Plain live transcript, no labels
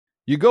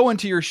You go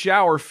into your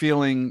shower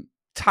feeling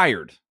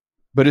tired,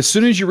 but as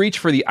soon as you reach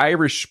for the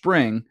Irish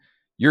Spring,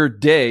 your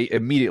day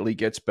immediately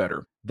gets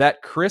better.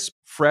 That crisp,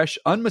 fresh,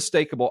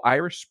 unmistakable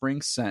Irish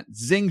Spring scent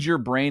zings your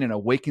brain and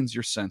awakens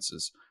your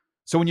senses.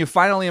 So when you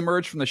finally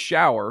emerge from the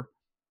shower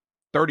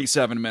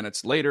 37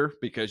 minutes later,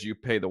 because you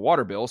pay the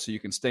water bill so you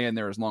can stay in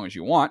there as long as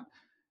you want,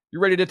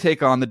 you're ready to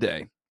take on the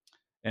day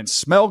and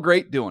smell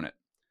great doing it.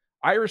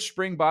 Irish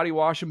Spring Body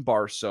Wash and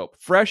Bar Soap.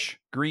 Fresh,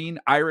 green,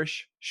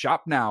 Irish.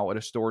 Shop now at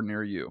a store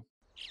near you.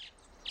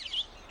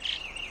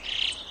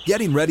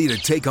 Getting ready to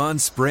take on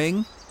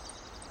spring?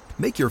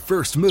 Make your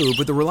first move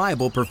with the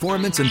reliable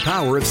performance and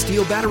power of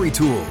Steel battery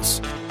tools.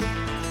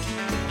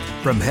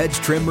 From hedge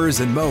trimmers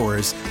and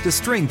mowers to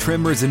string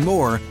trimmers and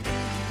more,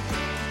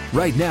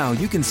 right now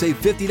you can save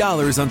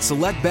 $50 on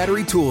select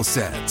battery tool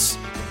sets.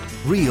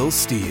 Real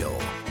Steel.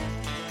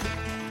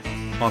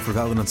 Offer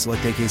valid on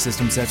select AK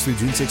system sets through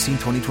June 16,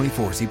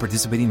 2024. See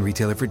participating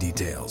retailer for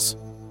details.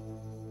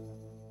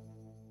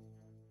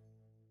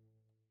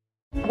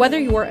 Whether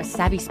you're a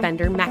savvy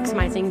spender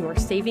maximizing your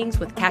savings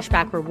with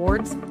cashback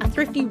rewards, a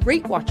thrifty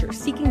rate watcher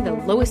seeking the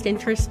lowest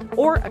interest,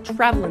 or a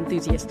travel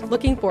enthusiast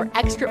looking for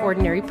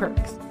extraordinary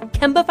perks,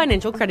 Kemba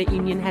Financial Credit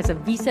Union has a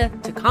visa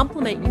to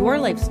complement your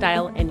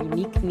lifestyle and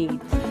unique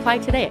needs. Apply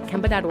today at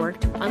Kemba.org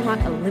to unlock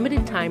a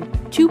limited time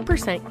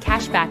 2%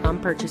 cash back on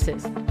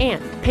purchases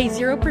and pay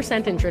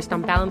 0% interest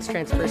on balance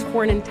transfers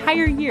for an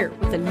entire year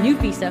with a new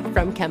visa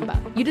from Kemba.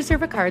 You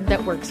deserve a card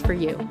that works for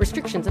you.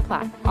 Restrictions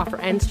apply. Offer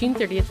ends June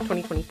 30th,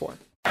 2024.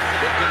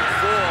 Looking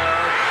for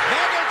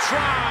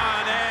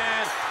Megatron,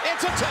 and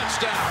it's a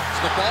touchdown.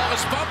 The ball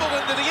is fumbled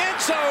into the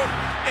end zone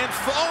and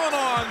fallen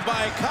on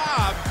by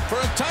Cobb for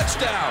a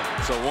touchdown.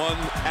 So one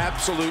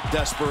absolute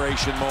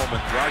desperation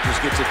moment. Rodgers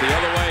gets it the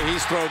other way.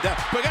 He's thrown down.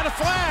 We got a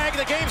flag.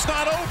 The game's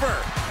not over.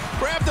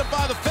 Grabbed him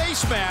by the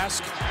face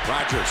mask.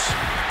 Rodgers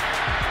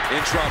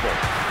in trouble.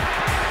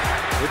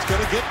 It's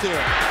going to get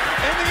there.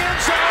 In the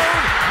end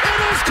zone. It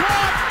is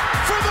caught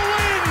for the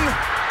win.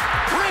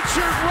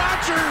 Richard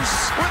Rodgers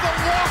with a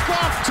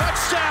walk-off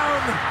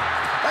touchdown.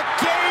 A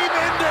game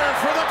ender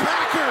for the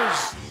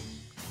Packers.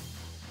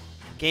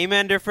 Game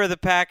ender for the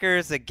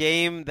Packers, a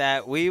game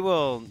that we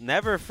will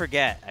never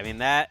forget. I mean,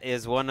 that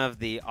is one of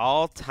the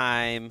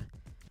all-time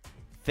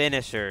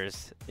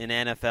finishers in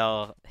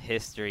NFL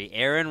history.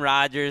 Aaron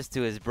Rodgers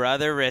to his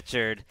brother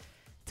Richard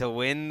to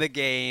win the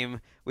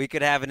game. We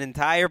could have an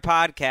entire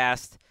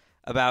podcast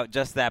about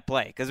just that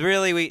play, because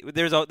really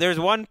there's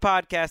one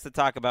podcast to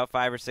talk about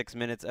 5 or 6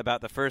 minutes about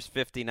the first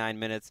 59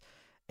 minutes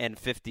and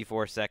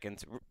 54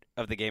 seconds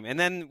of the game, and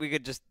then we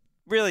could just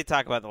really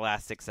talk about the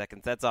last 6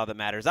 seconds. That's all that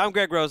matters. I'm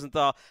Greg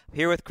Rosenthal,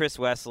 here with Chris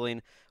Wesseling.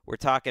 We're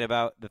talking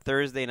about the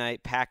Thursday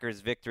night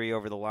Packers victory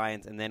over the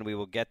Lions, and then we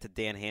will get to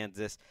Dan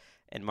Hansis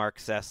and Mark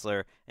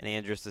Sessler and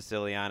Andrew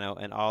Siciliano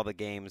and all the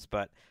games.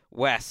 But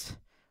Wes,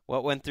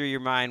 what went through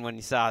your mind when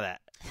you saw that?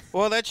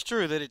 Well, that's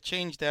true that it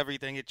changed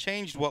everything. It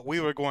changed what we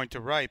were going to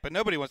write, but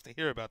nobody wants to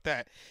hear about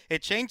that.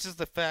 It changes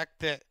the fact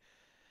that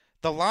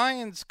the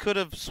Lions could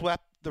have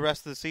swept the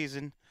rest of the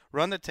season,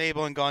 run the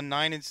table, and gone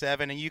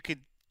 9-7, and you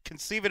could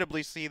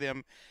conceivably see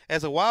them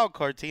as a wild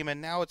card team,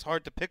 and now it's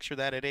hard to picture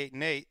that at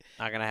 8-8.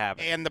 Not going to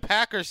happen. And the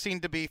Packers seem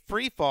to be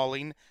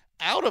free-falling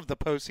out of the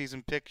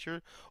postseason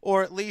picture,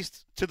 or at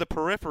least to the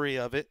periphery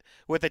of it,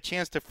 with a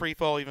chance to free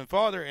fall even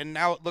farther, and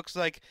now it looks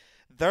like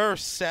they're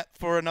set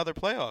for another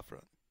playoff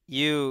run.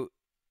 You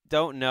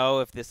don't know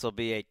if this will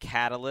be a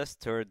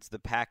catalyst towards the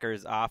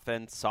Packers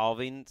offense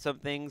solving some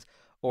things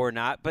or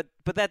not, but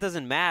that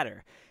doesn't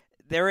matter.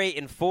 They're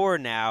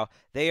 8-4 now.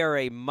 They are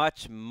a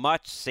much,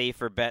 much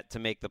safer bet to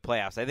make the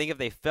playoffs. I think if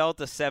they fell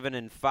to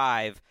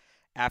 7-5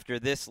 after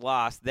this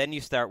loss, then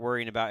you start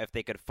worrying about if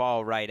they could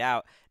fall right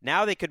out.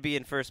 Now they could be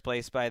in first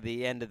place by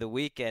the end of the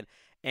weekend.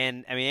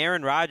 And, I mean,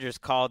 Aaron Rodgers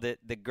called it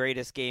the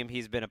greatest game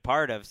he's been a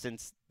part of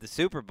since the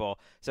Super Bowl.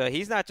 So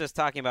he's not just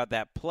talking about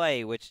that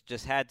play, which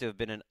just had to have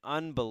been an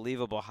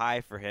unbelievable high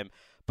for him,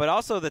 but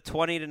also the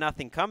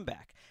 20-0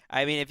 comeback.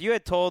 I mean, if you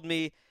had told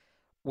me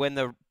when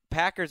the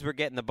Packers were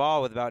getting the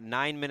ball with about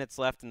 9 minutes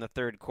left in the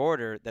third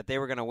quarter that they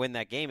were going to win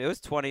that game, it was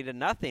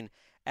 20-0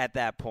 at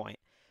that point.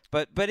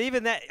 But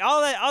even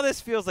all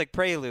this feels like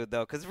prelude,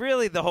 though, because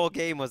really the whole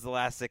game was the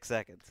last 6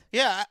 seconds.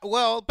 Yeah,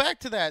 well, back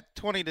to that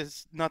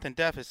 20-0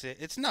 deficit.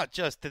 It's not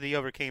just that he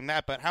overcame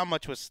that, but how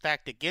much was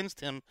stacked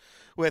against him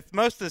with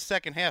most of the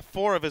second half,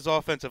 4 of his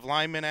offensive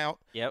linemen out.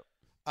 Yep.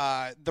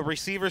 The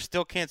receivers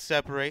still can't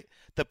separate.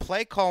 The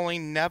play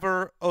calling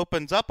never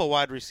opens up a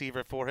wide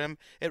receiver for him.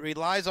 It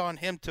relies on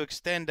him to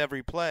extend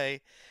every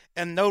play.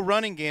 And no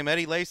running game.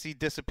 Eddie Lacy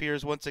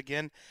disappears once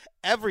again.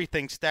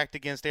 Everything stacked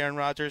against Aaron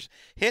Rodgers.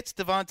 Hits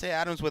Devontae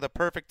Adams with a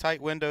perfect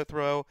tight window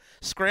throw.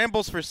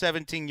 Scrambles for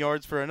 17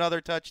 yards for another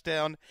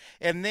touchdown.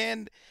 And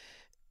then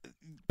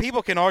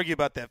people can argue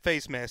about that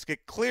face mask.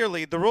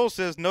 Clearly, the rule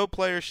says no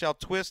player shall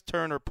twist,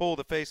 turn, or pull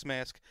the face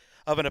mask.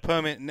 of an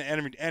opponent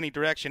in any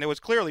direction. It was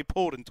clearly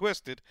pulled and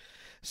twisted.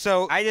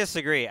 So I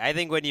disagree. I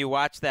think when you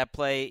watch that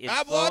play,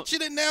 I'm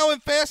watching it now in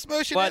fast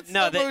motion. But and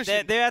no, slow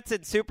motion. that's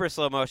in super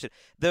slow motion.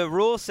 The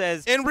rule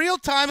says in real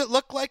time it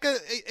looked like a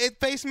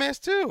face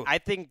mask too. I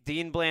think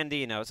Dean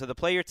Blandino, so the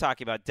play you're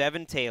talking about,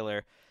 Devin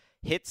Taylor,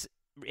 hits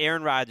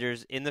Aaron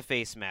Rodgers in the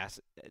face mask.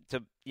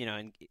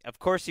 And of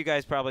course you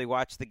guys probably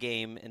watched the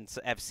game and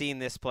have seen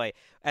this play.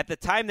 At the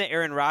time that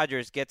Aaron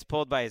Rodgers gets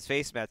pulled by his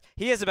face mask,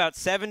 he has about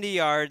 70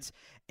 yards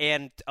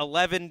and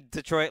 11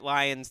 Detroit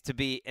Lions to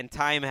beat, and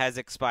time has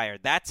expired.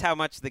 That's how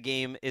much the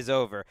game is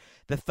over.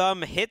 The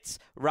thumb hits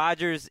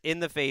Rodgers in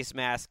the face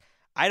mask.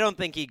 I don't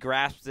think he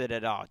grasps it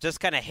at all.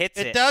 Just kind of hits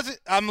it. It doesn't.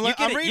 I'm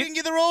reading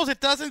you the rules. It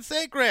doesn't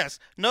say grasp.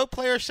 No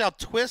player shall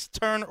twist,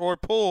 turn, or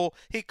pull.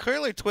 He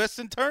clearly twists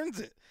and turns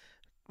it.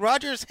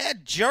 Rodgers'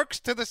 head jerks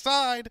to the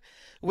side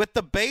with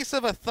the base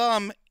of a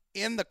thumb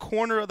in the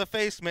corner of the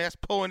face mask,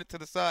 pulling it to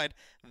the side.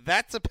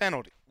 That's a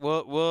penalty.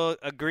 We'll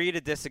agree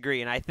to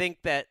disagree, and I think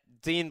that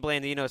Dean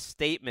Blandino's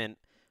statement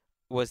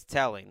was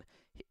telling.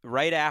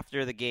 Right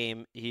after the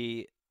game,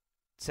 he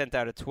sent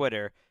out a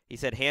Twitter. He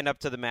said, hand up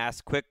to the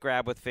mask, quick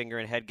grab with finger,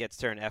 and head gets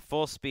turned. At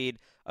full speed,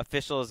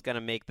 official is going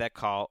to make that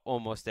call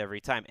almost every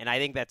time. And I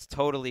think that's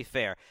totally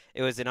fair.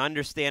 It was an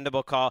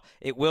understandable call.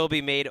 It will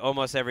be made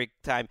almost every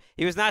time.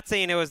 He was not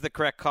saying it was the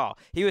correct call.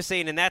 He was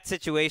saying in that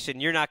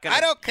situation, you're not going to.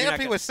 I don't care if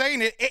he was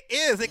saying it. It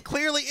is. It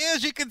clearly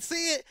is. You can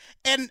see it.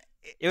 And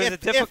it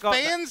was if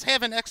fans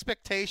have an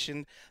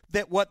expectation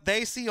that what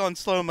they see on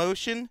slow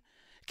motion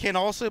can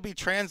also be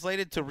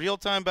translated to real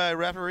time by a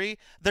referee,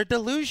 they're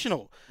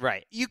delusional.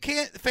 Right.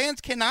 Fans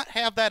cannot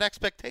have that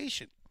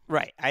expectation.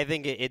 Right. I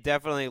think it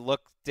definitely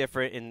looked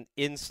different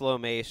in slow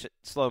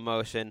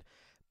motion,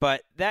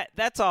 but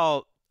that's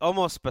all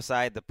almost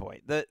beside the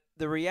point. The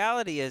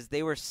reality is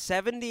they were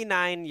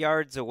 79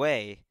 yards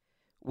away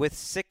with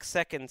 6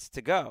 seconds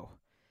to go.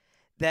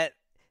 That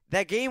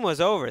game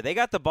was over. They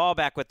got the ball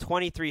back with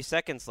 23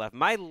 seconds left.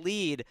 My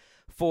lead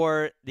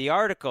for the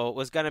article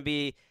was going to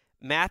be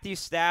Matthew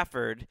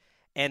Stafford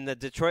and the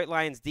Detroit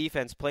Lions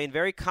defense playing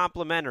very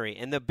complimentary.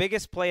 And the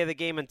biggest play of the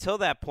game until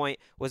that point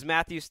was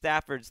Matthew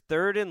Stafford's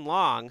 3rd and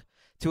long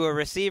to a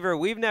receiver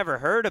we've never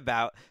heard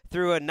about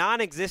through a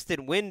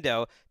non-existent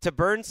window to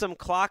burn some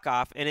clock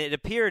off, and it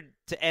appeared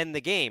to end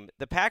the game.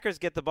 The Packers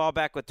get the ball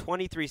back with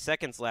 23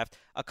 seconds left,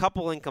 a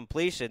couple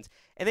incompletions,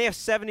 and they have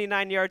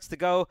 79 yards to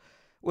go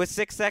with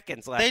 6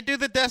 seconds left. They do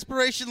the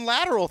desperation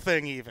lateral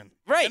thing even.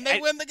 Right. And they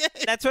win the game.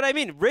 That's what I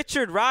mean.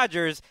 Richard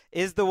Rodgers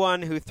is the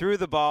one who threw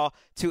the ball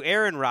to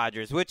Aaron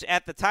Rodgers, which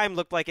at the time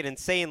looked like an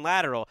insane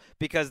lateral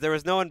because there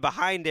was no one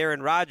behind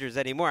Aaron Rodgers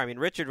anymore. I mean,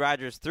 Richard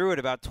Rodgers threw it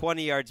about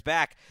 20 yards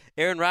back.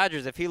 Aaron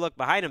Rodgers, if he looked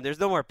behind him, there's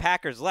no more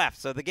Packers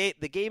left. So the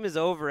game is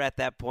over at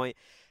that point.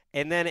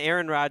 And then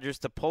Aaron Rodgers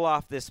to pull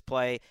off this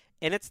play,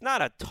 and it's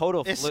not a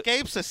total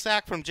escapes a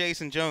sack from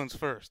Jason Jones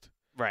first.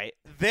 Right.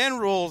 Then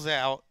rolls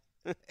out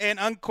and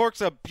uncorks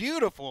a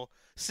beautiful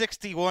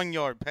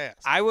 61-yard pass.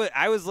 I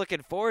was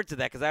looking forward to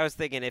that because I was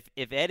thinking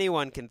if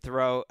anyone can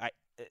throw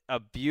a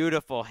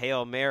beautiful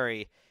Hail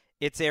Mary,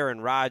 it's Aaron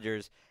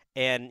Rodgers.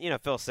 And,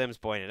 Phil Simms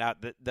pointed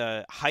out that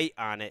the height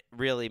on it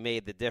really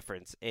made the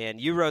difference.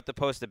 And you wrote the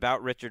post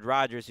about Richard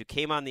Rodgers, who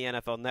came on the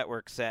NFL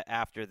Network set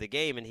after the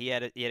game, and he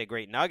had a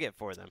great nugget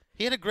for them.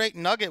 He had a great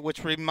nugget,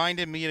 which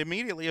reminded me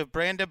immediately of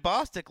Brandon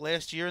Bostic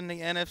last year in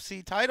the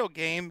NFC title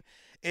game.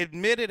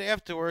 Admitted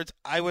afterwards,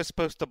 I was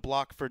supposed to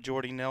block for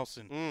Jordy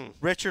Nelson.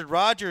 Richard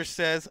Rodgers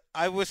says,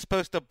 I was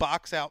supposed to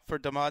box out for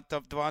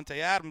Davante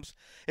Adams.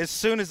 As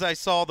soon as I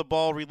saw the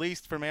ball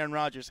released from Aaron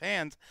Rodgers'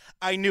 hands,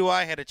 I knew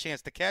I had a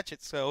chance to catch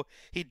it, so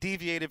he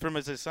deviated from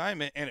his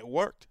assignment, and it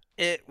worked.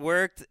 It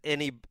worked,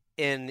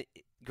 in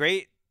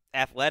great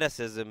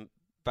athleticism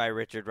by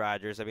Richard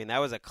Rodgers. I mean, that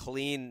was a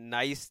clean,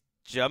 nice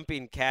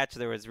jumping catch.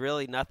 There was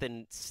really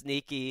nothing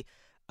sneaky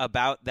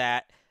about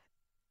that.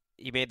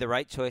 He made the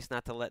right choice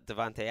not to let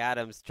Davante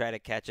Adams try to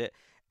catch it.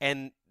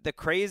 And the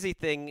crazy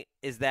thing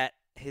is that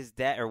his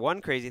dad,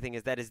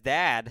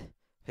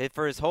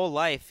 for his whole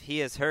life, he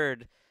has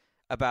heard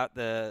about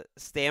the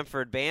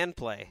Stanford band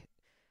play.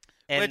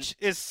 Which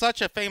is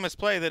such a famous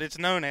play that it's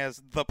known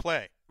as the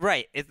play.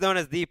 Right. It's known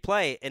as the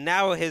play. And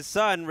now his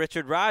son,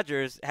 Richard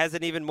Rodgers, has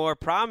an even more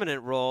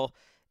prominent role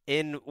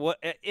in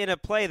a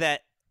play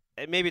that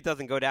maybe it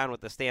doesn't go down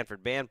with the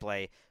Stanford band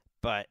play,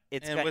 but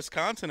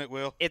Wisconsin it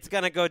will. It's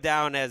going to go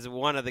down as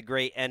one of the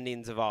great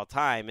endings of all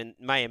time. And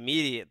my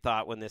immediate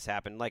thought when this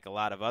happened, like a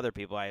lot of other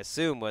people, I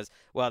assume, was,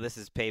 well, this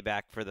is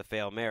payback for the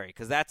Hail Mary.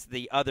 Because that's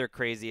the other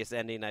craziest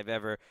ending I've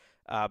ever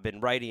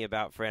been writing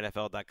about for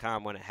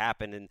NFL.com when it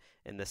happened.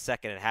 And the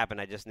second it happened,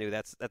 I just knew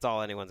that's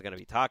all anyone's going to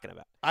be talking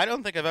about. I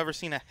don't think I've ever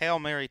seen a Hail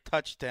Mary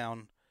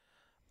touchdown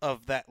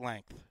of that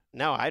length.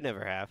 No, I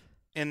never have.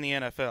 In the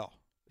NFL.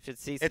 Should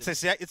see it's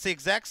the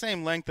exact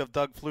same length of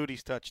Doug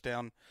Flutie's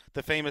touchdown,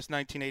 the famous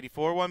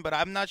 1984 one, but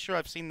I'm not sure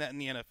I've seen that in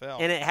the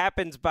NFL. And it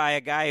happens by a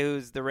guy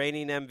who's the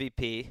reigning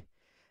MVP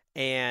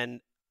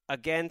and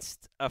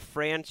against a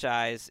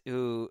franchise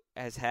who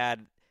has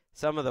had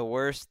some of the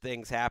worst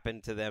things happen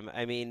to them.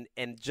 I mean,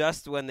 and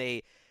just when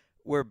they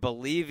were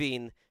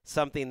believing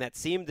something that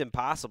seemed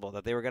impossible,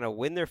 that they were going to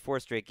win their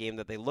fourth straight game,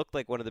 that they looked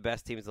like one of the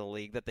best teams in the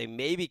league, that they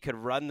maybe could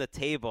run the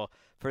table.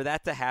 For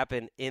that to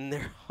happen in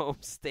their home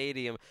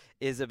stadium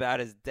is about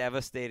as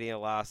devastating a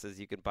loss as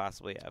you can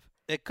possibly have.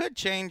 It could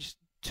change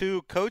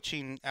two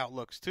coaching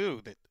outlooks,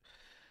 too. That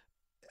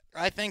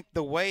I think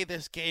the way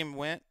this game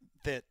went,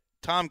 that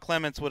Tom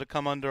Clements would have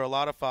come under a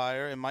lot of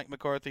fire, and Mike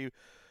McCarthy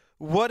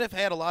would have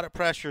had a lot of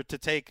pressure to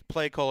take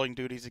play calling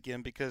duties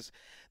again, because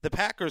the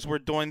Packers were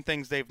doing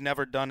things they've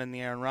never done in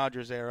the Aaron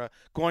Rodgers era,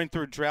 going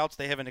through droughts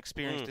they haven't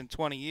experienced in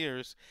 20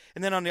 years.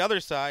 And then on the other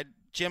side,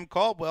 Jim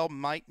Caldwell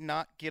might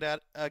not get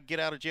out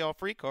of jail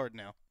free card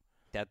now.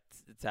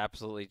 It's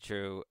absolutely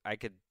true. I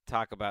could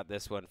talk about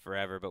this one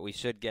forever, but we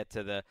should get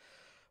to the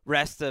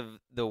rest of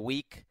the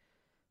week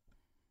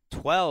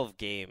 12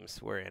 games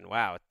we're in.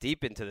 Wow,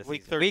 deep into the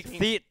Week season. 13.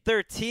 Week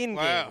 13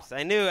 Wow. games.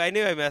 I knew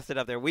I messed it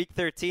up there. Week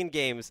 13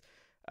 games.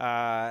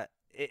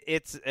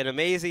 It's an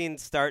amazing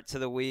start to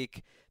the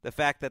week. The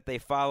fact that they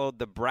followed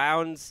the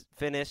Browns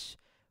finish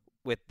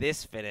with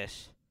this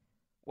finish.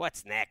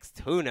 What's next?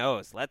 Who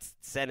knows? Let's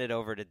send it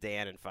over to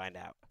Dan and find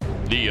out.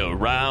 The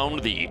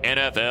Around the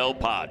NFL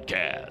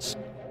podcast.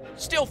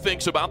 Still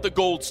thinks about the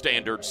gold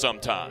standard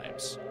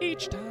sometimes.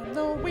 Each time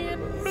the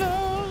wind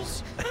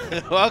blows.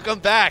 Welcome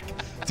back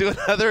to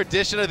another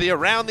edition of the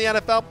Around the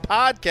NFL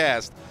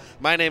podcast.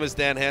 My name is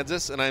Dan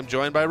Hansis, and I'm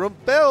joined by a room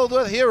filled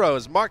with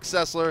heroes, Mark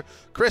Sessler,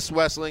 Chris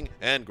Wessling,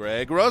 and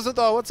Greg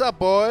Rosenthal. What's up,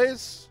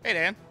 boys? Hey,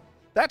 Dan.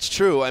 That's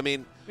true. I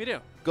mean, We do.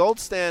 gold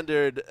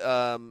standard,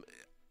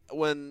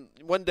 when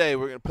one day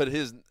we're going to put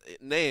his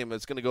name,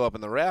 it's going to go up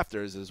in the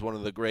rafters as one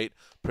of the great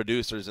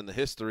producers in the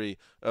history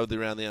of the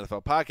Around the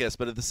NFL podcast.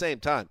 But at the same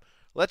time,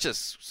 let's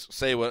just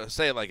say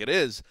it like it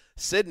is.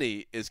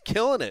 Sydney is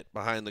killing it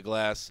behind the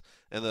glass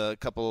in the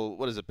couple,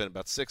 what has it been,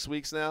 about 6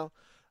 weeks now?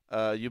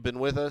 You've been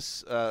with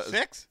us.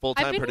 6?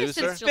 Full-time I've been here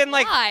producer. since It's been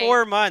like July.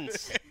 4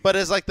 months. But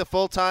as like the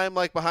full-time,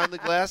 like behind the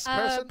glass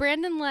person?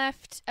 Brandon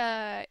left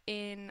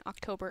in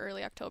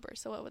early October.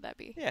 So what would that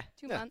be? Yeah.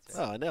 2 months.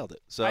 Oh, I nailed it.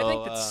 So I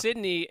think that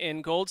Sydney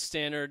and Gold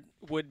Standard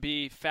would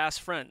be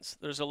fast friends.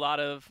 There's a lot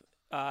of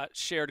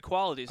shared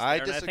qualities there. I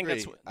and disagree. I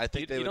think that's I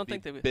think they you would don't be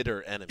think they would.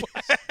 bitter enemies.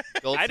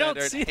 Gold I don't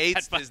Standard see that,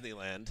 hates but-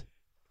 Disneyland.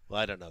 Well,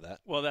 I don't know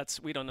that. Well,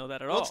 we don't know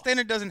that at all. Gold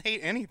Standard doesn't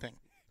hate anything.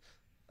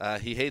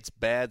 He hates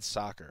bad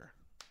soccer.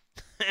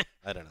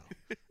 I don't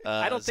know.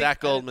 I don't Zach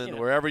think, Goldman, you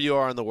know. wherever you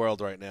are in the world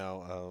right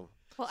now,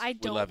 Well, I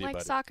don't love you, like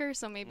buddy. soccer,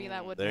 so maybe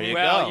that would. there you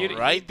well, go. you'd,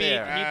 Right you'd be,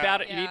 there.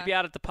 You'd be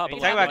out at the pub a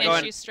Talk lot. about Have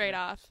going- issues straight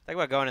off. Talk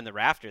about going in the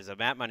rafters.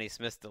 Matt Money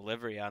Smith's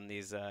delivery on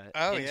these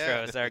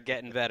intros are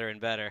getting better and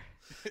better.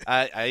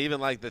 I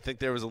even like to think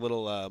there was a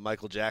little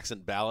Michael Jackson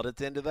ballad at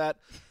the end of that.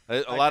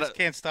 A I lot just of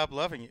can't stop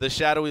loving you. the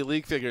shadowy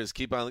league figures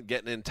keep on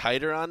getting in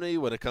tighter on me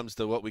when it comes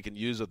to what we can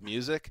use with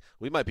music.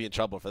 We might be in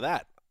trouble for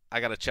that. I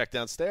got to check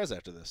downstairs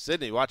after this.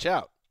 Sydney, watch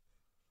out.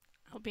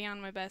 I'll be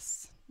on my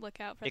best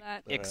lookout for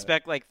that.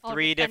 Expect like I'll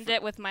three defend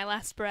different. it with my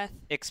last breath.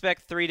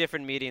 Expect 3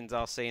 different meetings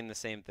all saying the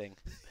same thing.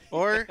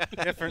 Or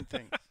different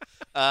thing.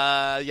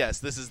 Yes,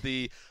 this is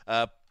the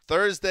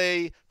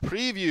Thursday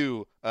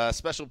preview,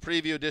 special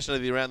preview edition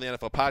of the Around the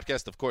NFL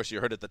podcast. Of course,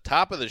 you heard at the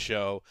top of the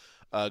show,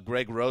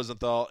 Greg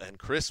Rosenthal and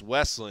Chris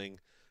Wessling,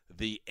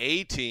 the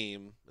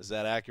A-team. Is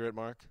that accurate,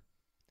 Mark?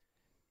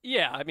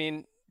 Yeah, I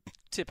mean,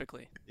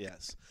 typically.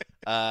 Yes.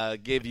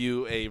 Gave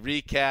you a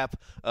recap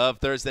of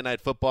Thursday Night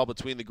Football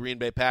between the Green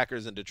Bay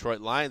Packers and Detroit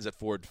Lions at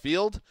Ford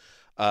Field.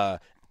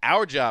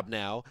 Our job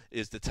now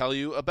is to tell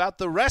you about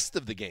the rest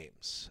of the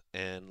games.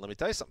 And let me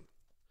tell you something.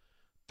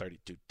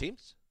 32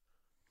 teams.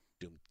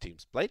 Doomed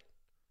teams played.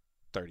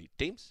 30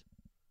 teams.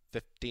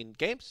 15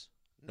 games.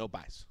 No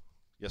buys.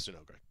 Yes or no,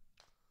 Greg?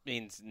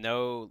 Means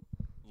no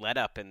let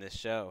up in this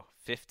show.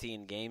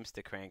 15 games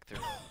to crank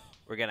through.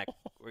 We're gonna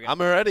I'm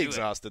already do it.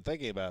 exhausted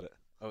thinking about it.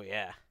 Oh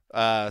yeah.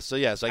 So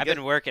I I've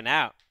been working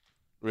out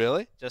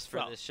Really? just for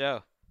Well, this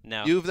show.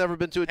 No, You've never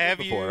been to a gym Have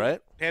before, you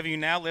right? Have you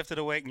now lifted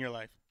a weight in your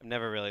life? I've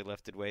never really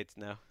lifted weights.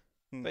 No,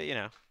 but you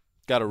know,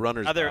 Got a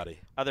runner's body.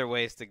 other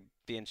ways to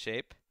be in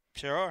shape.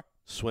 Sure are.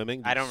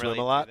 Swimming? Do I you don't swim really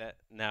a lot? do that.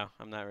 No,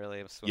 I'm not really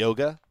a swimmer.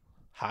 Yoga?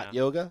 Hot No.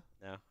 yoga?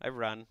 No, I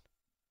run.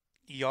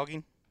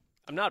 Jogging?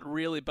 I'm not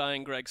really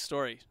buying Greg's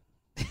story.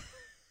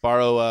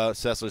 Borrow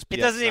Sessler's It PS90.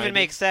 doesn't even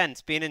make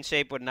sense. Being in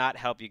shape would not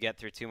help you get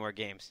through 2 more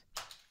games.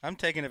 I'm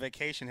taking a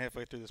vacation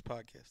halfway through this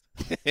podcast.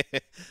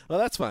 Well,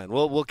 that's fine.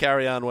 We'll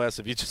carry on, Wes,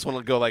 if you just want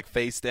to go like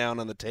face down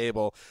on the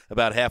table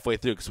about halfway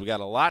through, because we got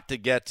a lot to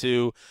get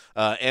to.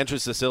 Andrew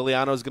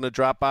Siciliano is going to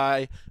drop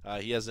by.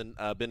 He hasn't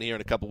been here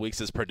in a couple weeks.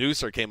 His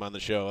producer came on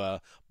the show,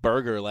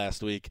 Berger,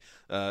 last week,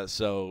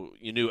 so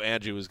you knew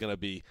Andrew was going to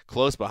be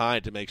close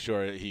behind to make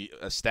sure he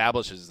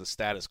establishes the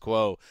status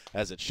quo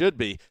as it should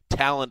be.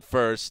 Talent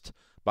first,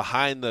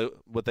 behind the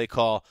what they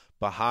call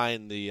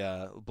behind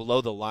the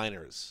below the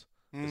liners.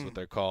 Is what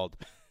they're called.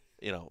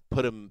 You know,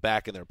 put them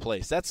back in their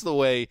place. That's the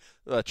way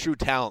true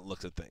talent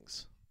looks at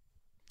things.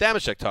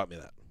 Damashek taught me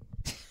that.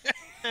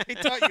 He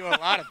taught you a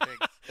lot of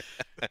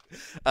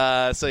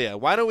things. So yeah,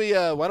 why don't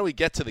we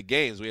get to the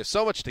games? We have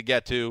so much to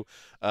get to.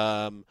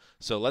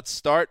 So let's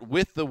start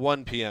with the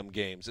 1 p.m.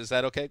 games. Is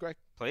that okay, Greg?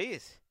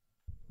 Please.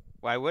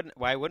 Why wouldn't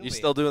we? You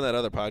still doing that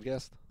other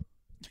podcast?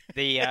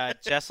 The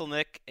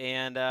Jesselnick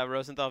and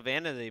Rosenthal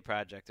Vanity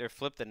Project. Or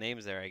flip the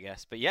names there, I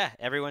guess. But yeah,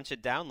 everyone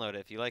should download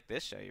it. If you like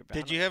this show, you're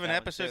bound. Did you have an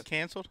episode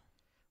canceled?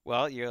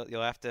 Well,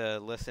 you'll have to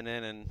listen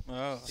in and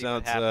see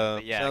sounds what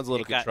happens. Yeah, sounds a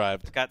little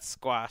contrived. Got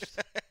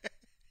squashed.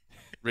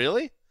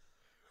 Really?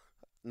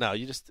 No,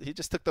 he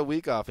just took the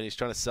week off and he's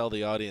trying to sell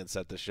the audience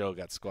that the show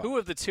got squashed. Who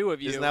of the two of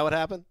you? Isn't that what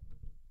happened?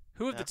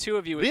 Who of the two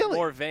of you is Really?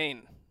 more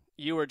vain?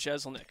 You or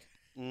Jesselnick?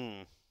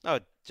 Oh,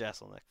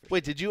 Jesselnick.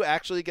 Wait, did you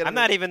actually get? I'm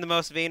not even the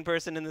most vain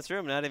person in this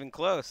room. Not even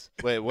close.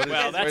 Wait, what is?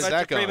 Well, where's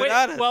that's that going?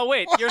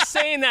 Wait, you're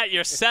saying that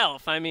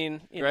yourself. I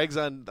mean, Greg's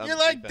on. You're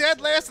like dead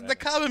last in the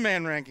Common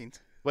Man rankings.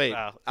 Wait,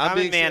 Wow. I'm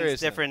Common being man's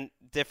serious.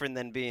 different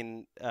than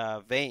being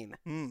vain.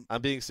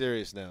 I'm being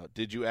serious now.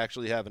 Did you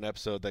actually have an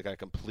episode that got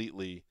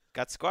completely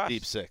Got squashed.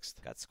 deep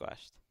sixth? Got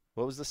squashed.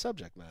 What was the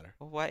subject matter?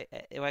 Well,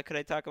 why could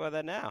I talk about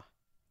that now?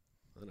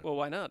 well,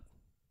 why not?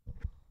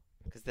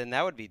 Because then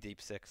that would be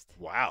deep sixth.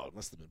 Wow, it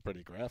must have been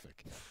pretty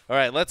graphic. All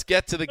right, let's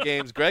get to the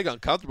games. Greg,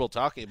 uncomfortable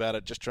talking about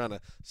it, just trying to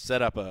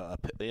set up a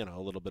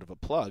little bit of a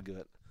plug,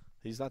 but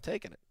he's not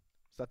taking it.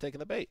 He's not taking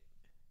the bait.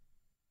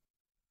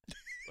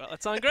 Well,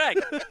 it's on Greg.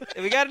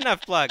 We got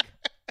enough plug.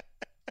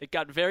 It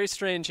got very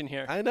strange in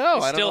here. I know.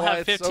 We I don't still know why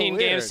have it's so 15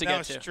 games to weird.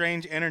 get to.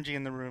 Strange energy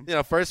in the room.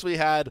 First we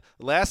had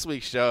last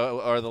week's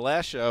show, or the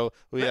last show,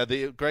 we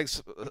had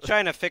Greg's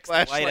Trying to fix the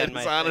light flashlight on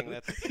my is on thing. and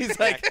That's he's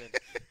distracted.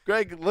 like,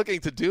 Greg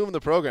looking to doom the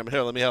program.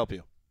 Here, let me help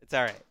you. It's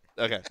all right.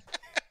 Okay.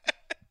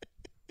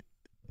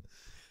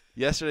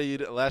 Last show,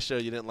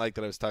 you didn't like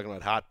that I was talking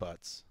about hot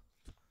butts.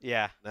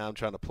 Yeah. Now I'm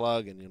trying to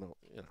plug, and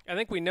I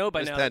think we know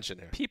by there's now tension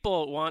here.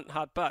 people want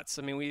hot butts.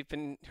 I mean, we've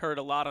heard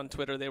a lot on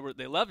Twitter.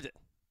 They loved it.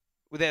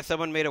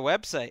 Someone made a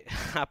website,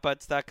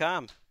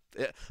 hotbutts.com.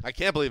 Yeah, I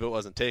can't believe it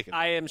wasn't taken.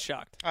 I am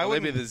shocked.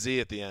 Maybe the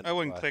Z at the end. I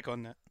wouldn't click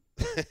on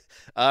that.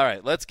 All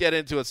right, let's get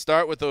into it.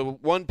 Start with the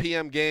 1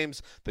 p.m.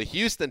 games. The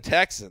Houston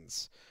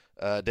Texans,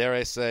 dare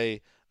I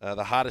say,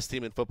 the hottest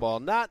team in football.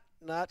 Not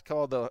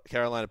called the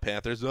Carolina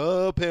Panthers.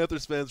 Oh,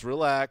 Panthers fans,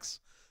 relax.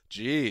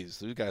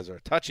 Jeez, you guys are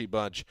a touchy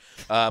bunch.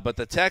 But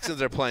the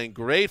Texans are playing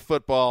great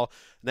football.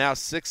 Now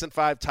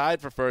 6-5, tied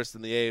for first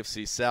in the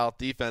AFC South.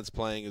 Defense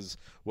playing as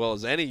well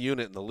as any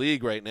unit in the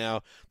league right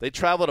now. They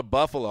travel to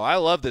Buffalo. I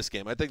love this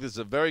game. I think this is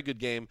a very good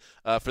game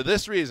for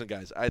this reason,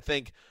 guys. I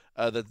think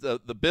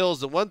the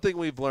Bills, the one thing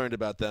we've learned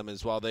about them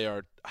is while they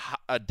are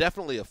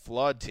definitely a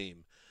flawed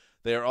team,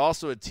 they are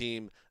also a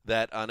team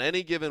that on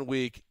any given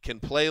week can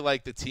play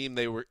like the team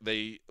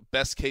they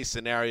best case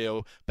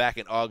scenario back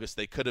in August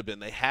they could have been.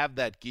 They have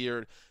that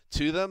geared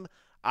to them.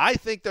 I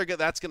think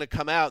that's going to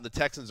come out and the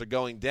Texans are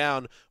going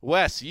down.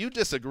 Wes, you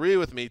disagree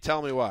with me.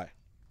 Tell me why.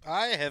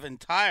 I have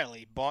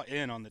entirely bought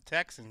in on the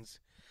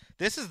Texans.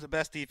 This is the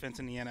best defense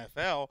in the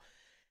NFL,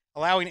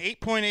 allowing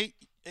 8.8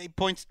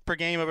 points per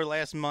game over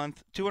last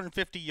month,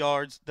 250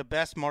 yards, the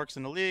best marks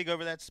in the league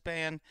over that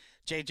span.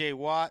 J.J.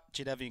 Watt,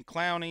 Jadeveon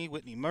Clowney,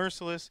 Whitney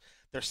Merciless.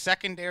 Their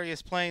secondary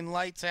is playing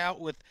lights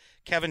out with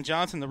Kevin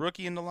Johnson, the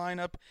rookie, in the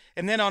lineup.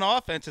 And then on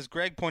offense, as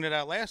Greg pointed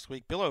out last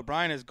week, Bill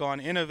O'Brien has gone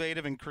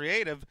innovative and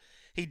creative.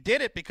 He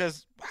did it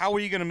because how are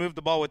you going to move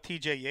the ball with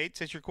T.J.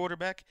 Yates as your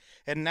quarterback?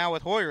 And now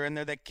with Hoyer in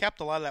there, they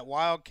kept a lot of that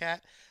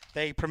wildcat.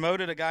 They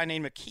promoted a guy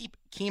named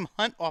Akeem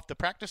Hunt off the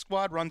practice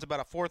squad, runs about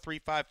a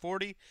 4.35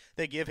 40.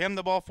 They give him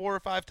the ball 4 or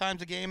 5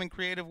 times a game in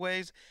creative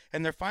ways,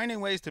 and they're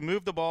finding ways to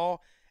move the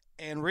ball.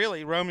 And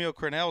really, Romeo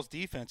Crennel's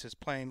defense is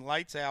playing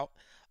lights out.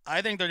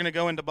 I think they're going to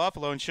go into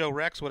Buffalo and show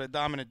Rex what a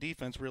dominant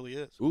defense really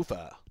is.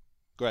 Oofa.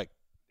 Greg.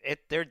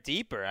 They're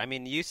deeper. I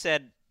mean, you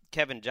said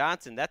Kevin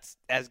Johnson. That's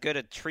as good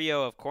a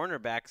trio of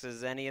cornerbacks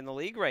as any in the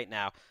league right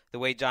now. The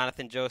way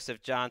Jonathan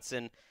Joseph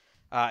Johnson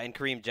and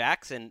Kareem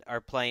Jackson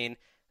are playing.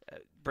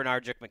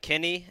 Bernard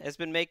McKinney has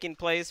been making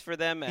plays for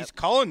them. He's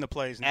calling the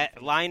plays now. At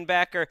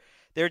linebacker.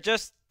 They're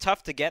just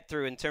tough to get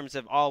through in terms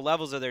of all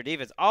levels of their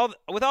defense.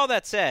 With all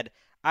that said,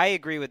 I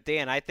agree with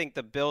Dan. I think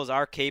the Bills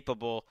are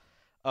capable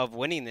of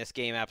winning this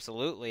game,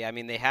 absolutely. I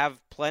mean, they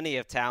have plenty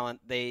of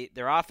talent.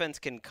 Their offense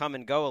can come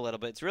and go a little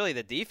bit. It's really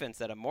the defense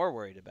that I'm more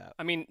worried about.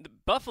 I mean,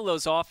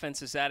 Buffalo's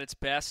offense is at its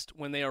best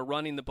when they are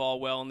running the ball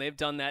well, and they've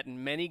done that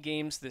in many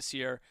games this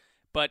year.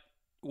 But,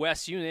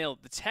 Wes, you nailed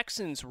it. The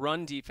Texans'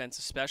 run defense,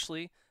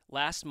 especially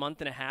last month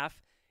and a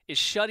half, is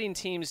shutting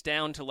teams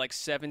down to like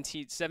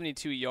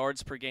 72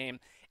 yards per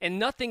game. And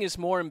nothing is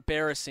more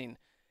embarrassing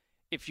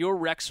if you're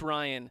Rex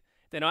Ryan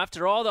than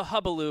after all the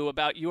hubbub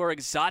about your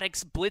exotic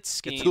blitz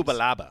schemes. It's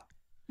Hubalaba.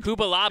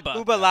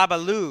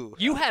 Hubalabaloo.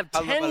 You have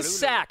 10 Hullabaloo.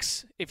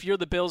 sacks if you're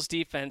the Bills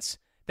defense.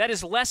 That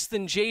is less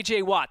than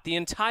J.J. Watt, the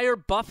entire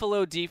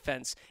Buffalo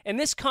defense. And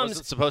this comes...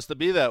 Wasn't supposed to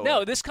be that way.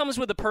 No, this comes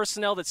with a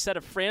personnel that set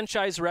a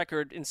franchise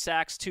record in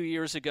sacks 2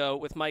 years ago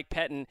with Mike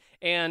Pettin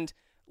and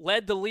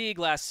led the league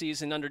last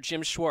season under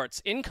Jim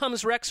Schwartz. In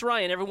comes Rex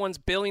Ryan. Everyone's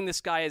billing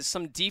this guy as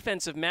some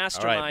defensive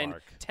mastermind.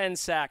 Mark. 10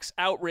 sacks.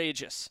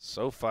 Outrageous.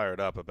 So fired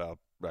up about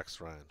Rex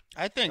Ryan.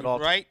 I think At all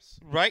times.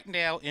 right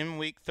now in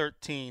Week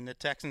 13, the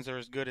Texans are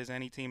as good as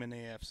any team in the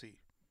AFC.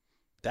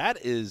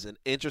 That is an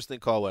interesting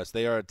call, Wes.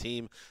 They are a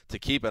team to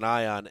keep an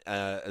eye on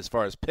as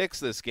far as picks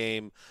this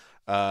game.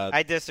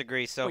 I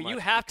disagree so much. You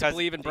have to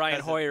believe in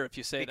Brian Hoyer if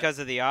you say because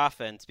of the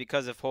offense,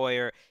 because of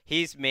Hoyer.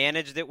 He's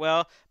managed it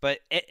well, but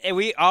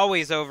we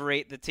always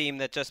overrate the team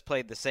that just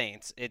played the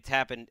Saints. It's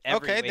happened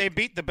every week. They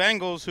beat the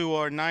Bengals, who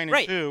are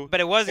 9-2. But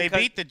it wasn't. They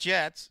beat the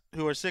Jets,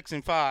 who are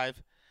 6-5.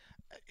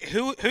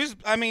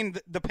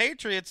 The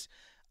Patriots.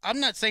 I'm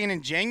not saying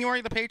in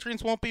January the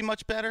Patriots won't be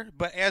much better,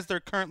 but as they're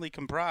currently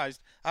comprised,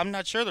 I'm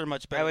not sure they're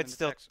much better. I would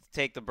still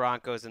take the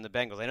Broncos and the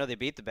Bengals. I know they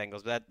beat the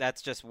Bengals, but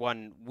that's just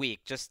 1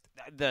 week. Just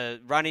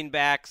the running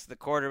backs, the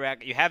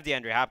quarterback. You have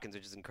DeAndre Hopkins,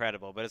 which is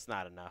incredible, but it's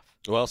not enough.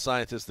 Well,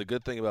 scientists, the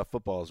good thing about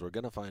football is we're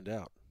going to find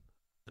out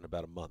in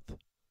about a month.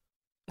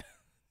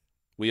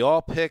 We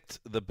all picked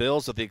the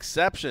Bills with the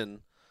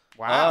exception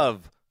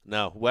of –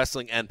 no,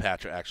 Wessling and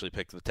Patra actually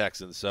picked the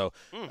Texans. So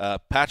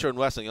Patra and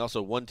Wessling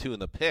also 1-2 in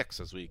the picks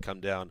as we come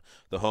down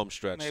the home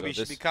stretch. Maybe so you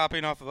should be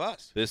copying off of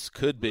us. This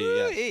could be,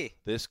 yes,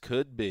 this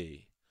could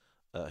be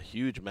a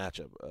huge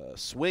matchup, a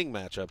swing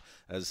matchup,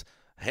 as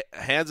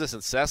Hansis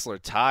and Sessler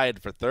tied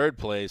for third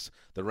place.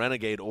 The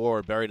Renegade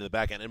Orr buried in the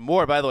back end. And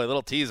more, by the way,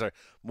 little teaser,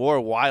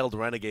 more wild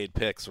Renegade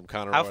picks from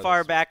Connor How Orr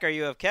far back are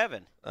you of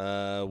Kevin?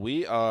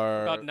 We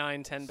are about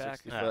 9-10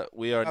 back.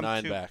 We are I'm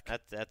 9 2 back.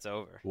 That's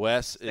over.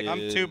 Wes is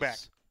I'm 2 back.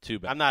 2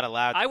 back. I'm not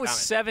allowed to I was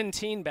comment.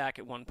 17 back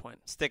at one point.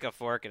 Stick a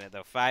fork in it,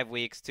 though. 5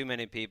 weeks, too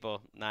many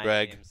people, 9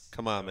 Greg, games.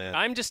 come on, man.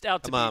 I'm just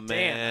out to Come on, beat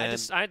Dan. man.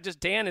 I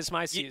just Dan is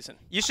my season.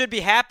 You should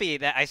be happy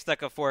that I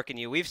stuck a fork in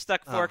you. We've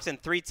stuck forks in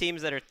 3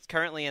 teams that are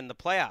currently in the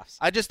playoffs.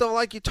 I just don't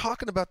like you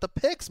talking about the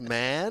picks,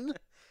 man.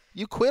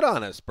 You quit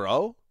on us,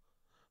 bro.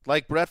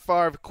 Like Brett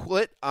Favre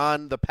quit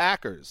on the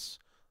Packers.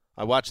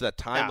 I watched that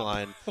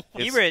timeline.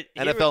 It's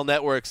NFL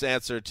Network's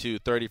answer to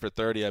 30 for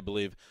 30, I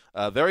believe.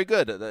 Very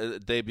good.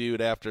 Debuted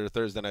after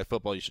Thursday Night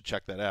Football. You should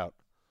check that out.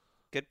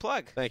 Good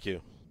plug. Thank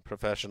you.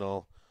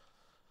 Professional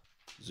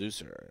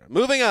Zeuser.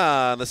 Moving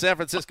on, the San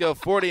Francisco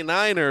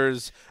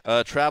 49ers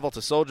travel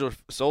to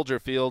Soldier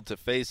Field to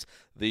face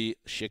the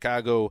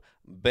Chicago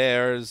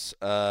Bears.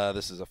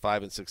 This is a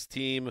 5-6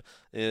 team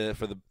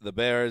for the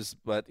Bears,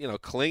 but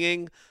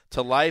clinging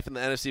to life in the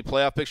NFC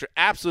playoff picture.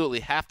 Absolutely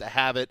have to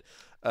have it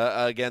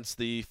against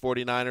the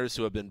 49ers,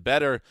 who have been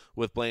better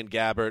with Blaine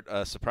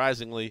Gabbert,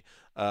 surprisingly,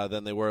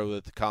 than they were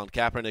with Colin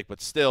Kaepernick.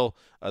 But still,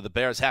 the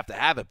Bears have to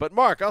have it. But,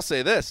 Mark, I'll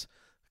say this.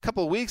 A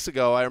couple of weeks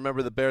ago, I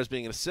remember the Bears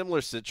being in a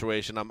similar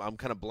situation. I'm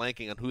kind of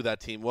blanking on who that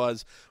team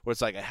was, where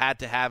it's like a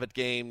had-to-have-it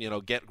game,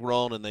 get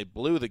rolling, and they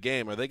blew the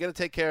game. Are they going to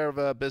take care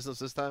of business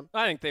this time?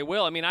 I think they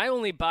will. I mean, I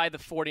only buy the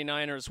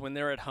 49ers when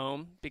they're at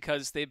home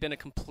because they've been a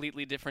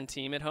completely different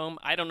team at home.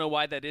 I don't know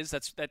why that is.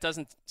 That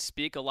doesn't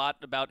speak a lot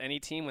about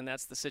any team when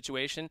that's the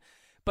situation.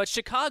 But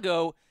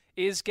Chicago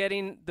is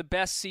getting the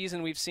best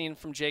season we've seen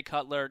from Jay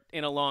Cutler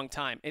in a long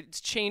time. It's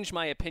changed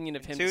my opinion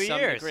of him to some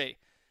degree.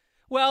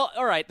 Well,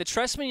 all right, the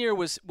Trestman year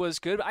was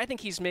good, but I think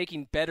he's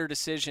making better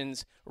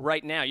decisions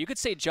right now. You could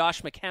say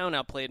Josh McCown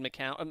outplayed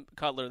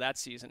Cutler that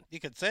season.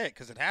 You could say it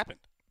because it happened.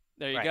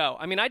 There you go.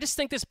 I mean, I just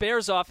think this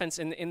Bears offense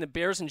and the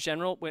Bears in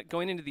general,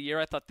 going into the year,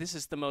 I thought this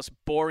is the most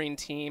boring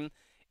team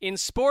in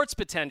sports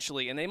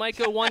potentially, and they might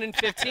go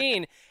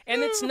 1-15,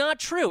 and it's not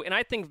true. And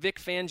I think Vic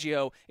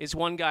Fangio is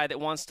one guy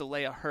that wants to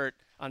lay a hurt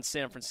on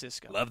San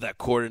Francisco. Love that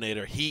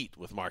coordinator heat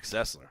with Mark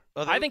Sessler.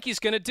 Well, I think he's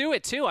going to do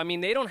it, too. I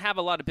mean, they don't have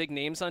a lot of big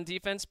names on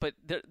defense, but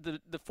the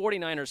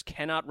 49ers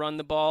cannot run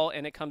the ball,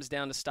 and it comes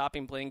down to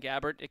stopping Blaine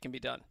Gabbert. It can be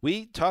done.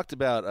 We talked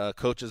about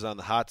coaches on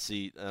the hot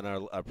seat in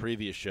our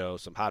previous show,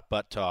 some hot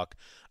butt talk.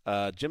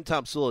 Jim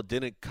Tomsula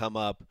didn't come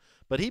up,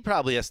 but he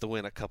probably has to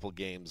win a couple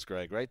games,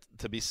 Greg, right,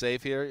 to be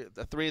safe here.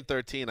 A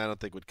 3-13 I don't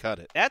think would cut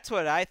it. That's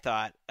what I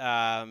thought.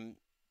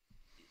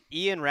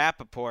 Ian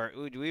Rappaport,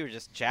 we were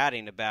just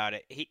chatting about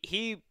it.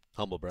 He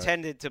humble brag.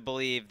 Tended to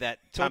believe that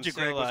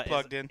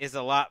Tomsula is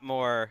a lot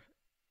more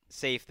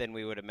safe than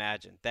we would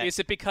imagine. Is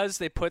it because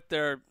they put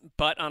their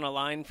butt on a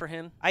line for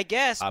him? I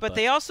guess, but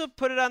they also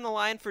put it on the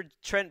line for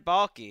Trent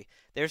Baalke.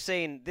 They're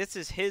saying this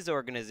is his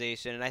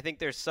organization, and I think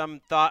there's some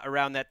thought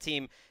around that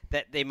team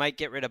that they might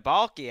get rid of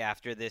Baalke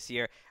after this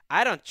year.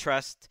 I don't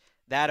trust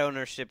that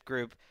ownership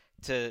group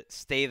to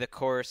stay the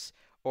course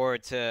or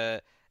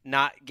to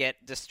not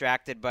get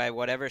distracted by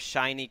whatever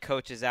shiny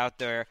coach is out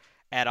there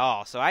at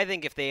all. So I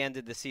think if they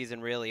ended the season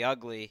really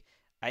ugly,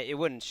 it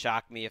wouldn't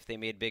shock me if they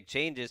made big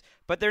changes.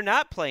 But they're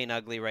not playing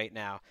ugly right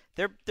now.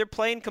 They're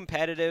playing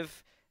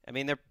competitive. I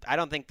mean, I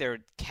don't think they're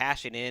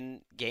cashing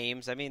in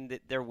games. I mean,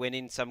 they're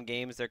winning some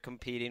games. They're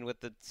competing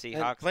with the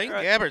Seahawks. Blaine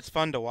Gabbert's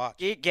fun to watch.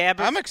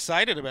 I'm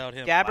excited about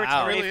him.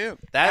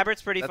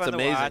 Gabbert's pretty fun to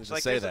watch. That's amazing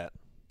to say that.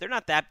 They're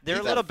not that. They're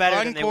a little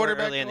better than they were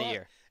early in the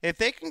year. If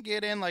they can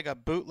get in like a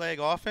bootleg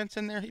offense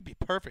in there, he'd be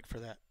perfect for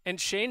that. And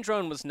Shane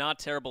Drone was not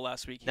terrible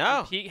last week.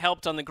 No. He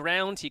helped on the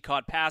ground. He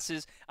caught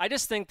passes. I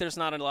just think there's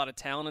not a lot of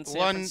talent in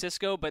San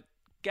Francisco, but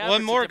Gabbert's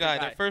One more a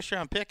different guy, their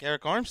first-round pick,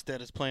 Eric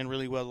Armstead, is playing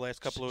really well the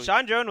last couple of weeks.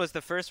 Sean Jones was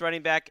the first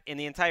running back in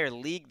the entire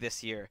league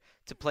this year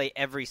to play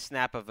every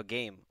snap of a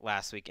game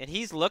last week, and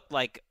he's looked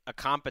like a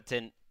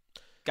competent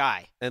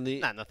guy. And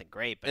not nothing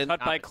great, but cut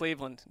by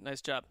Cleveland.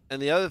 Nice job.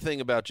 And the other thing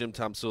about Jim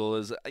Tom Sewell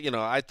is,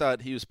 I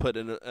thought he was put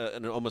in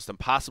an almost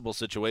impossible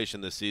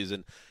situation this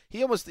season.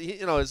 He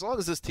as long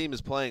as this team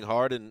is playing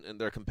hard and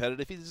they're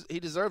competitive, he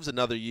deserves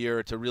another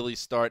year to really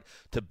start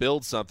to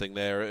build something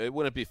there. It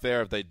wouldn't be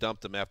fair if they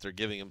dumped him after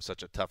giving him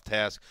such a tough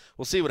task.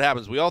 We'll see what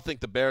happens. We all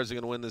think the Bears are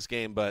going to win this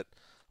game, but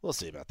we'll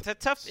see about that.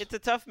 It's a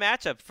tough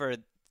matchup for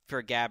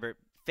Gabbert.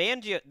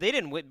 Fangio, they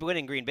didn't win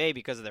in Green Bay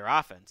because of their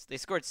offense. They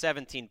scored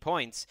 17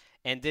 points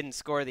and didn't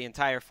score the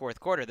entire fourth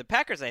quarter. The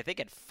Packers, I think,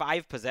 had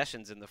 5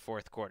 possessions in the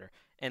fourth quarter,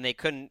 and they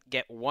couldn't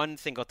get one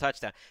single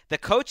touchdown. The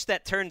coach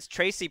that turns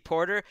Tracy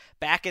Porter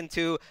back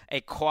into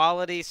a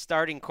quality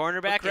starting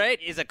cornerback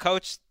is a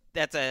coach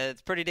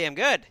that's pretty damn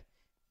good.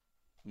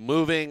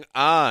 Moving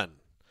on.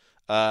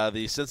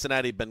 The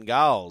Cincinnati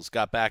Bengals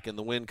got back in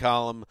the win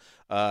column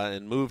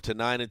and moved to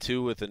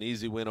 9-2 with an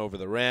easy win over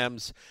the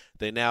Rams.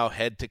 They now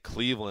head to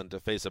Cleveland to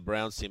face a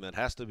Browns team that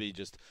has to be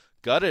just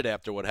gutted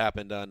after what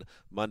happened on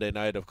Monday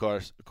night. Of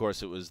course,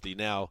 it was the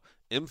now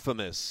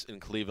infamous in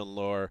Cleveland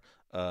lore.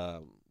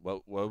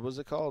 What was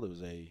it called?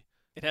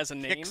 It has a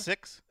name. Kick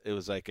six. It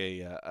was like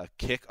a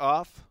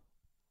kickoff.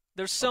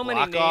 There's so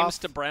many names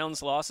to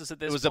Browns losses at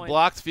this point. It was a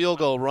blocked field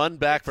goal, run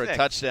back for a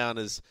touchdown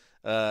as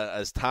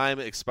time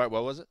expired.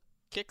 What was it?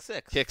 Kick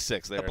six. Kick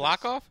six. There the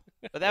block off?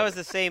 But that was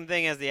the same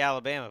thing as the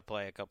Alabama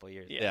play a couple of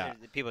years ago. Yeah.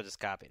 People just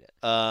copied it.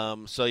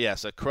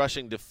 A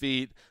crushing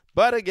defeat.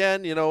 But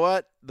again, you know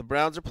what? The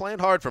Browns are playing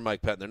hard for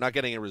Mike Pettin. They're not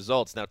getting any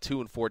results. Now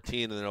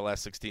 2-14 in their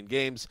last 16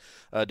 games,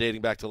 dating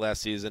back to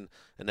last season.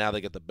 And now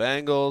they get the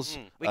Bengals.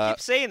 We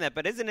keep saying that,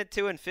 but isn't it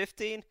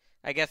 2-15?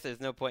 I guess there's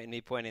no point in me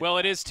pointing. Well,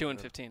 it is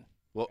 2-15.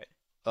 Well,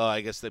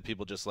 I guess that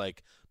people just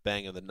like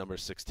banging the number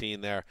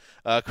 16 there.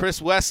 Chris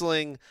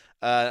Wessling,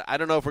 I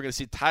don't know if we're going to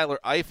see Tyler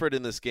Eifert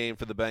in this game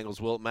for the Bengals.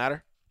 Will it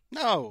matter?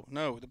 No.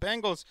 The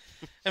Bengals,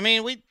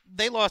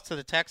 they lost to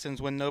the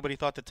Texans when nobody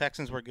thought the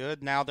Texans were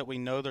good. Now that we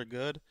know they're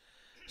good.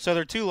 So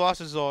their 2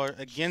 losses are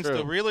against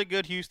a really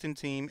good Houston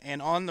team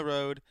and on the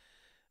road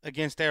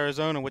against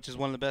Arizona, which is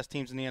one of the best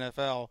teams in the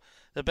NFL.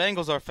 The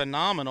Bengals are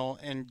phenomenal,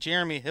 and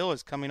Jeremy Hill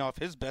is coming off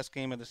his best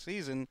game of the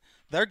season.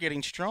 They're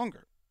getting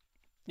stronger.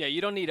 Yeah, you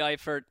don't need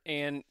Eifert,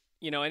 and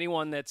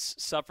anyone that's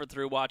suffered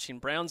through watching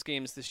Browns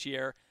games this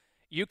year,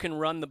 you can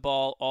run the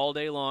ball all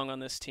day long on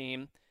this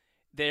team.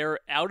 They're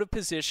out of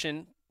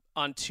position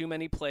on too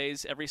many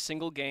plays every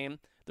single game.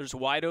 There's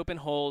wide open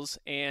holes,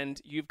 and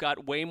you've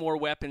got way more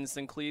weapons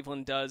than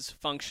Cleveland does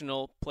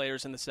functional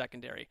players in the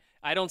secondary.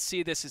 I don't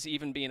see this as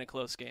even being a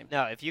close game.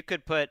 No, if you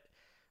could put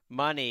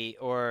money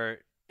or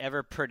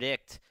ever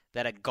predict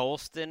that a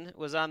Golston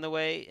was on the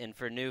way, and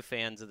for new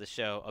fans of the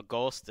show, a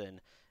Golston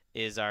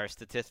is our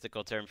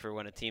statistical term for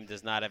when a team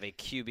does not have a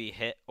QB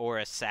hit or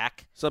a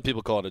sack. Some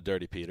people call it a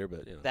dirty Peter,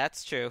 but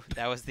That's true.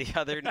 That was the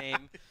other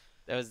name.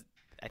 That was,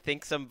 I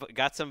think,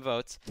 got some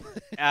votes.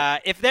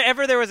 If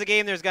there was a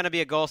game there's going to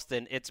be a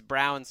Golston, it's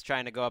Browns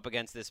trying to go up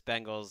against this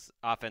Bengals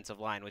offensive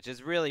line, which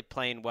is really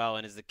playing well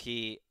and is the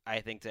key,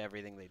 I think, to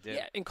everything they do.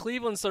 Yeah, and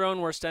Cleveland's their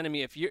own worst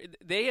enemy. You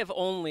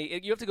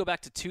have to go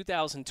back to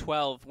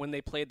 2012 when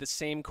they played the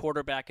same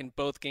quarterback in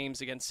both games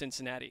against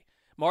Cincinnati.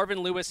 Marvin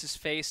Lewis has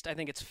faced, I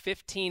think it's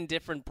 15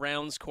 different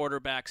Browns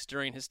quarterbacks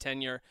during his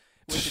tenure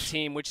with the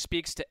team, which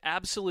speaks to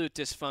absolute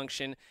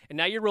dysfunction. And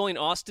now you're rolling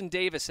Austin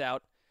Davis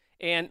out.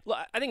 And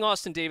I think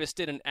Austin Davis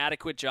did an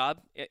adequate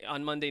job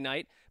on Monday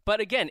night. But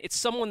again, it's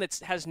someone that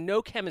has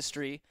no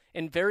chemistry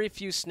and very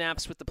few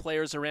snaps with the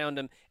players around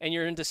him, and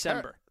you're in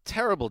December.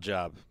 Terrible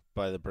job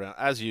by the Browns,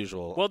 as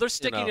usual. Well, they're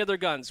sticking to their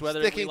guns.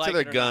 Whether sticking we like to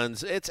their it or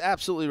guns. not. It's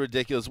absolutely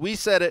ridiculous. We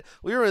said it.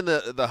 We were in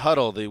the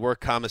huddle, the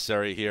work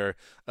commissary here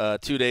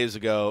 2 days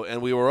ago,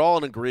 and we were all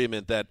in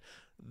agreement that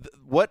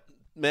what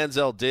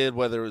Manziel did,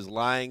 whether it was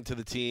lying to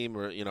the team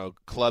or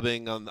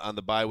clubbing on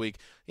the bye week,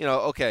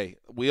 okay,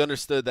 we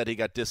understood that he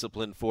got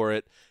disciplined for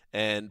it.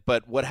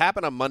 But what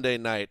happened on Monday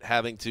night,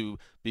 having to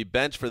be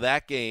benched for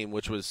that game,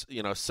 which was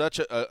such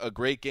a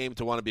great game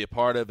to want to be a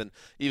part of, and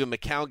even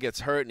McCown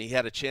gets hurt and he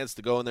had a chance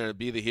to go in there and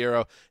be the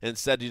hero. And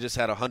instead, you just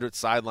had 100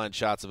 sideline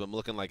shots of him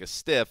looking like a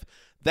stiff.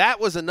 That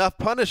was enough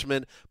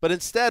punishment. But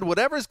instead,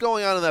 whatever's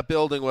going on in that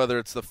building, whether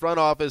it's the front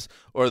office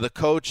or the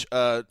coach,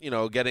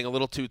 getting a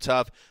little too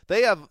tough,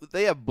 they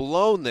have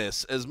blown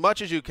this as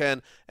much as you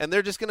can, and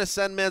they're just going to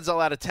send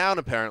Manziel out of town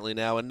apparently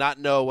now and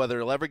not know whether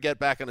he'll ever get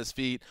back on his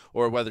feet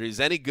or whether he's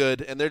any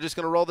good, and they're just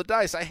going to roll the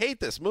dice. I hate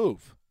this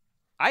move.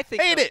 I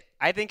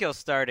think he'll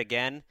start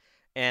again,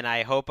 and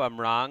I hope I'm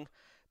wrong,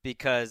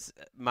 because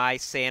my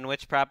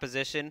sandwich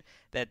proposition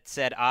that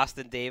said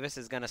Austin Davis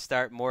is going to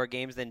start more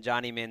games than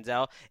Johnny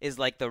Manziel is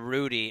like the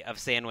Rudy of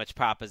sandwich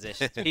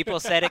propositions. People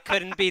said it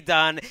couldn't be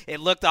done. It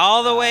looked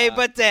all the way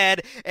but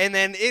dead, and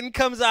then in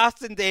comes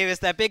Austin Davis,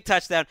 that big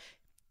touchdown.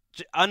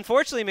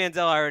 Unfortunately, Manziel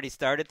already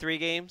started 3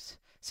 games.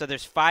 So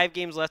there's 5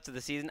 games left of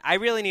the season. I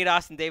really need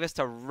Austin Davis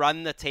to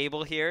run the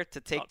table here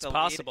to take the lead.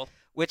 Possible.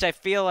 which I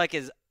feel like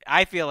it's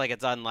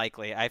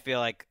unlikely. I feel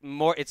like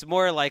it's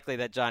more likely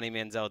that Johnny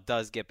Manziel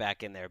does get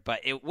back in there.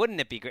 But wouldn't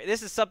it be great?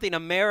 This is something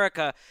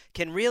America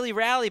can really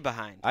rally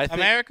behind.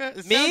 America?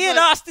 Me and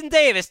Austin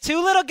Davis,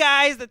 two little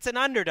guys that's an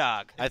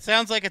underdog. It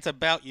sounds like it's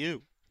about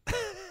you.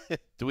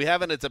 Do we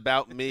have an "It's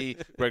About Me"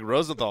 Greg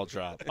Rosenthal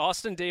drop?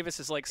 Austin Davis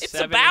is like It's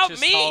 7 about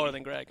inches me. taller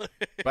than Greg.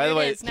 By the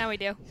way, It is. Now we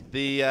do.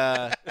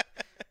 the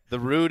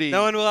Rudy.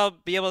 No one will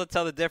be able to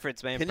tell the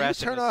difference. My Can you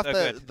impression turn was off so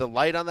good. the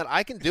light on that?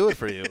 I can do it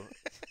for you.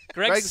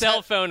 Greg's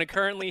cell phone, and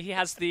currently he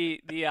has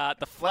the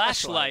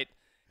flashlight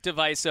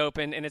device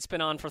open, and it's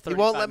been on for 35 He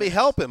won't let me minutes.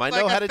 help him. I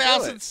know like how to do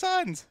 1,000 it.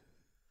 suns.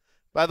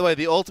 By the way,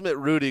 the ultimate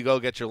Rudy go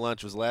get your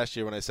lunch was last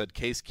year when I said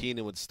Case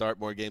Keenum would start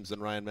more games than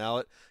Ryan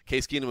Mallett.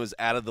 Case Keenum was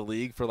out of the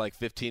league for like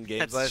 15 games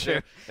That's last true.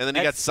 year, and then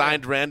he got That's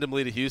signed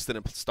randomly to Houston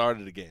and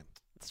started a game.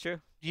 It's true.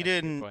 You That's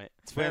a good didn't point.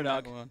 It's fair, win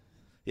that dog. one.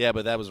 Yeah,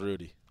 but that was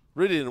Rudy.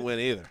 Rudy didn't win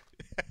either.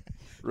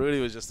 Rudy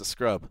was just a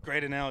scrub.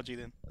 Great analogy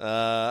then.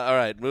 All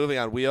right, moving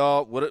on.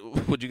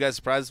 Would you guys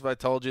surprised if I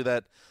told you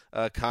that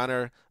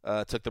Connor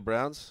took the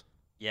Browns?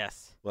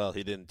 Yes. Well,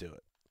 he didn't do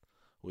it.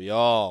 We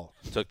all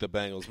took the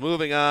Bengals.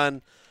 Moving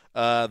on,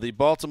 the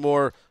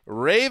Baltimore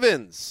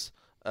Ravens.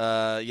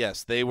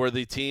 Yes, they were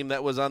the team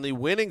that was on the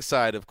winning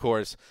side, of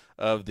course,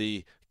 of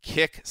the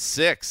kick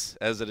six,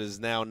 as it is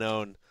now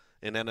known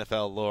in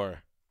NFL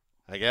lore.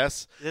 I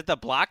guess. Is it the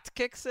blocked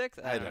kick six?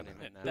 I don't know.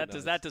 even know.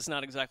 That does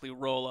not exactly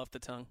roll off the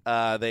tongue.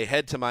 They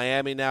head to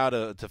Miami now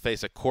to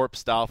face a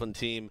corpse Dolphin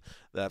team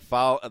that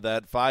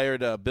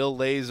fired Bill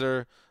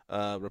Lazor,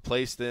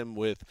 replaced him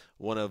with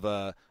one of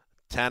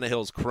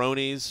Tannehill's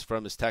cronies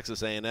from his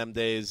Texas A&M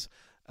days,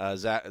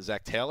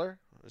 Zach Taylor.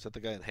 Is that the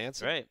guy in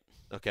Hanson? Right.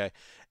 Okay.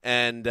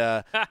 And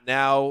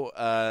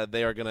now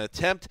they are going to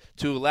attempt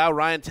to allow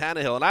Ryan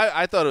Tannehill. And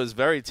I thought it was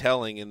very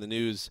telling in the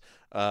news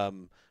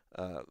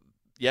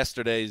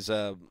yesterday's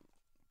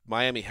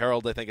Miami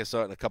Herald, I think I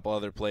saw it in a couple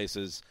other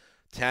places.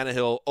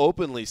 Tannehill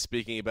openly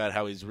speaking about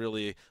how he's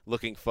really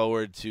looking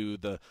forward to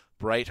the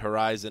bright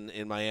horizon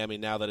in Miami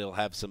now that he'll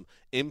have some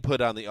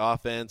input on the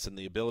offense and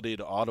the ability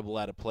to audible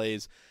out of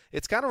plays.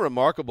 It's kind of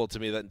remarkable to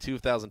me that in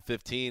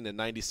 2015 a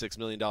 $96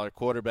 million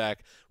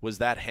quarterback was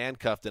that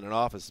handcuffed in an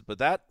office. But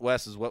that,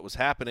 Wes, is what was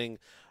happening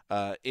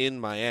in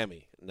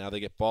Miami. Now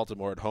they get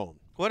Baltimore at home.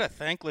 What a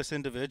thankless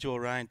individual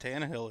Ryan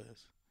Tannehill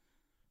is.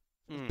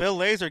 Bill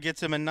Lazor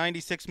gets him a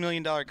 $96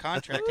 million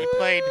contract. He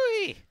played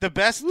the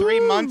best 3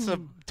 months of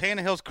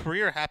Tannehill's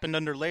career happened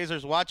under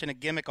Lazor's watch in a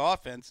gimmick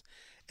offense,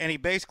 and he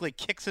basically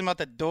kicks him out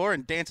the door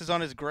and dances on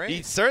his grave.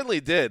 He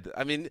certainly did.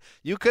 I mean,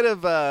 you could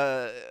have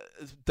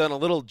done a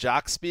little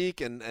jock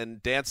speak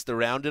and danced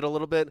around it a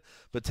little bit,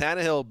 but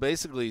Tannehill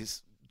basically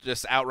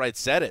just outright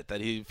said it, that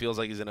he feels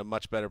like he's in a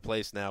much better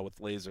place now with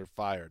Lazor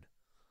fired.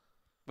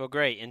 Well,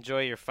 great.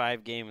 Enjoy your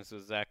 5 games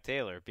with Zach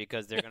Taylor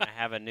because they're going to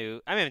have a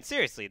new – I mean,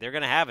 seriously, they're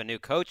going to have a new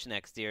coach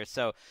next year.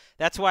 So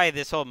that's why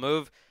this whole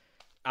move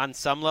on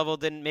some level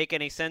didn't make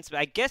any sense. But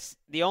I guess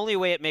the only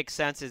way it makes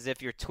sense is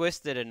if you're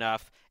twisted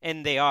enough,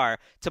 and they are,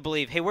 to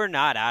believe, hey, we're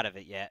not out of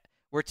it yet.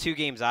 We're 2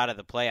 games out of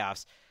the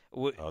playoffs.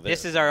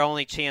 This is our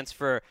only chance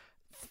for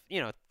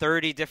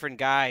 30 different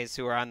guys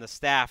who are on the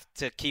staff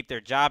to keep their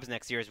jobs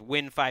next year is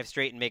win 5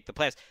 straight and make the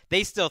playoffs.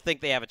 They still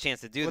think they have a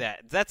chance to do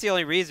that. That's the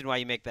only reason why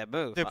you make that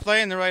move. They're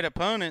playing the right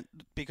opponent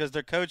because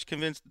their coach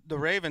convinced the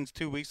Ravens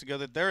 2 weeks ago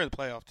that they're the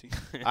playoff team.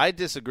 I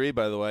disagree,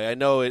 by the way. I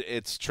know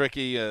it's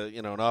tricky,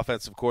 an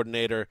offensive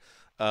coordinator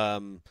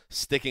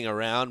sticking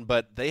around,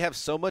 but they have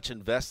so much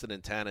invested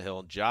in Tannehill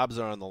and jobs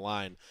are on the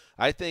line.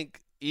 I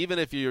think even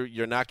if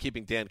you're not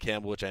keeping Dan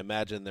Campbell, which I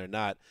imagine they're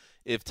not,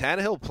 if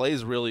Tannehill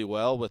plays really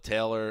well with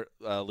Taylor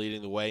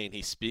leading the way and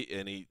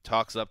he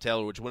talks up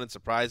Taylor, which wouldn't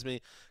surprise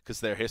me because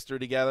their history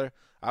together,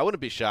 I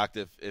wouldn't be shocked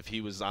if he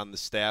was on the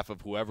staff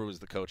of whoever was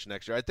the coach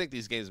next year. I think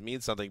these games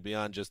mean something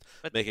beyond just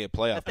making a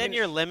playoff. But then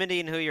you're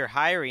limiting who you're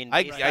hiring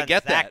based I on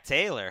get Zach that.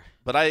 Taylor.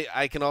 But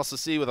I can also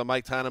see with a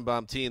Mike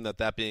Tannenbaum team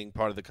that being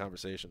part of the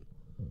conversation.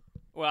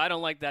 Well, I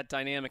don't like that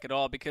dynamic at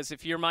all because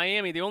if you're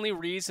Miami, the only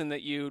reason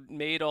that you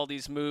made all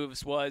these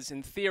moves was,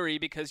 in theory,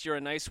 because you're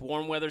a nice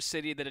warm weather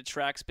city that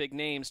attracts big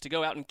names, to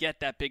go out and get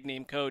that big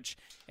name coach.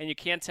 And you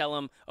can't tell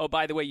them, oh,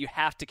 by the way, you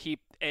have to keep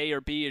A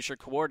or B as your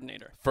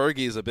coordinator.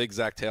 Fergie is a big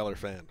Zach Taylor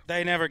fan.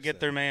 They never get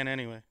their man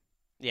anyway.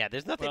 Yeah,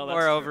 there's nothing Well,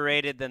 more that's true.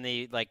 overrated than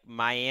the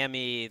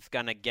Miami is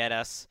going to get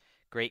us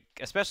great,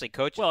 especially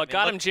coaches. Well, I it mean,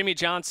 got look- him Jimmy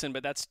Johnson,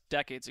 but that's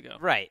decades ago.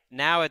 Right.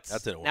 Now it's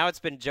That didn't work. now it's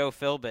been Joe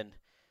Philbin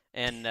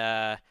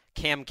and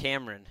Cam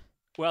Cameron.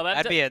 Well,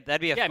 That'd be a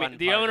yeah, I fun mean,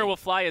 the party. owner will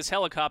fly his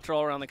helicopter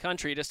all around the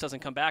country. He just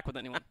doesn't come back with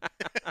anyone.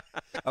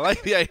 I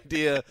like the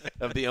idea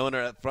of the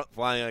owner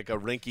flying like a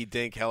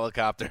rinky-dink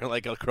helicopter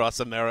like across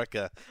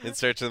America in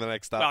search of the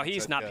next stop. Well,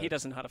 he's not. He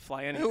doesn't know how to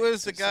fly anything. Who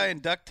was the guy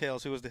in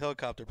DuckTales who was the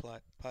helicopter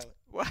pilot?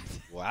 What?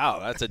 Wow,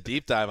 that's a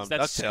deep dive on Is that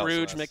DuckTales.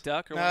 Scrooge Wes.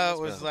 McDuck? Or No, what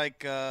it was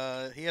like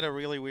he had a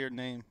really weird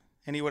name,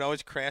 and he would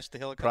always crash the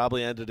helicopter.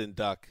 Probably ended in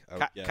duck. I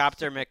would guess.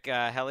 Copter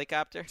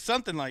helicopter?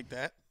 Something like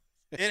that.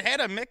 It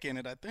had a Mick in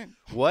it, I think.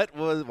 Why did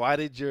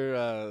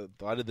the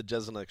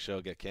Jeselnik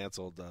show get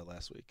canceled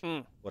last week?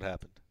 What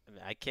happened?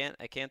 I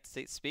can't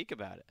speak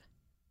about it.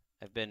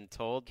 I've been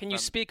told. Can you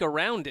speak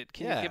around it?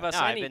 Can you give us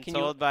any? I've been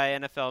told by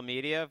NFL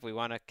media if we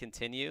want to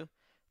continue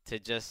to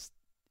just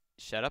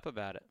shut up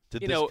about it.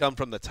 Did this come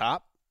from the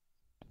top,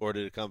 or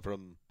did it come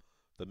from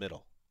the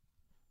middle?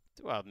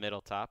 Well,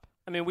 middle top.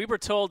 I mean, we were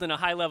told in a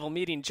high-level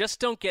meeting, just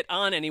don't get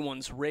on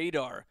anyone's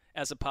radar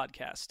as a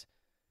podcast.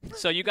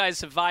 So you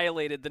guys have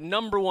violated the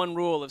number one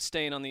rule of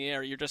staying on the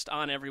air. You're just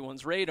on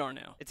everyone's radar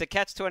now. It's a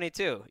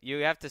catch-22.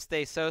 You have to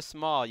stay so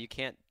small you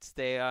can't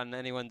stay on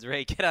anyone's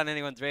get on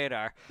anyone's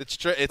radar. It's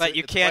true. It's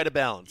quite a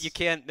balance. You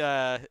can't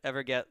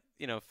ever get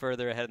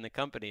further ahead in the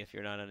company if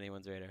you're not on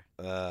anyone's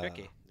radar.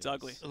 Tricky. It's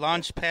ugly.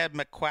 Launchpad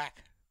McQuack.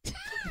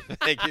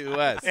 Thank you,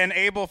 Wes. An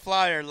able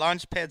flyer,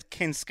 Launchpad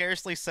can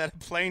scarcely set a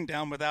plane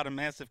down without a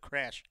massive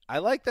crash. I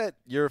like that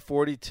you're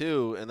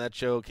 42 and that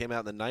show came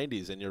out in the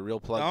 90s and you're real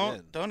plugged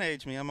in. Don't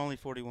age me. I'm only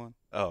 41.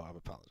 Oh, I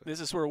apologize.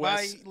 This is where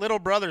Wes... My little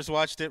brothers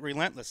watched it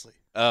relentlessly.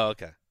 Oh,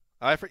 okay.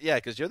 Yeah,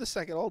 because you're the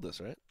second oldest,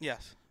 right?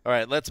 Yes. All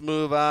right, let's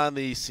move on.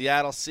 The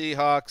Seattle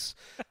Seahawks,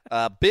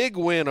 big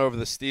win over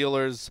the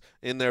Steelers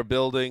in their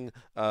building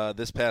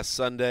this past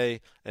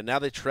Sunday, and now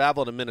they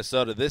travel to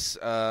Minnesota. This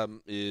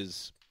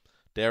is,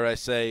 dare I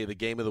say, the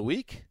game of the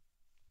week?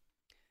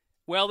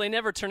 Well, they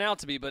never turn out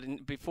to be,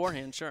 but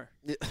beforehand, sure.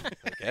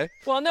 Okay.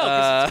 Well, no,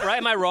 because right?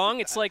 Am I wrong?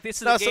 It's like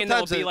this is a game that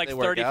will be like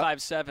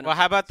 35-7. Well,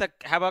 how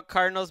about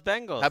Cardinals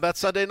Bengals? How about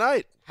Sunday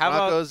night? How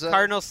Broncos, about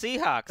Cardinals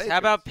Seahawks? Patriots. How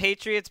about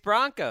Patriots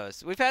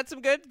Broncos? We've had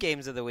some good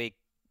games of the week.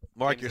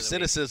 Mark, your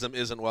cynicism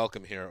isn't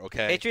welcome here,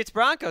 okay? Patriots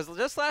Broncos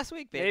just last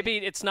week, baby. Maybe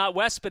it's not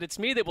Wes, but it's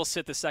me that will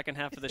sit the second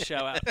half of the show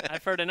out.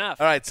 I've heard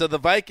enough. All right, so the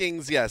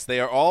Vikings, yes,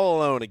 they are all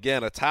alone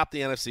again atop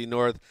the NFC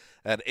North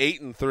at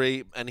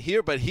 8-3, and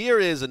here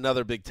is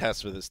another big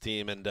test for this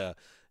team, and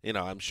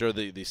I'm sure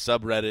the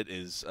subreddit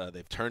is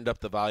they've turned up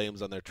the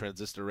volumes on their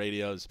transistor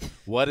radios.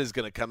 What is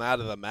going to come out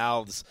of the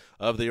mouths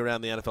of the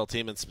Around the NFL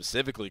team, and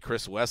specifically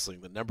Chris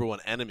Wessling, the number one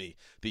enemy,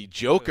 the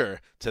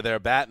Joker to their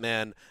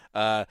Batman.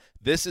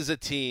 This is a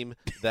team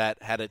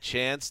that had a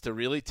chance to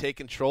really take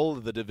control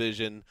of the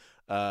division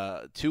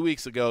 2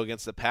 weeks ago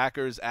against the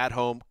Packers at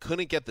home.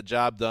 Couldn't get the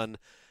job done.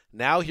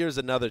 Now here's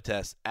another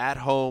test at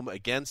home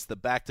against the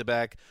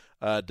back-to-back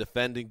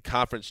defending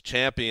conference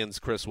champions,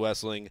 Chris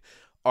Wessling.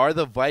 Are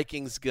the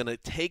Vikings going to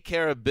take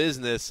care of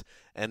business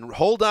and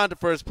hold on to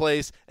first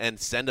place and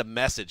send a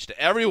message to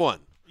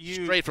everyone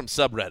straight from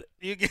subreddit?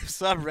 You give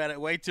subreddit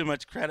way too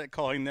much credit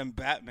calling them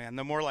Batman.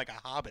 They're more like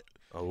a Hobbit.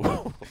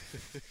 Oh.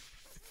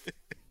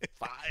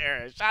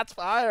 Fire. Shots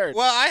fired.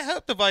 Well, I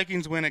hope the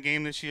Vikings win a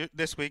game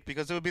this week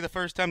because it would be the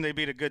first time they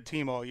beat a good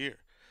team all year.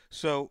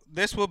 So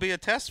this will be a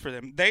test for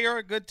them. They are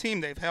a good team.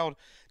 They've held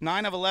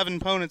 9 of 11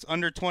 opponents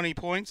under 20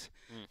 points.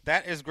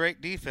 That is great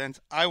defense.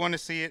 I want to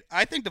see it.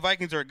 I think the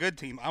Vikings are a good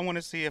team. I want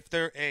to see if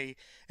they're a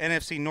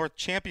NFC North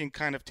champion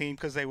kind of team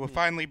because they will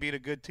finally beat a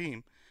good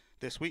team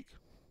this week.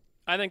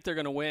 I think they're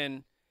going to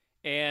win,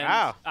 and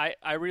wow.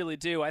 I really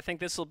do. I think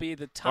this will be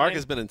the time. Mark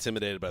has been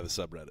intimidated by the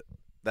subreddit.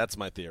 That's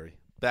my theory.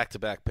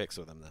 Back-to-back picks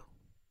with them now.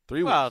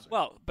 3 weeks.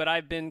 Well, but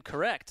I've been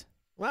correct.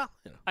 Well,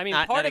 I mean,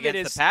 not part of it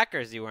against is the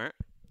Packers. You weren't.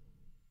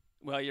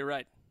 Well, you're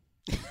right.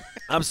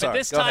 I'm sorry. But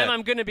this Go time ahead.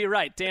 I'm going to be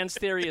right. Dan's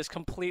theory is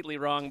completely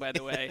wrong, by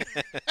the way.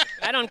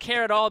 I don't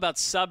care at all about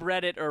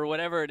subreddit or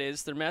whatever it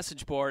is, their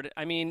message board.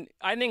 I mean,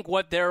 I think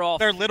what they're all...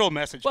 Their little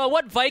message Well,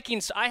 board. what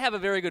Vikings... I have a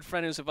very good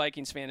friend who's a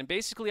Vikings fan, and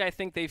basically I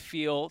think they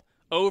feel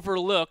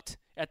overlooked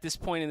at this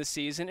point in the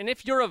season. And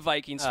if you're a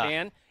Vikings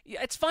fan,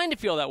 it's fine to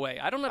feel that way.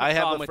 I don't have a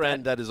problem with that. I have a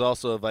friend that is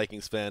also a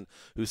Vikings fan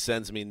who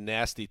sends me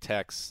nasty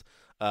texts.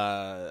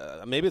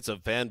 Maybe it's a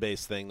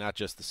fan-based thing, not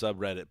just the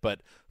subreddit,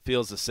 but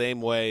feels the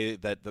same way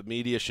that the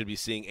media should be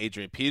seeing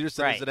Adrian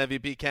Peterson as an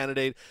MVP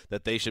candidate,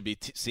 that they should be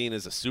seen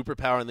as a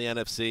superpower in the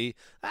NFC.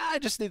 I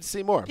just need to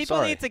see more.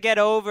 People need to get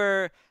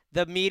over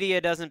the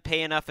media doesn't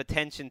pay enough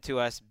attention to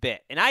us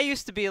bit. And I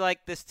used to be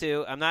like this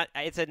too.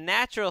 It's a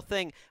natural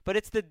thing, but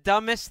it's the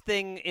dumbest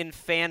thing in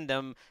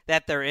fandom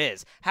that there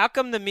is. How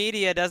come the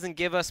media doesn't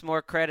give us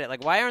more credit?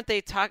 Like, why aren't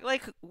they talking?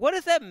 Like, what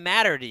does that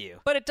matter to you?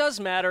 But it does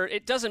matter.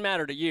 It doesn't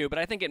matter to you, but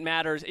I think it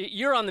matters.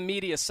 You're on the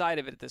media side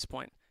of it at this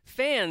point.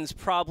 Fans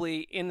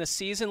probably in the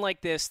season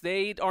like this,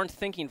 they aren't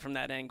thinking from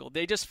that angle.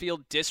 They just feel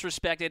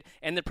disrespected,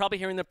 and they're probably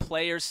hearing the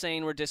players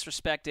saying we're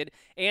disrespected.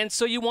 And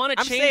so you want to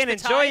change the I'm saying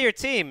enjoy your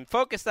team.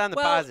 Focus on the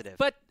positive.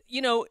 But,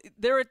 you know,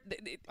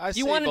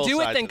 you want to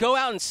do it, then go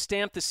out and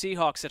stamp the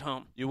Seahawks at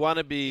home. You want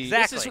to be...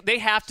 Exactly. They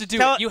have to do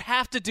it. You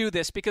have to do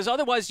this because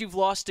otherwise you've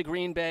lost to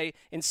Green Bay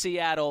and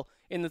Seattle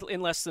in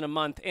less than a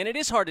month. And it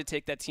is hard to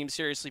take that team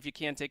seriously if you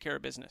can't take care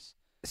of business.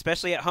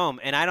 Especially at home,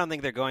 and I don't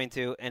think they're going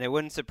to, and it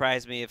wouldn't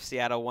surprise me if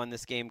Seattle won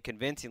this game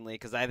convincingly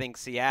because I think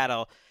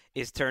Seattle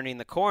is turning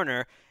the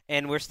corner,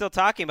 and we're still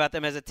talking about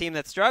them as a team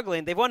that's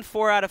struggling. They've won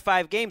 4 out of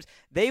 5 games.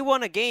 They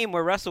won a game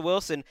where Russell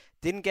Wilson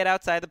didn't get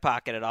outside the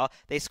pocket at all.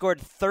 They scored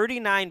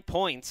 39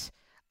 points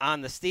on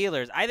the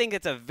Steelers. I think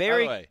it's a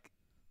very... By the way,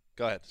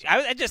 go ahead.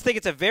 I just think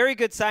it's a very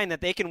good sign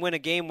that they can win a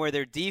game where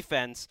their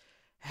defense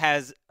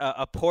has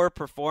a poor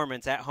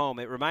performance at home.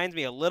 It reminds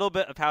me a little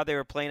bit of how they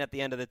were playing at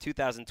the end of the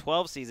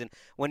 2012 season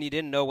when you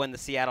didn't know when the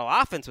Seattle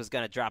offense was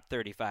going to drop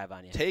 35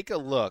 on you. Take a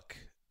look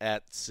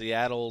at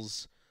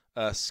Seattle's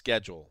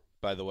schedule,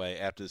 by the way,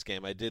 after this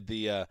game. I did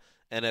the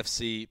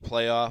NFC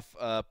playoff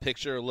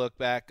picture look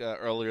back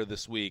earlier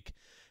this week,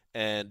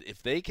 and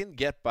if they can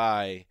get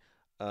by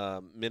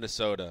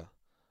Minnesota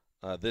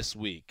this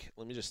week,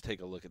 let me just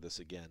take a look at this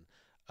again.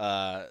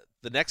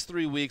 The next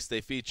 3 weeks they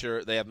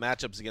have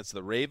matchups against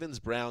the Ravens,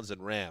 Browns,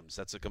 and Rams.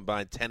 That's a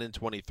combined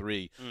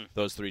 10-23,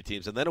 those three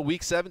teams. And then a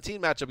Week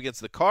 17 matchup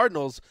against the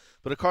Cardinals,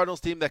 but a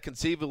Cardinals team that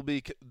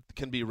conceivably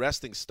can be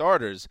resting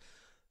starters.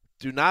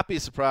 Do not be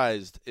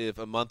surprised if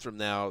a month from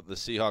now the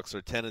Seahawks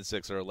are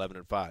 10-6 or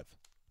 11-5.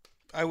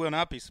 I will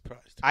not be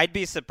surprised. I'd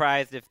be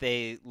surprised if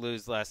they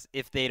lose less,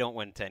 if they don't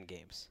win 10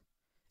 games.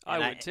 I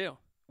would too.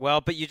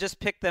 Well, but you just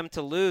picked them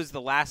to lose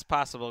the last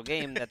possible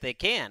game that they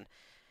can.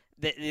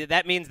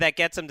 That means that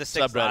gets them to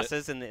 6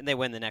 losses, and they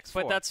win the next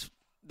 4. But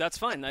that's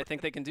fine. I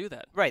think they can do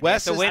that. Right.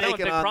 Wes they have to is win.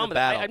 taking on the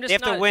battle. They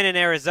have to win in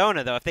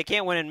Arizona, though. If they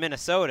can't win in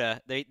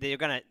Minnesota, they're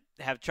going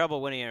to have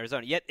trouble winning in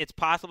Arizona. Yet it's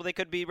possible they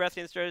could be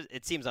resting starters.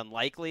 It seems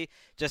unlikely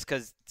just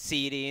because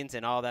seedings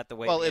and all that. The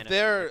way. Well, the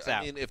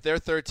if they're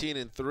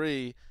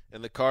 13-3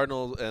 and the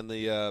Cardinals and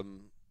the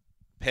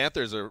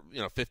Panthers are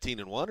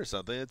 15-1 or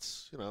something,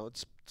 it's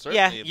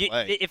certainly in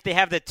play. If they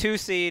have the 2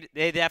 seed,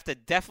 they'd have to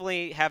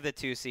definitely have the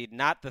 2 seed,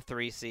 not the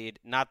 3 seed,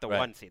 not the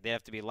 1 seed. They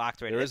have to be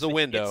locked right. There is a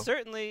window.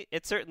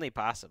 It's certainly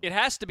possible. It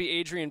has to be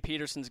Adrian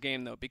Peterson's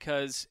game though,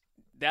 because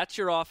that's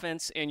your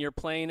offense, and you're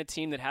playing a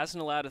team that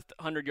hasn't allowed a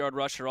 100-yard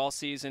rusher all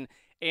season,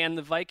 and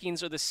the Vikings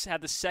had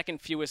the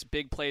second fewest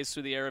big plays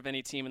through the air of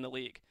any team in the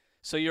league.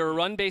 So you're a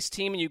run-based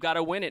team, and you've got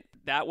to win it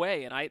that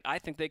way, and I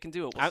think they can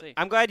do it. We'll see.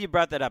 I'm glad you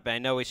brought that up, and I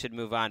know we should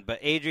move on, but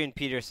Adrian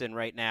Peterson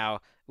right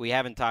now, we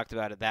haven't talked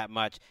about it that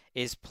much,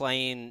 is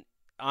playing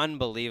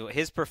unbelievable.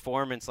 His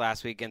performance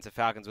last week against the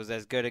Falcons was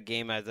as good a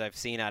game as I've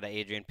seen out of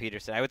Adrian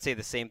Peterson. I would say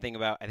the same thing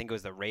about, I think it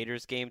was the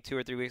Raiders game 2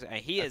 or 3 weeks ago. I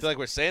feel like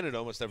we're saying it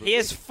almost every week. He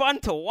is fun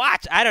to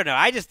watch. I don't know.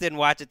 I just didn't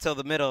watch it till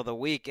the middle of the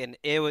week, and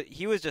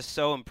he was just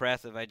so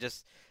impressive.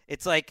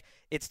 It's like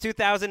it's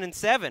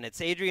 2007. It's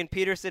Adrian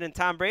Peterson and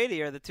Tom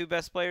Brady are the 2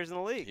 best players in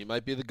the league. He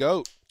might be the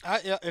GOAT.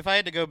 If I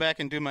had to go back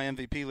and do my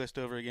MVP list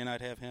over again,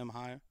 I'd have him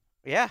higher.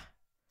 Yeah.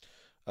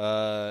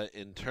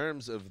 In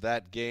terms of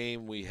that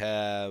game, we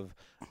have,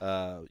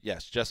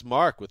 just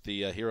Mark with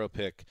the hero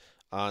pick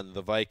on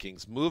the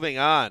Vikings. Moving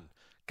on,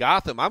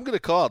 Gotham, I'm going to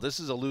call it. This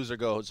is a loser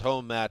goes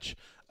home match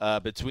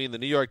between the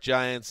New York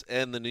Giants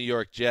and the New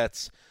York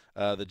Jets.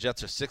 The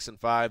Jets are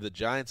 6-5, the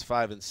Giants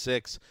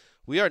 5-6.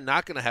 We are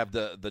not going to have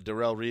the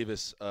Darrelle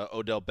Revis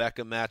Odell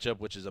Beckham matchup,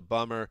 which is a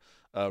bummer.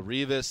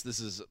 Revis, this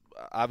is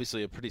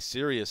obviously a pretty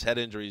serious head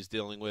injury he's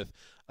dealing with.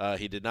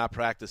 He did not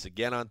practice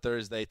again on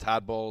Thursday.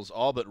 Todd Bowles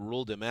all but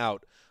ruled him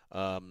out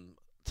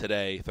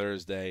today,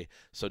 Thursday.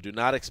 So do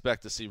not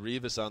expect to see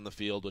Revis on the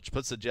field, which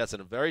puts the Jets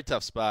in a very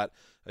tough spot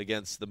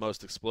against the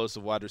most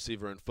explosive wide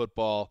receiver in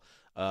football.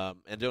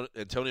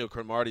 Antonio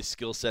Cromartie's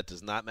skill set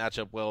does not match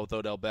up well with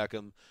Odell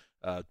Beckham.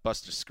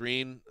 Buster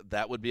screen,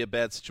 that would be a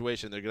bad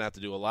situation. They're going to have to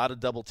do a lot of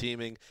double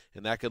teaming,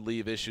 and that could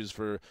leave issues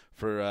for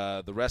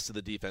the rest of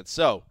the defense.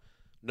 So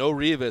no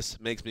Revis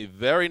makes me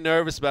very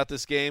nervous about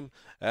this game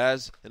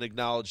as an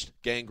acknowledged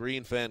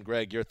Gangrene fan.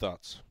 Greg, your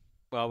thoughts?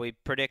 Well, we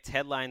predict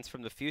headlines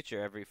from the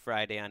future every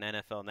Friday on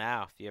NFL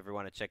Now, if you ever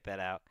want to check that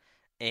out.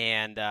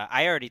 And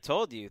I already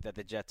told you that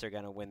the Jets are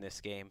going to win this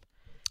game.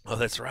 Oh,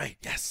 that's right.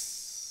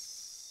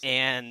 Yes.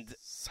 And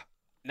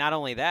not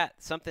only that,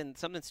 something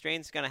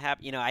strange is going to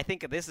happen. I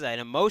think this is an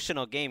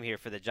emotional game here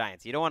for the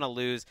Giants. You don't want to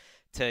lose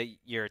to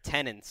your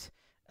tenants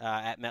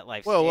at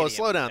MetLife Stadium. Well,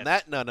 slow down.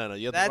 No.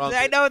 You have the wrong,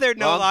 I know they're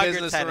no wrong longer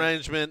business tenants.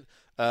 arrangement.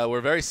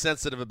 We're very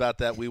sensitive about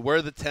that. We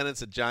were the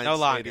tenants at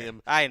Giants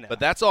Stadium. I know. But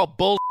that's all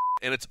bull,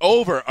 and it's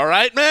over. All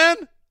right, man?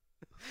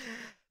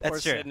 That's Poor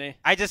true. Sydney.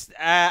 I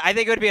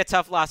think it would be a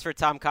tough loss for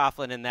Tom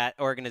Coughlin in that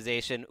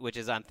organization, which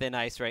is on thin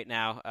ice right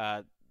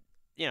now.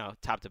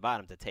 Top to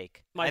bottom to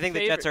take. I think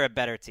the Jets are a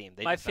better team.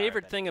 My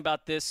favorite thing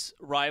about this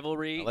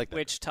rivalry, like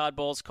which Todd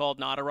Bowles called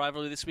not a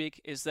rivalry this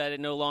week, is that it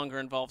no longer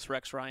involves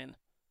Rex Ryan.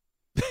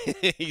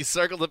 He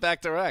circled it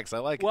back to Rex. I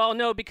like it. Well,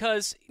 no,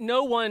 because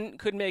no one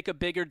could make a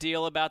bigger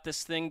deal about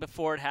this thing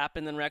before it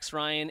happened than Rex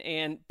Ryan.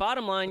 And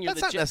bottom line,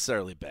 That's not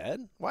necessarily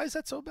bad. Why is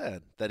that so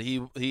bad? That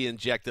he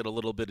injected a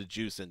little bit of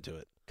juice into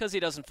it? Because he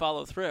doesn't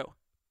follow through.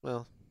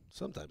 Well,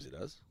 sometimes he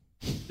does.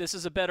 This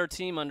is a better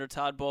team under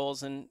Todd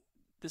Bowles, and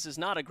this is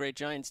not a great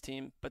Giants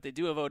team, but they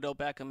do have Odell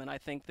Beckham, and I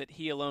think that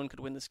he alone could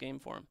win this game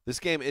for him.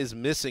 This game is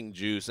missing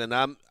juice, and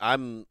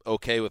I'm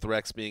okay with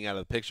Rex being out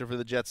of the picture for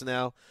the Jets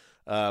now.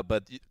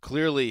 But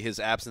clearly his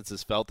absence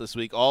is felt this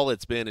week. All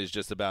it's been is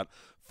just about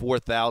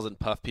 4,000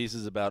 puff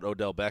pieces about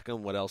Odell Beckham.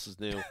 What else is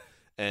new?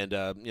 And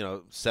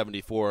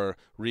 74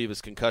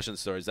 Revis concussion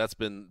stories. That's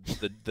been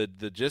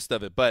the gist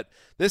of it. But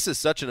this is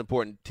such an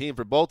important team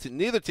for both teams.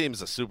 Neither team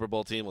is a Super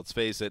Bowl team, let's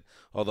face it,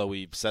 although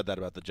we've said that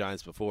about the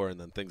Giants before and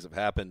then things have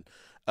happened.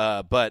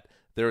 But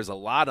there is a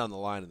lot on the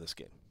line in this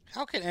game.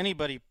 How can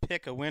anybody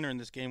pick a winner in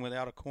this game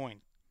without a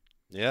coin?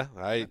 Yeah,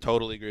 I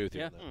totally agree with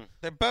you on that.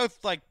 They're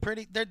both like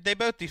pretty. They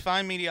both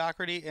define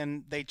mediocrity,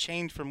 and they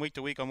change from week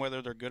to week on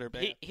whether they're good or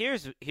bad.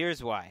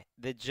 Here's why.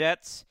 The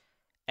Jets,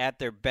 at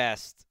their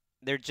best,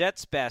 their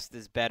Jets' best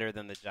is better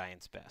than the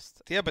Giants'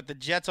 best. Yeah, but the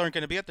Jets aren't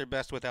going to be at their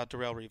best without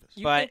Darrelle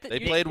Revis. But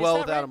they played well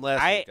without him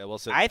last week. I will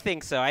say. I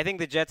think so. I think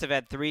the Jets have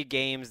had 3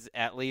 games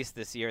at least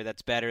this year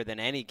that's better than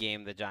any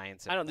game the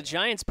Giants have. I don't know. The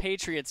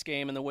Giants-Patriots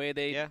game and the way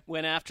they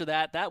went after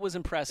that was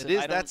impressive.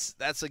 It is.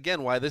 That's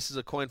again why this is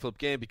a coin flip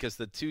game, because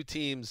the two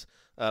teams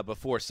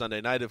before Sunday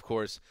night, of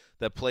course,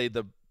 that played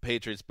the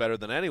Patriots better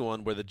than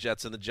anyone were the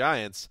Jets and the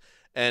Giants.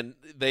 And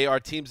they are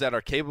teams that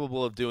are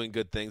capable of doing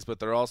good things, but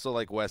they're also,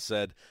 like Wes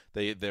said,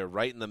 they're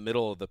right in the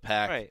middle of the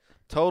pack. Right.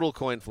 Total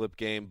coin flip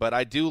game. But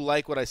I do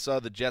like what I saw.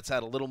 The Jets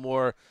had a little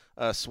more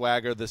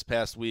swagger this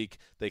past week.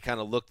 They kind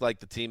of looked like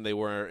the team they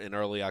were in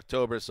early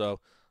October. So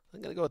I'm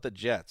going to go with the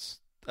Jets,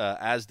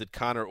 as did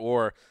Connor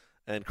Orr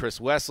and Chris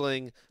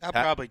Wessling.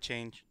 That'll probably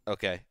change.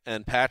 Okay.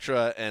 And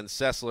Patra and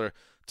Sessler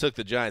took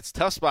the Giants.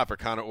 Tough spot for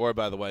Connor Orr,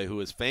 by the way, who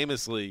was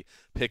famously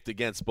picked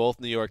against both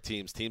New York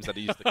teams that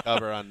he used to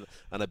cover on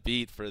a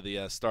beat for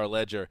the Star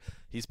Ledger.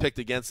 He's picked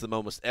against them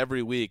almost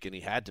every week, and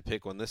he had to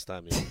pick one this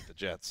time. He went with the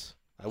Jets.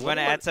 I want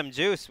to add some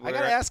juice. I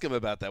got to ask him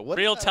about that.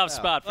 Real tough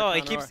spot for Connor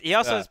Orr. He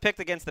also has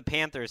picked against the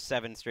Panthers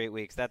 7 straight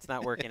weeks. That's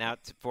not working out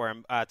for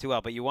him too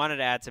well. But you wanted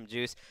to add some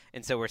juice,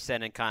 and so we're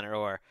sending Connor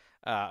Orr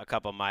a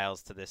couple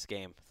miles to this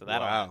game. So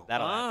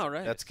that'll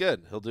right. That's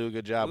good. He'll do a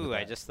good job with that.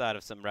 I just thought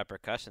of some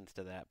repercussions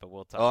to that, but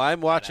we'll talk. Oh,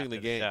 I'm watching the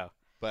game, show.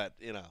 but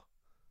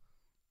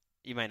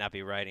you might not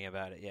be writing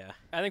about it. Yeah,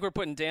 I think we're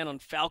putting Dan on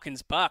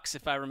Falcons Bucks,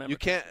 if I remember. You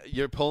can't.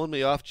 You're pulling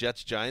me off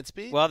Jets Giants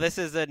beat. Well, this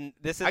is.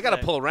 I got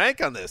to pull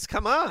rank on this.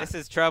 Come on. This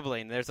is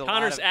troubling. There's a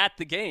Connor's lot of, at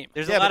the game.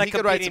 There's a lot but of he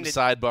could write some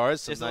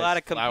sidebars. There's some a nice lot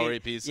of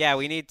flowery pieces. Yeah,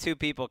 we need 2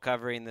 people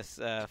covering this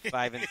 5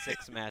 and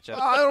 6 matchup.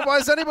 Why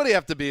does anybody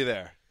have to be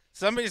there?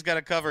 Somebody's got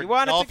to cover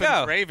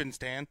Dolphins Ravens,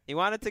 Dan. He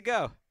wanted to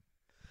go.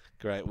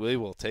 Great. We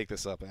will take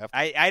this up after.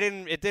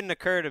 It didn't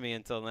occur to me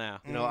until now.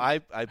 You know, I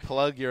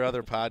plug your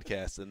other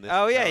podcast in this.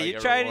 Oh yeah, you were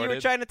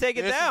trying to take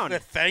it down.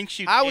 Thanks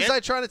you. How was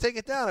I trying to take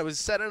it down? I was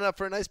setting it up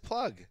for a nice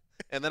plug.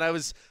 And then I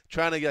was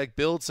trying to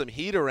build some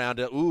heat around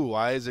it. Ooh,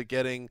 why is it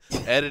getting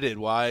edited?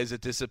 Why is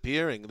it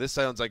disappearing? This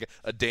sounds like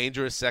a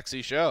dangerous,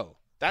 sexy show.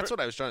 That's what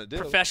I was trying to do.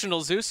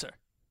 Professional Zeuser.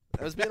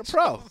 I was being a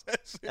pro.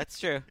 That's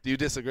true. Do you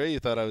disagree? You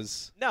thought I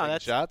was taking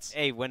shots?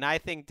 Hey, when I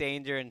think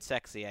danger and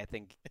sexy, I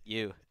think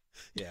you.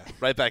 Yeah,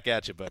 right back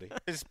at you, buddy.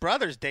 His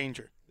brother's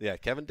Danger. Yeah,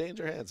 Kevin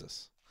Danger hands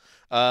us.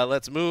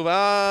 Let's move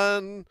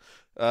on.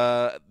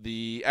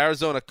 The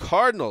Arizona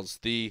Cardinals,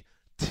 the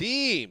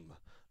team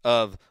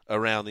of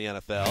Around the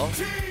NFL.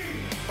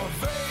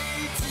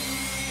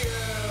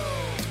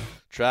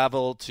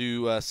 Travel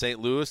to St.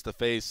 Louis to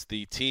face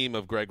the team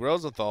of Greg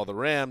Rosenthal, the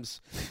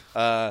Rams.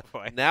 I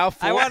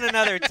want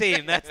another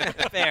team. That's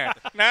not fair.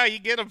 No, you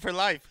get them for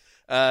life.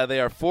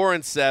 They are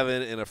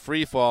 4-7 in a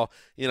free fall.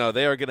 You know,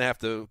 they are going to have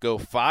to go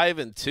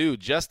 5-2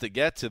 just to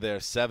get to their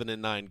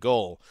 7-9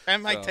 goal. It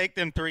might take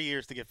them 3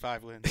 years to get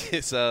 5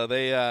 wins. So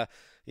they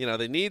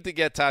need to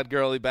get Todd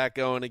Gurley back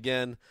going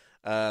again.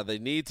 They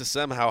need to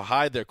somehow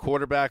hide their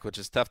quarterback, which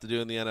is tough to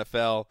do in the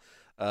NFL.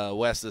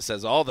 Wes, this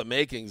has all the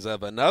makings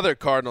of another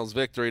Cardinals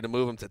victory to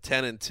move them to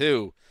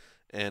 10-2.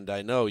 And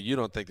I know you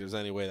don't think there's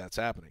any way that's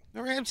happening.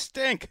 The Rams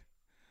stink.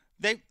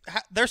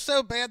 They're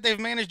so bad they've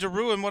managed to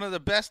ruin one of the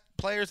best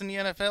players in the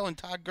NFL in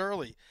Todd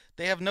Gurley.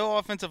 They have no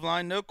offensive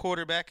line, no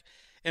quarterback.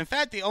 In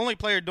fact, the only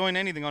player doing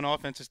anything on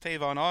offense is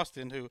Tavon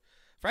Austin, who,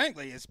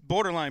 frankly, is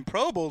borderline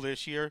Pro Bowl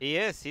this year. He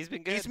is. He's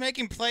been good. He's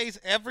making plays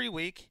every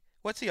week.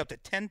 What's he up to,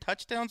 10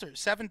 touchdowns or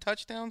 7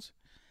 touchdowns?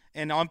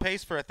 And on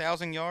pace for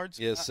 1,000 yards?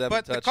 Yeah, 7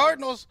 But touchdowns. the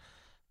Cardinals,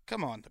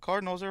 come on, the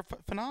Cardinals are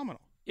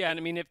phenomenal. Yeah, and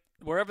I mean, if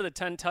wherever the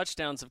 10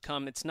 touchdowns have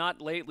come, it's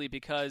not lately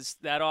because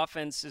that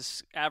offense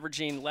is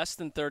averaging less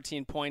than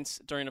 13 points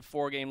during a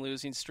 4-game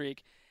losing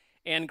streak.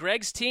 And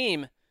Greg's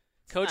team,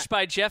 coached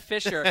by Jeff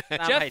Fisher,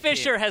 Jeff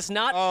Fisher has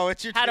not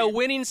had a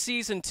winning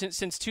season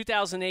since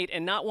 2008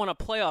 and not won a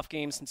playoff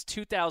game since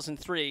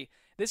 2003.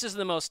 This is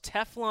the most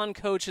Teflon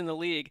coach in the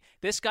league.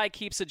 This guy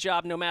keeps a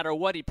job no matter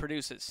what he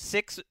produces.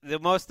 The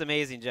most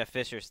amazing Jeff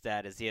Fisher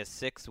stat is he has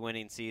 6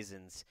 winning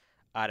seasons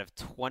out of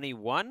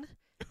 21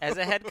 as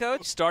a head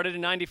coach. Started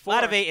in '94. A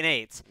lot of 8 and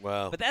 8s.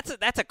 Wow. But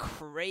that's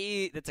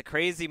a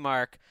crazy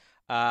mark.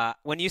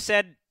 When you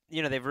said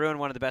they've ruined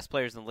one of the best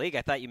players in the league,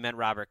 I thought you meant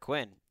Robert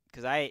Quinn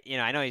because I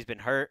know he's been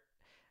hurt,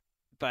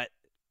 but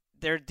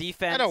their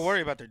defense. I don't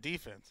worry about their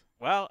defense.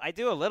 Well, I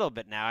do a little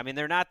bit now. I mean,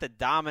 they're not the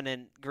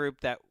dominant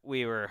group that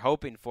we were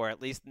hoping for,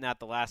 at least not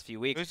the last few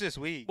weeks. Who's this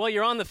week? Well,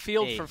 you're on the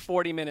field for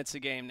 40 minutes a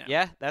game now.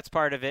 Yeah, that's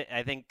part of it.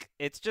 I think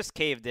it's just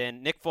caved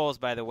in. Nick Foles,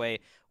 by the way,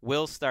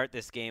 will start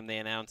this game. They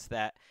announced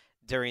that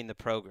during the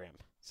program.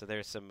 So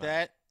there's some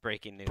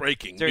breaking news.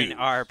 Breaking during news.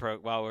 our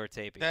while we were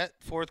taping. That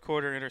fourth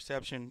quarter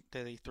interception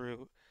that he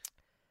threw.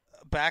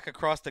 back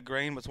across the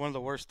grain was one of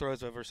the worst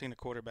throws I've ever seen a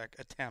quarterback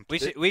attempt.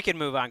 We can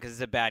move on because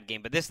it's a bad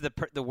game, but this is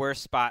the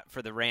worst spot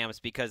for the Rams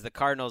because the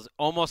Cardinals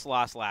almost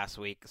lost last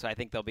week, so I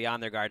think they'll be on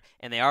their guard,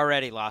 and they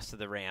already lost to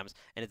the Rams,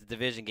 and it's a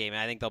division game,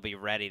 and I think they'll be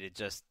ready to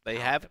just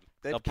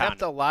They've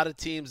kept a lot of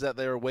teams that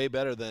they were way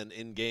better than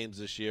in games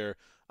this year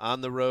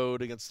on the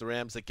road against the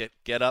Rams that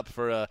get up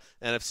for a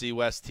NFC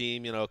West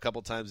team, a couple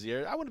times a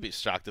year. I wouldn't be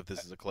shocked if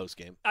this is a close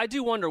game. I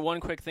do wonder one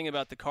quick thing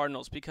about the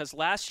Cardinals because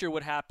last year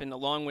what happened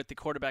along with the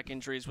quarterback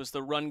injuries was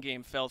the run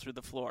game fell through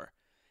the floor.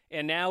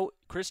 And now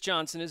Chris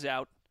Johnson is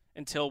out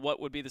until what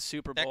would be the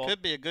Super Bowl. That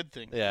could be a good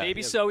thing. Yeah,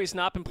 Maybe so. He's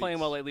not been playing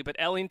well lately. But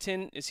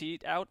Ellington, is he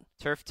out?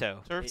 turf toe.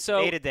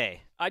 So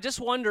Day-to-day. I just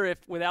wonder if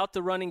without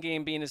the running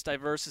game being as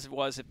diverse as it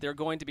was, if they're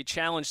going to be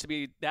challenged to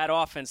be that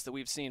offense that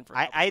we've seen for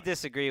I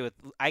disagree with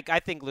 – I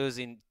think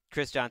losing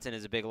Chris Johnson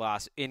is a big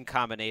loss in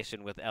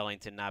combination with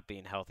Ellington not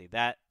being healthy.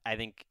 That, I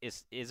think,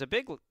 is a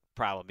big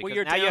problem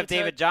because now you have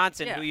David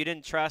Johnson, who you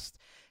didn't trust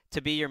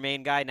to be your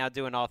main guy, now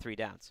doing all three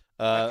downs.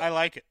 I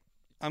like it.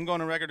 I'm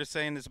going on record as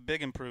saying it's a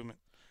big improvement.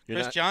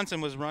 Chris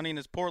Johnson was running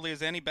as poorly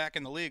as any back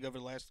in the league over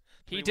the last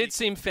 3 weeks. He did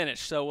seem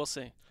finished, so we'll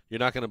see. You're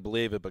not going to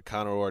believe it, but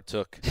Connor Orr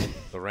took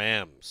the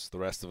Rams. The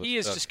rest of us. He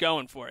is just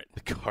going for it. The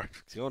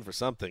Cardinals going for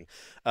something.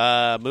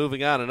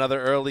 Moving on,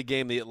 another early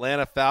game: the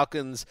Atlanta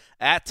Falcons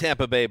at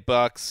Tampa Bay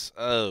Bucks.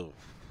 Oh,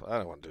 I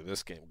don't want to do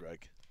this game,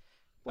 Greg.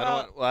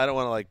 Well, I don't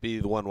want to be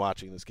the one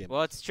watching this game.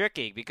 Well, it's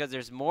tricky because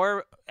there's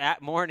more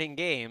at morning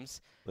games.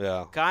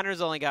 Yeah.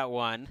 Connor's only got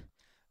one.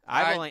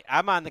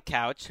 I'm on the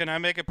couch. Can I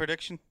make a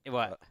prediction?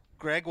 What?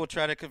 Greg will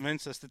try to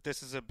convince us that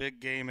this is a big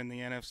game in the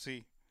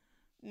NFC.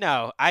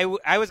 No, I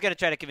was going to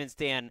try to convince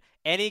Dan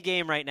any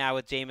game right now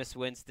with Jameis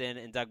Winston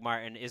and Doug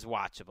Martin is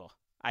watchable.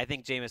 I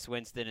think Jameis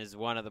Winston is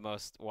one of the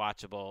most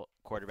watchable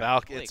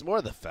quarterbacks. It's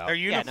more the Falcons. Their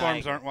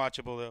uniforms aren't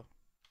watchable, though.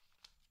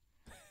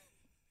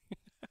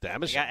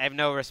 Damage. I have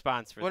no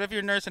response for What that. if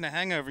you're nursing a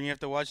hangover and you have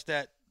to watch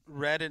that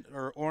red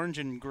or orange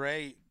and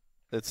gray?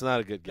 It's not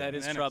a good game. That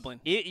is troubling.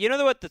 You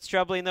know what's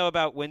troubling, though,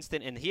 about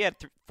Winston? And he had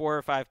 4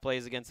 or 5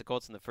 plays against the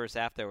Colts in the first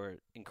half that were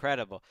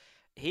incredible.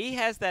 He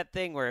has that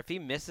thing where if he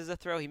misses a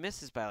throw, he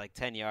misses by like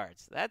 10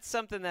 yards. That's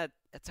something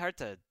it's hard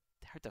to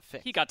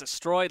fix. He got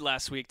destroyed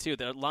last week, too.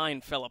 Their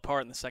line fell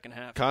apart in the second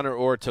half. Connor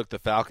Orr took the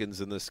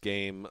Falcons in this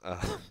game.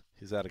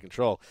 He's out of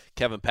control.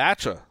 Kevin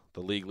Patra,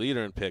 the league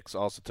leader in picks,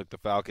 also took the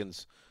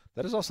Falcons.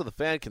 That is also the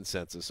fan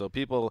consensus. So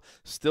people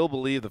still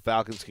believe the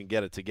Falcons can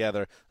get it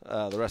together.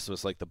 The rest of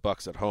us like the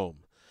Bucks at home.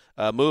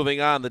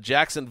 Moving on, the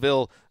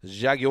Jacksonville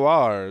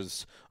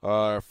Jaguars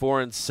are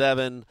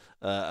 4-7.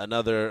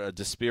 Another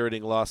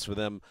dispiriting loss for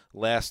them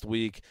last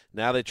week.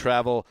 Now they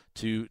travel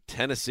to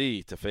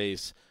Tennessee to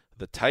face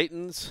the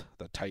Titans,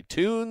 the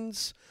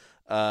Titans.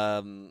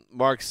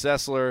 Mark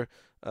Sessler,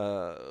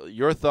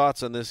 your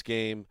thoughts on this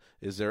game?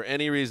 Is there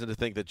any reason to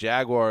think the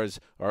Jaguars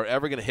are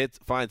ever going to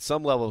find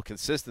some level of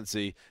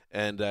consistency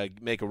and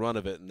make a run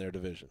of it in their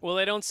division? Well,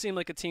 they don't seem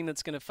like a team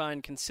that's going to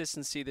find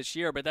consistency this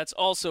year, but that's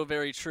also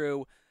very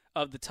true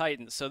of the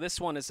Titans. So this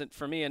one isn't,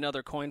 for me,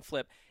 another coin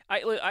flip.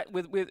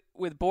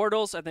 With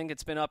Bortles, I think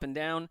it's been up and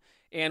down.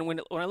 And when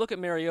I look at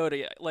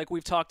Mariota, like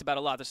we've talked about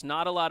a lot, there's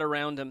not a lot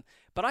around him.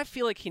 But I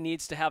feel like he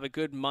needs to have a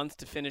good month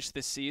to finish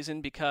this season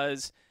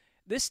because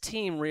this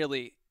team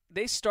really,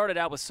 they started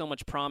out with so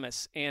much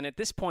promise. And at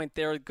this point,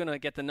 they're going to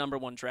get the number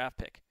 1 draft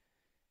pick.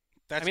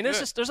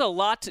 That's there's a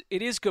lot.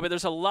 It is good, but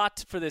there's a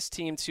lot for this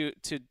team to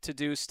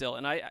do still.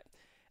 And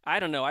I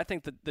don't know. I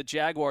think the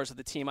Jaguars are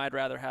the team I'd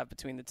rather have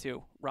between the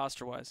two,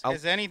 roster-wise.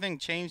 Has anything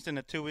changed in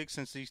the 2 weeks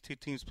since these two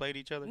teams played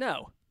each other?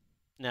 No.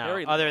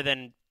 Other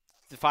than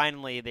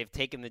finally they've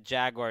taken the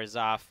Jaguars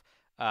off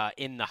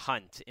in the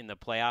hunt, in the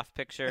playoff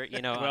picture.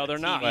 Well, they're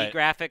TV not.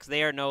 Graphics,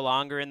 they are no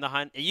longer in the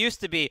hunt. It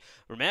used to be,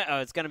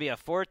 it's going to be a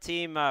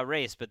 4-team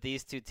race, but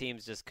these two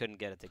teams just couldn't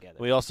get it together.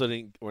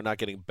 We're not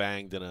getting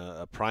banged in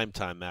a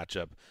primetime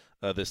matchup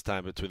this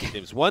time between the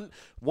teams.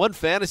 One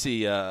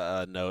fantasy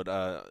note,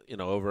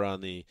 over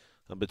on the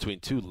between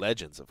two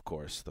legends, of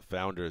course, the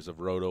founders of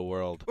Roto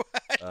World,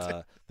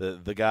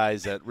 the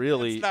guys that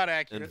really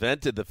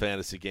invented the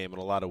fantasy game in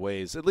a lot of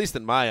ways, at least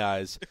in my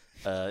eyes.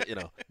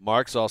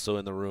 Mark's also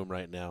in the room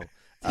right now.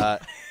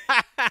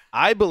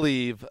 I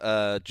believe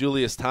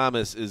Julius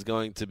Thomas is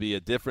going to be a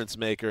difference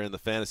maker in the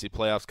fantasy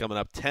playoffs coming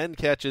up. 10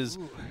 catches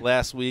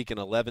last week and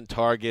 11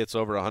 targets,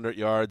 over 100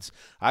 yards.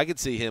 I could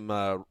see him,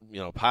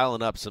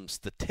 piling up some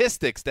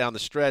statistics down the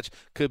stretch.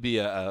 Could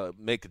be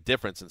make a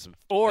difference in some.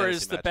 Or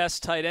is the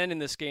best tight end in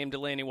this game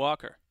Delaney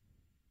Walker?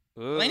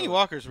 Ooh. Delaney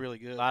Walker's really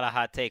good. A lot of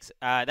hot takes.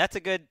 That's a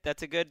good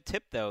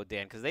tip though,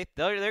 Dan, because they're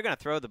going to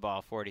throw the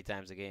ball 40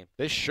 times a game.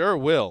 They sure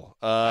will.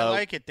 I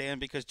like it, Dan,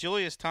 because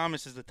Julius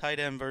Thomas is the tight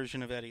end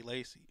version of Eddie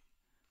Lacy.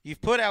 You've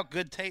put out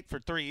good tape for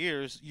 3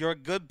 years. You're a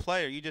good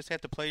player. You just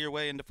have to play your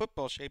way into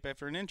football shape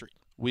after an injury.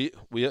 We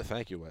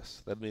thank you,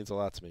 Wes. That means a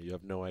lot to me. You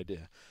have no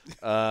idea.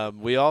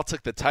 We all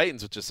took the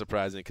Titans, which is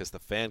surprising because the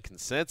fan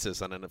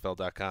consensus on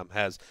NFL.com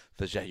has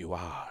the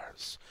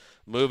Jaguars.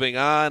 Moving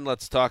on,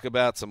 let's talk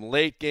about some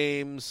late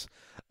games.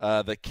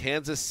 The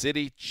Kansas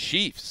City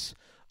Chiefs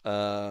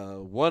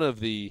one of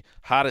the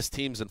hottest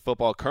teams in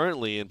football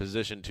currently in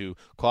position to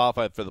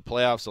qualify for the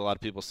playoffs. A lot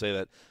of people say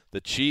that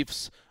the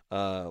Chiefs,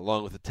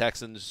 along with the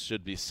Texans,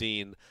 should be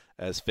seen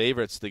as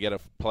favorites to get a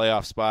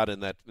playoff spot in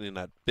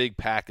that big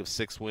pack of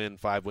 6-win,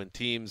 5-win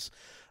teams.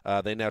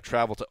 They now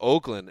travel to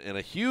Oakland in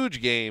a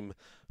huge game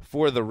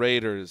for the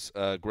Raiders.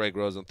 Greg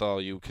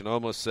Rosenthal, you can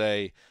almost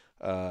say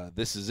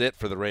this is it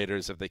for the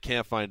Raiders if they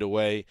can't find a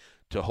way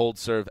to hold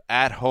serve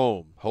at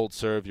home. Hold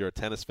serve, you're a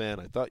tennis fan.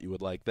 I thought you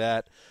would like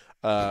that.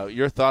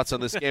 Your thoughts on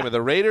this game? Are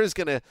the Raiders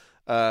going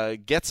to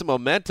get some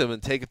momentum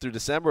and take it through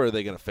December, or are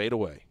they going to fade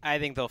away? I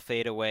think they'll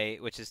fade away,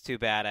 which is too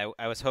bad.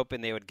 I was hoping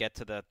they would get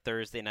to the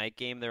Thursday night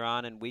game they're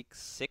on in Week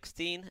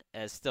 16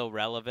 as still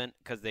relevant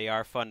because they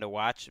are fun to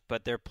watch,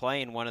 but they're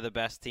playing one of the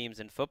best teams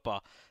in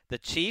football. The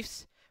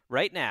Chiefs,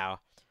 right now,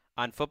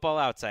 on Football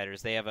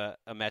Outsiders, they have a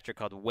metric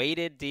called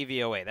weighted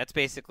DVOA. That's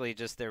basically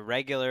just their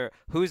regular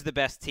who's the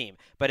best team,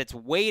 but it's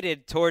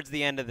weighted towards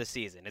the end of the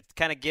season. It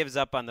kind of gives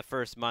up on the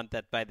first month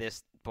by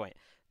this point.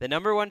 The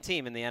number one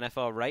team in the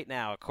NFL right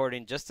now,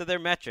 according just to their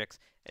metrics,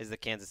 is the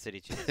Kansas City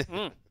Chiefs.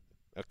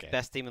 Okay.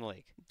 Best team in the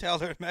league. Tell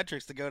their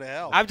metrics to go to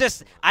hell.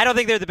 I don't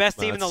think they're the best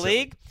team in the silly.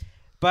 league,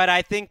 but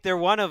I think they're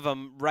one of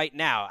them right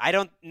now. I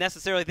don't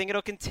necessarily think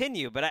it'll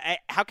continue, but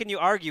how can you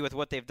argue with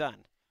what they've done?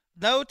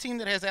 No team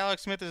that has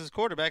Alex Smith as his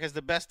quarterback is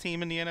the best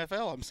team in the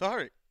NFL. I'm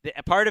sorry.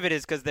 Part of it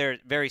is because they're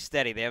very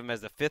steady. They have them as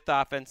the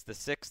 5th offense, the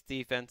 6th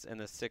defense, and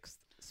the 6th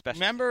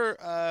special. Remember,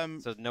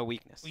 so no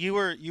weakness. you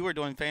were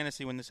doing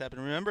fantasy when this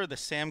happened. Remember the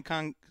Sam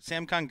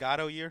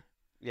Gatto year?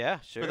 Yeah,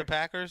 sure. For the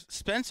Packers?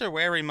 Spencer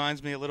Ware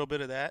reminds me a little bit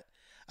of that.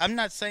 I'm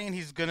not saying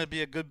he's going to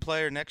be a good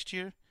player next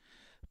year,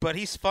 but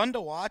he's fun to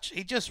watch.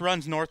 He just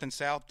runs north and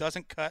south,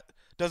 doesn't cut,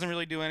 doesn't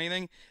really do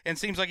anything, and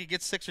seems like he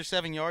gets 6 or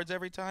 7 yards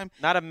every time.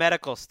 Not a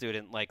medical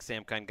student like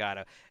Sam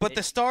Gatto. But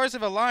the stars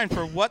have aligned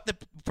for what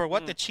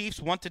the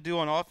Chiefs want to do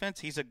on offense.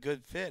 He's a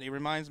good fit. He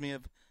reminds me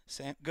of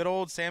good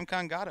old Sam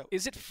Gatto.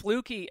 Is it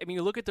fluky? I mean,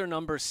 you look at their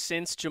numbers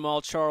since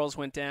Jamal Charles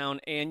went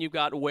down, and you've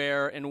got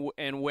Ware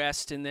and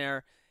West in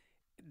there.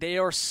 They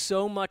are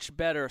so much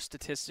better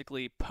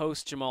statistically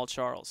post Jamal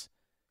Charles.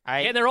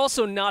 And they're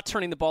also not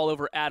turning the ball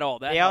over at all.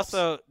 That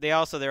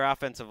helps. Their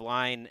offensive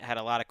line had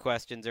a lot of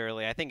questions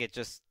early. I think it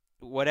just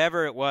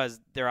whatever it was,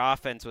 their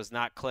offense was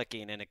not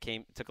clicking, and it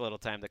took a little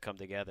time to come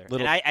together.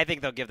 And I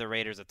think they'll give the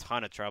Raiders a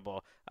ton of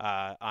trouble.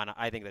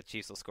 I think the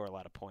Chiefs will score a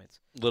lot of points.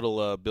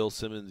 Little Bill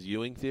Simmons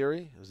Ewing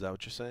theory. Is that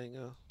what you're saying,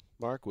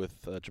 Mark?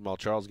 With Jamal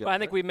Charles getting I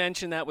think we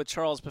mentioned that with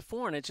Charles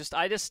before, and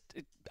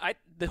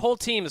the whole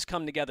team has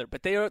come together.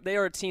 But they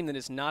are a team that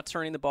is not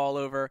turning the ball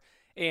over.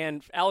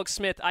 And Alex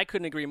Smith, I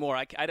couldn't agree more.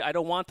 I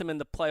don't want them in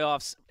the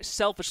playoffs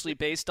selfishly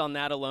based on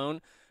that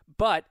alone.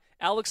 But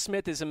Alex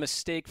Smith is a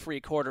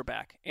mistake-free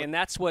quarterback, and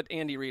that's what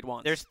Andy Reid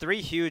wants. There's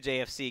 3 huge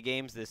AFC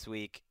games this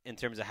week in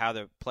terms of how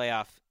the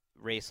playoff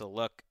race will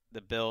look.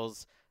 The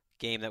Bills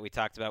game that we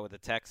talked about with the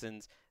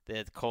Texans,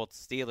 the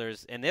Colts,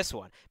 Steelers, and this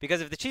one.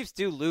 Because if the Chiefs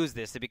do lose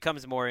this, it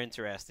becomes more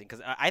interesting.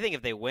 Because I think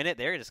if they win it,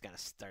 they're just going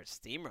to start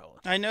steamrolling.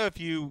 I know if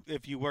you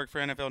work for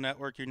NFL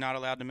Network, you're not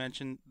allowed to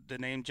mention the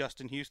name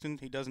Justin Houston.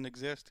 He doesn't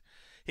exist.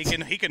 He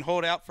can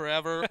hold out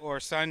forever or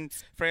sign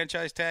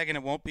franchise tag, and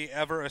it won't be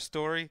ever a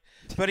story.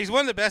 But he's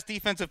one of the best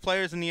defensive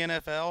players in the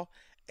NFL,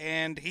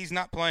 and he's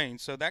not playing,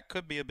 so that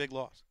could be a big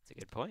loss. That's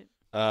a good point.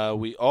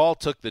 We all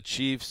took the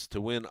Chiefs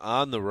to win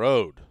on the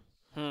road.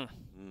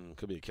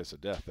 Could be a kiss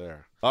of death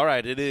there. All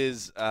right, it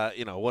is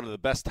one of the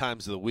best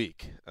times of the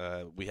week.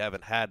 We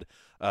haven't had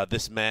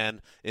this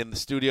man in the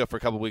studio for a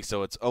couple of weeks,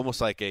 so it's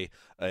almost like a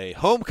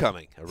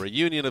homecoming, a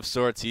reunion of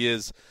sorts. He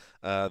is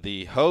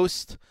the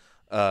host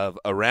of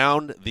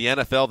Around the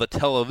NFL, the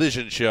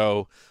television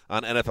show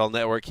on NFL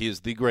Network. He is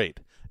the great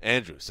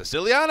Andrew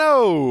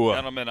Siciliano.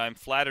 Gentlemen, I'm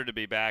flattered to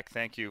be back.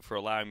 Thank you for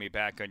allowing me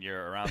back on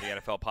your Around the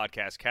NFL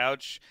podcast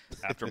couch.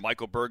 After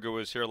Michael Berger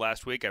was here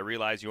last week, I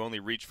realized you only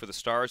reach for the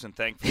stars, and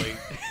thankfully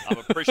I'm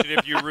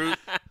appreciative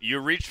you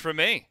reached for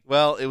me.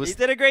 Well, He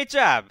did a great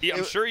job.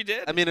 I'm sure he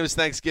did. I mean, it was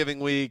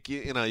Thanksgiving week.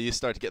 You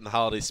start to get in the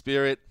holiday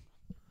spirit.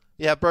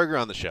 You have Berger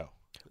on the show.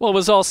 Well, it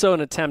was also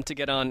an attempt to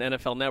get on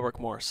NFL Network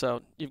more,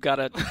 so you've got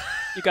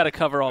to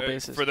cover all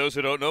bases. For those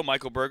who don't know,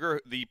 Michael Berger,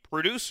 the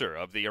producer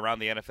of the Around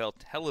the NFL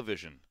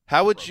television.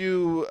 How would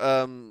you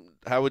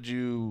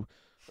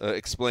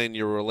explain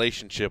your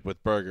relationship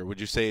with Berger? Would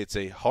you say it's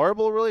a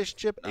horrible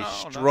relationship,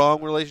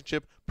 strong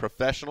relationship,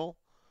 professional?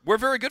 We're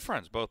very good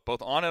friends, both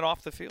on and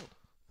off the field.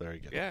 Very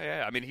good.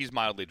 Yeah. I mean, he's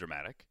mildly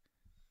dramatic.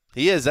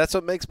 He is. That's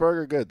what makes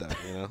Berger good,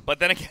 though. But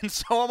then again,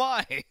 so am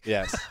I.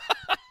 Yes.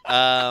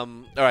 All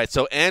right,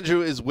 so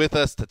Andrew is with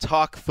us to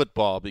talk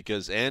football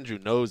because Andrew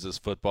knows his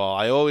football.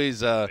 I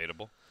always I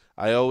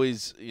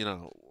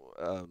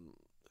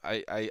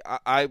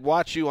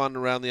watch you on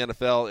Around the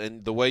NFL,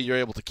 and the way you're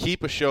able to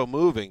keep a show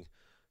moving,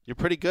 you're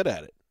pretty good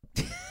at it.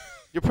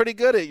 You're pretty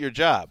good at your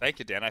job. Thank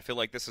you, Dan. I feel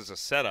like this is a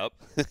setup.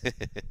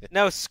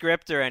 No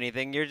script or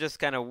anything. You're just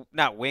kind of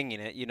not winging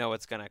it. You know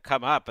what's going to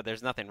come up, but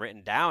there's nothing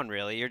written down,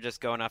 really. You're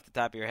just going off the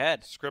top of your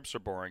head. Scripts are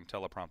boring.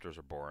 Teleprompters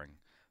are boring.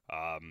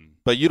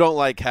 But you don't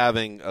like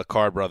having a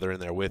Carr brother in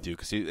there with you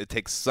because it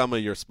takes some of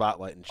your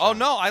spotlight and shine. Oh,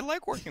 no, I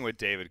like working with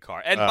David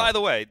Carr. And by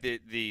the way,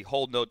 the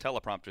whole no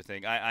teleprompter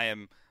thing, I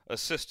am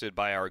assisted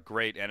by our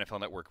great NFL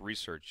Network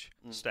research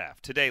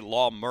staff. Today,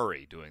 Law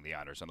Murray doing the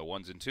honors on the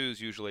ones and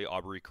twos, usually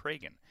Aubrey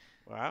Cragen.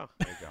 Wow.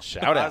 There you go.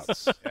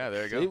 Shout-outs. Yeah,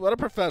 there you go. See, what a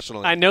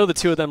professional. I know the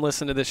two of them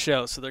listen to this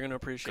show, so they're going to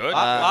appreciate Good. it.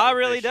 Law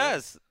really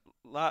does.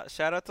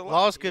 Shout out to Law.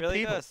 Law's He good really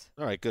people. does.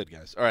 All right, good,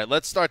 guys. All right,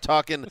 let's start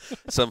talking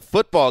some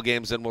football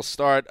games, and we'll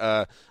start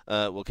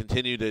we'll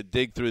continue to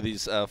dig through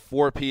these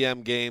 4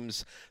 p.m.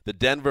 games. The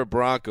Denver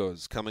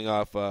Broncos coming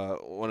off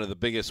one of the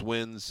biggest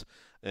wins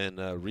in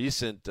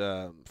recent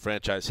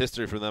franchise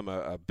history for them,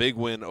 a big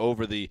win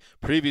over the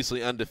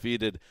previously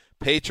undefeated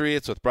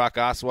Patriots with Brock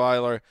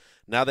Osweiler.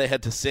 Now they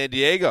head to San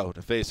Diego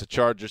to face a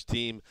Chargers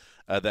team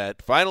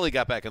that finally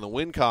got back in the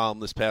win column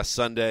this past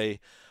Sunday,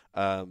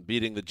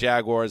 beating the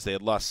Jaguars. They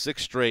had lost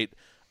 6 straight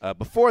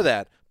before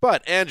that.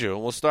 But, Andrew,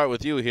 and we'll start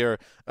with you here,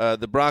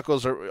 the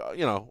Broncos are,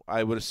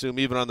 I would assume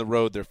even on the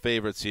road they're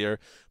favorites here.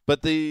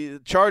 But the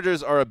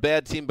Chargers are a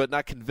bad team, but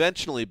not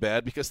conventionally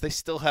bad because they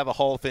still have a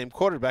Hall of Fame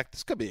quarterback.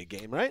 This could be a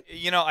game, right?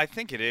 I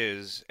think it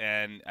is,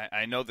 and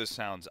I know this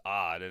sounds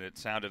odd, and it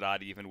sounded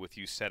odd even with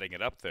you setting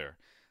it up there.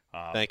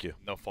 Thank you.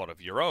 No fault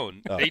of your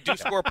own. They do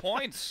score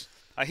points.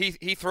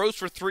 He throws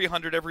for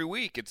 300 every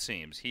week, it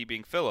seems, he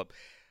being Phillip.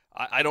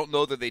 I don't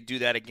know that they do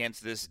that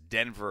against this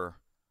Denver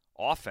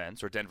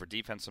offense, or Denver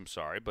defense, I'm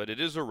sorry, but it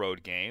is a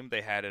road game.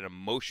 They had an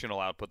emotional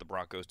output the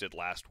Broncos did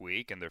last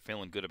week, and they're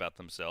feeling good about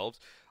themselves.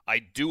 I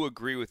do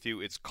agree with you.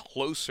 It's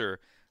closer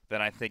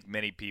than I think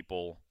many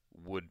people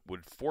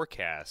would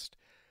forecast,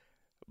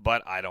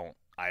 but I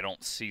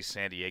don't see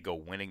San Diego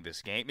winning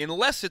this game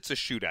unless it's a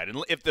shootout.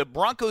 And if the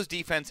Broncos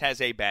defense has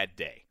a bad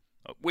day,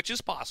 which is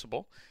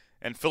possible,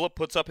 and Phillip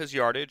puts up his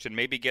yardage and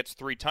maybe gets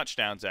 3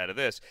 touchdowns out of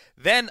this,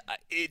 then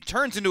it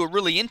turns into a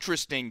really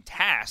interesting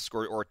task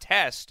or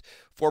test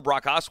for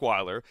Brock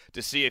Osweiler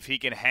to see if he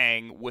can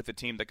hang with a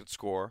team that could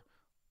score,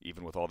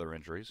 even with all their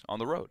injuries, on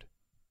the road.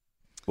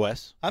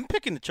 Wes? I'm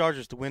picking the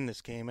Chargers to win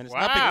this game, and it's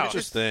Wow. not because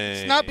Interesting.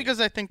 it's not because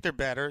I think they're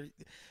better.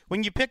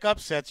 When you pick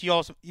upsets, you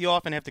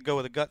often have to go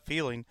with a gut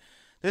feeling.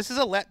 This is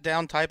a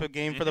letdown type of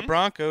game for the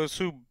Broncos,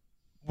 who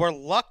were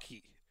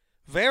lucky,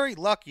 very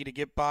lucky to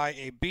get by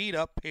a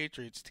beat-up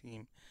Patriots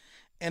team.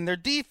 And their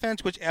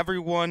defense, which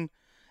everyone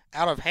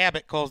out of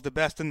habit calls the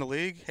best in the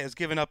league, has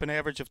given up an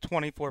average of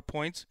 24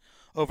 points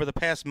over the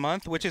past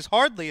month, which is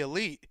hardly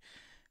elite.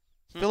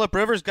 Phillip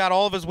Rivers got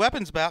all of his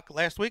weapons back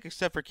last week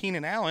except for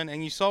Keenan Allen,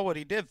 and you saw what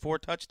he did, 4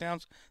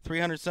 touchdowns,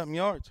 300-something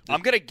yards.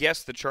 I'm going to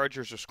guess the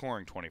Chargers are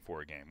scoring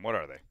 24 a game. What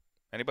are they?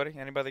 Anybody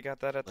got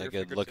that at their I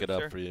could fingertips look it up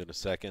there? for you in a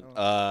second.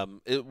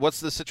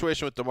 What's the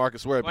situation with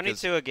DeMarcus Ware?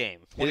 22 a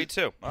game.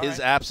 22. All His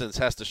right. absence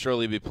has to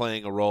surely be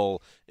playing a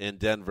role in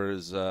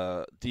Denver's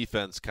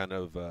defense kind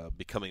of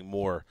becoming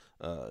more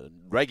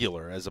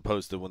regular as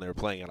opposed to when they were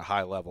playing at a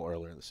high level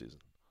earlier in the season.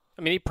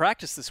 I mean, he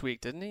practiced this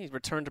week, didn't he? He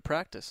returned to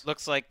practice.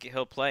 Looks like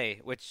he'll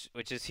play, which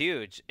is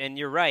huge. And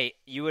you're right.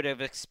 You would have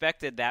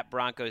expected that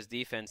Broncos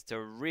defense to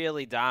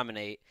really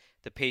dominate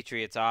the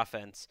Patriots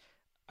offense.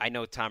 I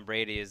know Tom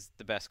Brady is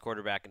the best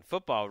quarterback in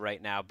football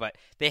right now, but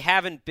they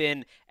haven't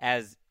been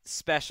as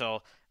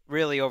special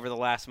really over the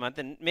last month.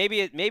 And maybe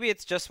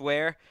it's just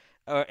Ware,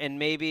 and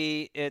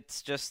maybe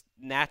it's just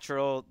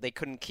natural they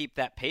couldn't keep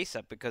that pace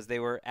up because they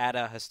were at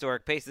a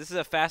historic pace. This is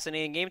a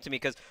fascinating game to me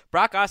because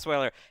Brock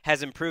Osweiler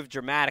has improved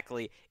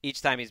dramatically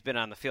each time he's been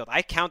on the field.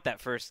 I count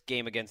that first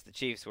game against the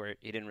Chiefs where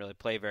he didn't really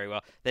play very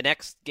well. The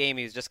next game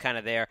he was just kind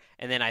of there,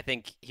 and then I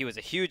think he was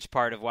a huge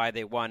part of why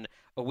they won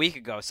a week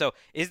ago. So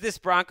is this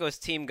Broncos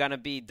team going to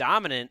be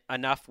dominant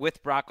enough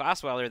with Brock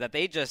Osweiler that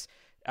they just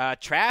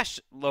trash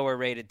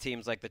lower-rated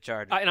teams like the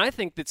Chargers? And I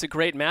think it's a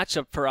great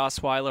matchup for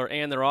Osweiler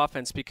and their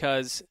offense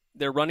because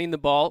they're running the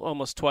ball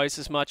almost twice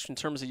as much in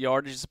terms of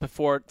yardage as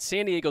before.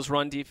 San Diego's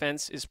run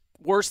defense is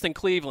worse than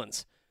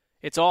Cleveland's.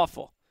 It's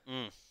awful.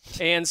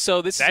 And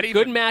so this is a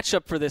good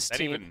matchup for this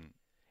team.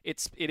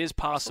 It is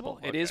possible.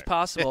 Okay. It is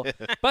possible.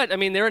 But, I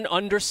mean, they're an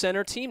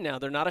under-center team now.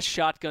 They're not a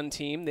shotgun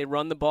team. They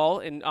run the ball,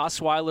 and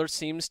Osweiler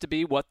seems to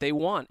be what they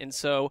want. And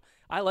so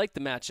I like the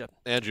matchup.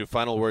 Andrew,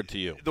 final word to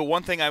you. The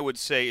one thing I would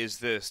say is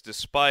this: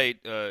 despite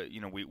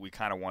we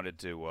kind of wanted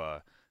to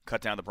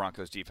cut down the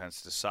Broncos'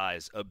 defense to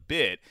size a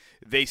bit,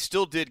 they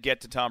still did get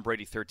to Tom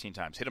Brady 13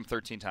 times, hit him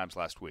 13 times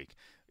last week.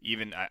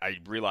 Even I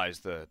realize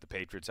the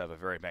Patriots have a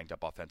very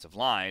banged-up offensive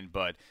line,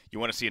 but you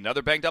want to see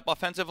another banged-up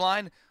offensive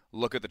line?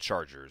 Look at the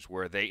Chargers,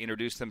 where they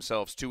introduce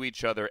themselves to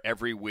each other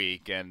every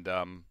week and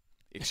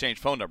exchange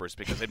phone numbers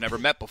because they've never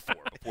met before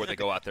they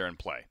go out there and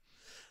play.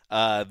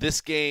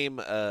 This game,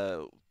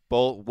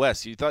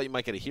 Wes, you thought you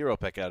might get a hero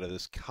pick out of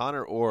this.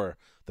 Connor Orr,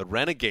 the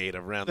renegade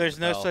of round. There's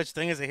no such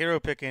thing as a hero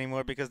pick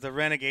anymore because the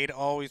renegade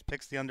always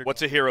picks the underdog.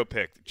 What's a hero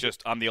pick?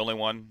 Just I'm the only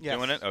one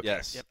doing it? Okay.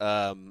 Yes.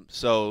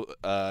 So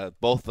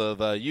both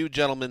of you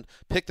gentlemen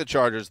pick the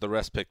Chargers. The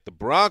rest pick the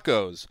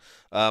Broncos.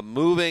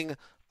 Moving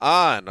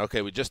on.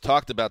 Okay, we just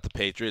talked about the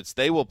Patriots.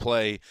 They will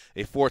play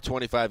a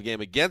 4:25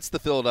 game against the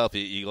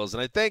Philadelphia Eagles,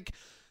 and I think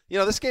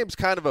this game's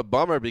kind of a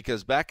bummer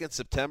because back in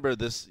September,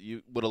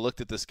 you would have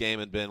looked at this game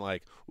and been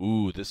like,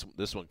 ooh, this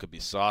one could be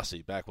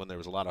saucy, back when there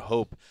was a lot of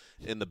hope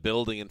in the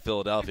building in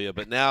Philadelphia.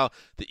 But now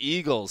the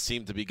Eagles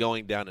seem to be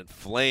going down in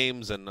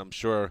flames, and I'm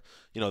sure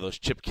those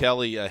Chip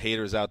Kelly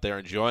haters out there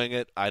enjoying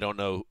it. I don't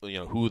know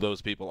who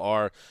those people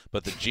are,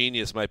 but the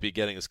genius might be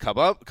getting his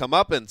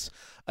comeuppance.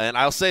 And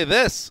I'll say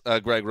this,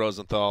 Greg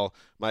Rosenthal,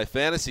 my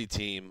fantasy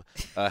team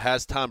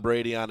has Tom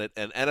Brady on it,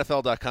 and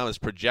NFL.com is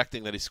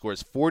projecting that he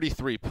scores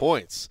 43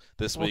 points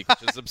this week,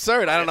 which is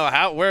absurd. I don't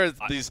know where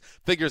these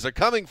figures are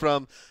coming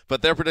from,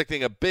 but they're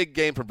predicting a big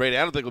game for Brady.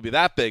 I don't think it'll be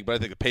that big, but I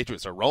think the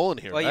Patriots are rolling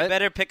here. Well, right? You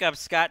better pick up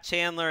Scott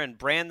Chandler and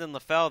Brandon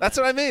LaFell. That's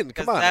what I mean.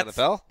 Come on,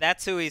 NFL.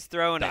 That's who he's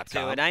throwing it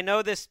to. And I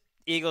know this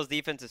Eagles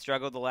defense has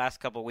struggled the last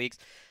couple weeks.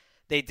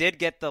 They did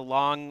get the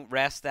long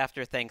rest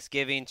after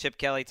Thanksgiving. Chip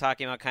Kelly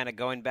talking about kind of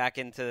going back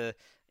into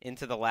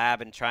the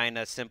lab and trying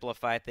to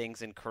simplify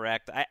things and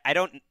correct.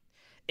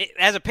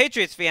 As a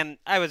Patriots fan,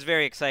 I was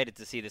very excited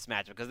to see this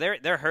matchup because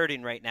they're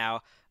hurting right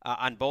now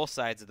on both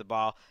sides of the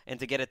ball, and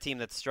to get a team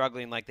that's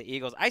struggling like the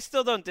Eagles. I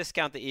still don't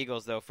discount the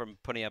Eagles, though, from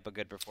putting up a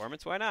good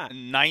performance. Why not?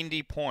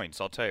 90 points.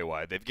 I'll tell you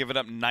why. They've given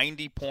up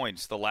 90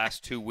 points the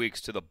last 2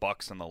 weeks to the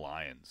Bucs and the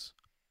Lions.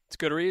 It's a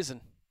good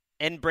reason.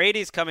 And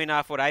Brady's coming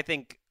off what I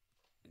think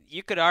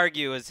you could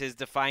argue is his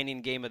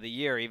defining game of the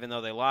year, even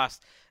though they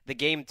lost. The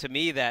game, to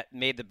me, that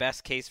made the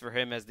best case for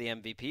him as the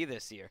MVP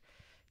this year.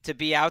 To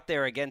be out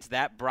there against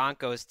that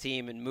Broncos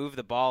team and move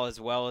the ball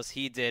as well as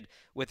he did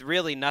with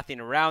really nothing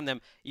around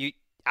them,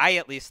 I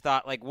at least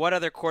thought, like, what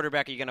other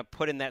quarterback are you going to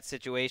put in that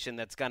situation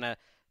that's going to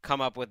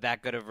come up with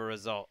that good of a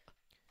result?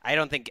 I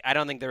don't think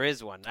there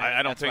is one.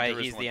 I don't that's think why there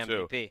is he's one, the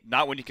MVP. Too.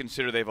 Not when you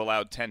consider they've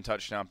allowed 10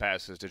 touchdown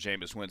passes to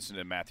Jameis Winston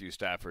and Matthew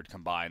Stafford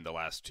combined the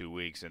last 2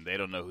 weeks, and they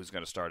don't know who's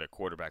going to start at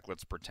quarterback.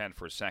 Let's pretend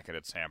for a second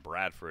it's Sam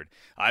Bradford.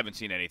 I haven't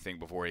seen anything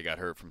before he got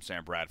hurt from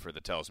Sam Bradford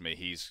that tells me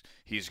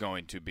he's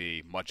going to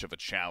be much of a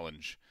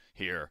challenge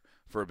here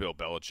for Bill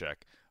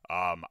Belichick.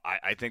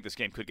 I think this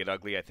game could get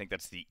ugly. I think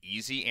that's the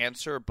easy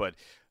answer, but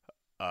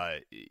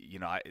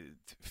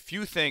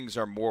few things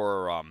are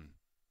more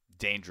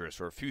dangerous,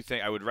 or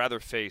I would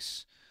rather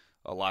face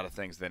a lot of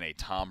things than a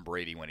Tom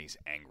Brady when he's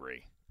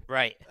angry.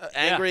 Right.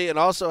 Angry, and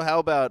also how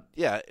about,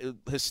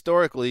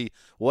 historically,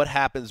 what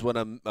happens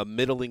when a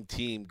middling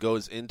team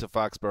goes into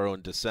Foxborough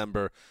in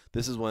December?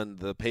 This is when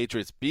the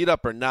Patriots, beat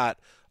up or not,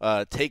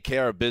 take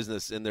care of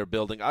business in their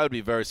building. I would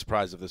be very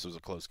surprised if this was a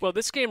close game. Well,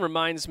 this game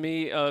reminds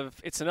me of,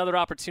 it's another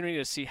opportunity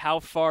to see how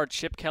far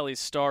Chip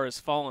Kelly's star has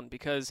fallen,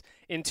 because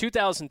in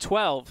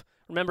 2012,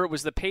 remember, it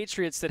was the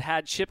Patriots that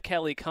had Chip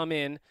Kelly come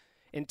in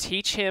and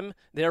teach him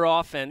their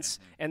offense,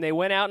 and they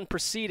went out and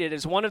proceeded,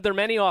 as one of their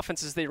many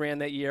offenses they ran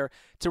that year,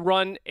 to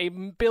run a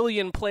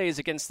billion plays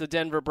against the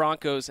Denver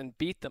Broncos and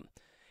beat them.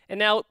 And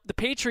now the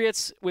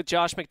Patriots, with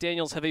Josh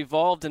McDaniels, have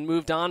evolved and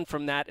moved on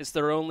from that as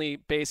their only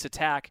base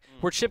attack,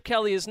 where Chip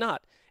Kelly is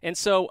not. And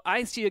so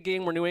I see a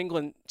game where New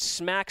England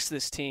smacks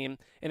this team,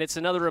 and it's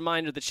another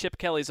reminder that Chip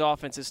Kelly's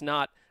offense is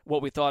not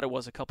what we thought it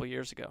was a couple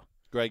years ago.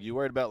 Greg, you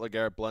worried about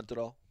LeGarrette Blount at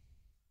all?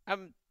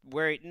 I'm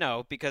worried.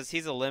 No, because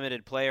he's a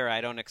limited player.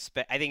 I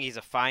think he's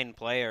a fine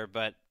player,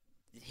 but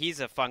he's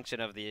a function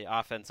of the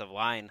offensive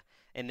line,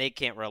 and they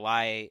can't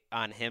rely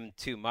on him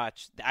too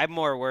much. I'm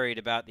more worried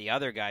about the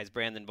other guys,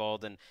 Brandon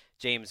Bold and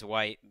James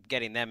White,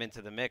 getting them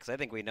into the mix. I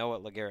think we know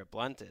what LeGarrette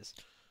Blount is.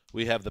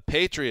 We have the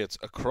Patriots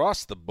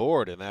across the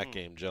board in that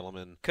game,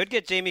 gentlemen. Could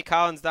get Jamie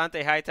Collins,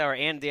 Dante Hightower,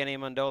 and Danny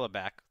Amendola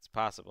back. It's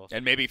possible.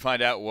 And maybe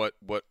find out what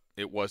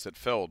it was that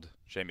filled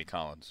Jamie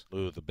Collins.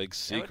 Ooh, the big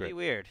secret. That would be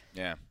weird.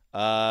 Yeah.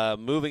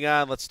 Moving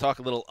on, let's talk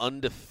a little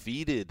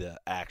undefeated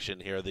action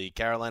here. The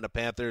Carolina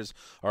Panthers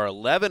are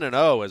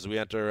 11-0 as we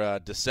enter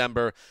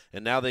December,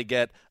 and now they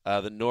get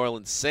the New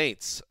Orleans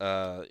Saints.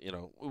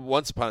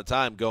 Once upon a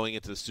time, going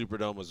into the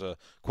Superdome was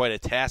quite a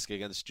task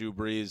against Drew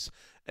Brees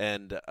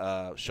and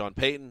Sean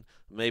Payton.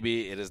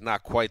 Maybe it is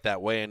not quite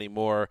that way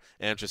anymore.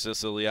 Andrew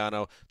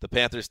Siciliano. The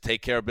Panthers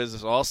take care of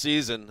business all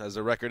season, as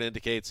the record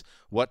indicates.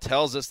 What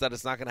tells us that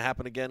it's not going to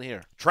happen again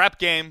here? Trap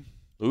game.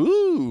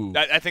 Ooh.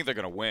 I think they're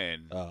going to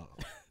win. Oh.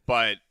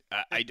 But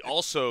I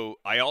also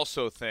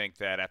think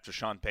that after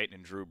Sean Payton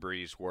and Drew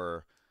Brees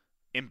were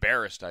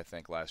embarrassed, I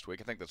think, last week,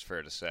 I think that's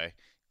fair to say,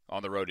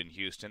 on the road in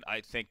Houston,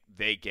 I think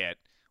they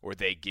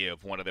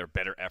give one of their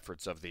better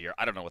efforts of the year.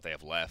 I don't know what they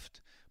have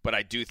left, but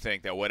I do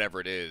think that whatever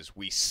it is,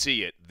 we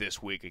see it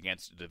this week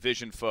against a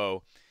division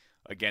foe,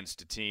 against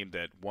a team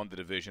that won the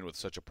division with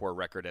such a poor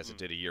record as it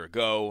did a year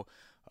ago.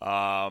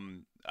 I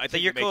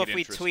think you're cool if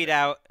we tweet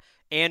out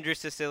Andrew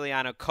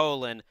Siciliano,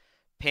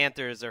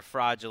 Panthers are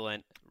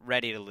fraudulent,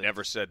 ready to lose.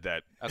 Never said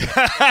that.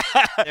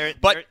 Okay.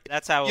 But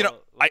that's how we'll do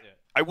it.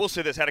 I will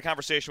say this. Had a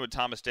conversation with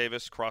Thomas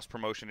Davis,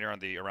 cross-promotion here around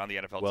the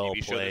NFL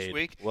TV show this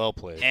week. Well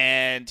played.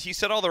 And he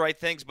said all the right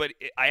things, but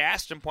I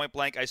asked him point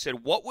blank, I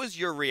said, what was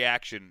your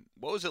reaction?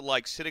 What was it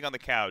like sitting on the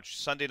couch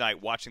Sunday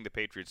night watching the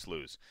Patriots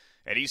lose?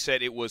 And he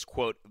said it was,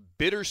 quote,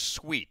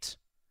 bittersweet.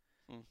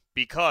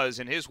 Because,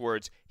 in his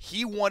words,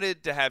 he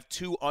wanted to have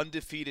 2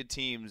 undefeated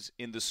teams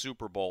in the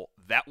Super Bowl.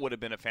 That would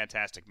have been a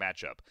fantastic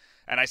matchup.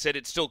 And I said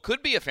it still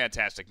could be a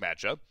fantastic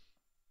matchup.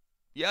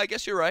 Yeah, I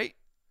guess you're right.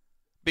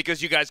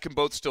 Because you guys can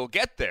both still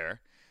get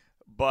there.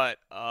 But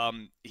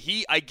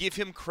I give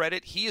him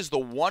credit. He is the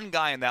one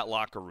guy in that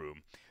locker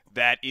room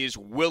that is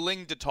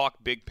willing to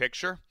talk big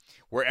picture,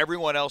 where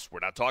everyone else, we're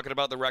not talking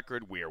about the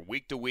record. We are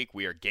week to week.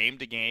 We are game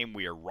to game.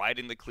 We are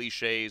riding the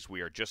cliches. We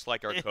are just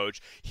like our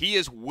coach. He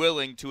is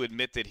willing to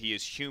admit that he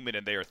is human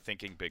and they are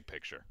thinking big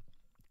picture.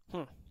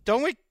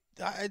 Don't we?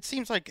 It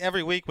seems like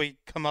every week we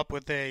come up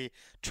with a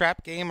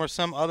trap game or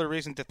some other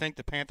reason to think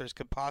the Panthers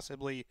could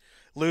possibly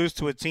lose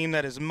to a team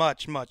that is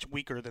much, much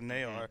weaker than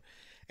they are.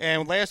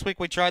 And last week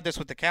we tried this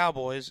with the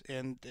Cowboys,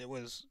 and it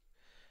was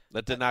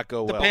that did not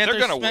go well. They're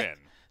going to win.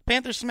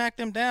 Panthers smacked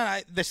them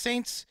down. The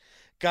Saints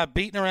got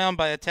beaten around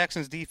by a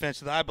Texans defense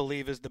that I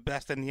believe is the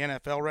best in the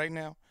NFL right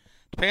now.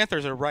 The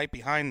Panthers are right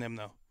behind them,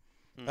 though.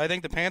 I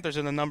think the Panthers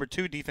are the number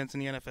 2 defense in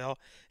the NFL,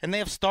 and they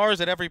have stars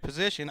at every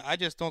position. I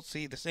just don't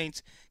see the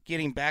Saints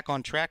getting back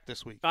on track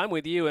this week. I'm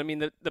with you. I mean,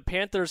 the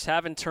Panthers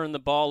haven't turned the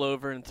ball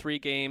over in 3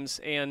 games,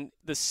 and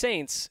the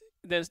Saints,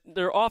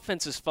 their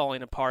offense is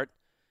falling apart.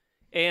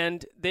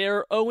 And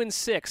they're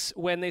 0-6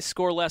 when they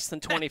score less than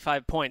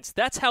 25 points.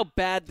 That's how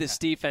bad this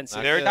defense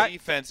is. Their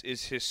defense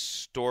is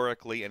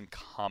historically and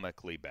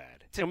comically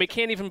bad. And we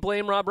can't even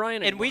blame Rob Ryan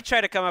anymore. And we try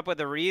to come up with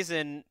a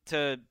reason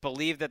to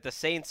believe that the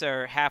Saints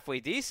are halfway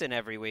decent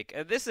every week.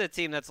 This is a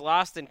team that's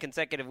lost in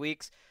consecutive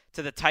weeks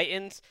to the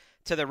Titans,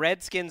 to the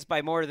Redskins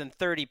by more than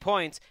 30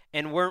 points,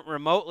 and weren't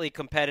remotely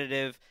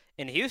competitive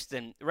in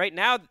Houston. Right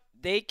now,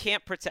 they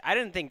can't protect. I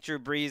didn't think Drew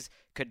Brees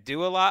could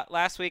do a lot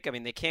last week. I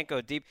mean, they can't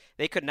go deep.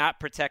 They could not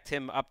protect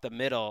him up the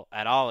middle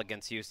at all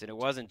against Houston. It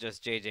wasn't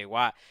just J.J.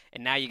 Watt.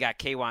 And now you got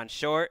K'Wan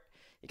Short.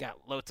 You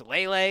got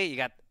Lotulelei. You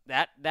got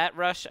that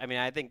rush. I mean,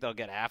 I think they'll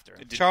get after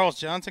him. Charles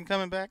Johnson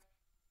coming back?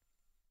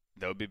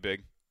 That would be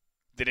big.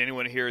 Did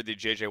anyone hear the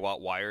J.J.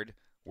 Watt Wired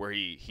where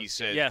he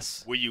said,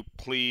 yes, will you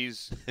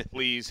please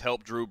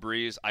help Drew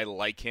Brees? I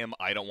like him.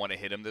 I don't want to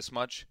hit him this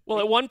much. Well,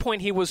 at one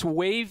point he was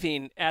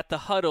waving at the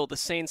huddle, the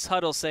Saints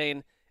huddle,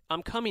 saying,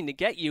 I'm coming to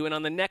get you, and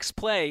on the next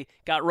play,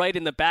 got right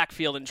in the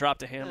backfield and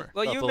dropped a hammer.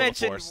 Well, you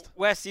mentioned,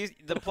 Wes,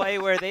 the play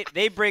where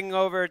they bring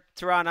over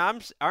Teron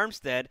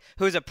Armstead,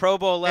 who's a Pro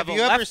Bowl level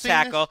left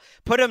tackle,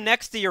 put him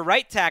next to your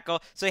right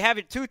tackle, so you have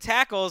your 2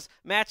 tackles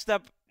matched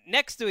up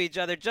next to each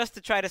other just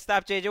to try to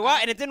stop J.J.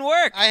 Watt, and it didn't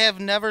work. I have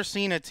never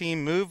seen a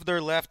team move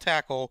their left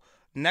tackle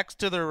next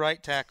to their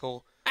right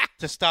tackle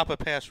to stop a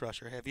pass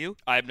rusher. Have you?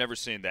 I've never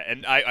seen that,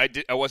 and I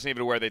wasn't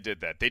even aware they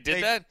did that. They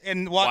did that?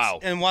 And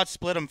Watt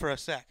split him for a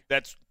sack.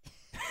 That's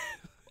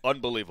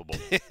unbelievable.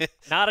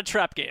 Not a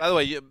trap game. By the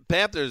way,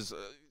 Panthers,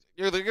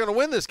 they're going to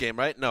win this game,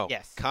 right? No.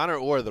 Yes. Connor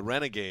Orr, the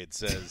Renegade,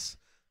 says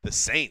the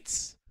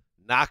Saints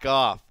knock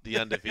off the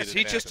undefeated Is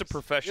he Panthers. just a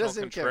professional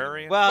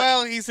contrarian?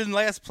 Well, he's in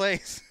last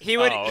place. He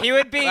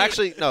would be.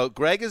 Actually, no.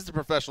 Greg is the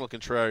professional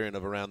contrarian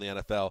of around the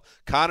NFL.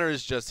 Connor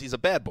is he's a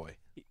bad boy.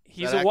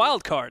 He's a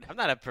wild card. I'm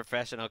not a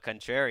professional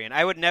contrarian.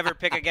 I would never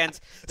pick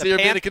against the So you're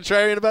being a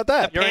contrarian about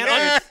that? You're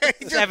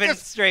Panthers 7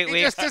 straight weeks.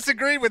 He just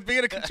disagreed with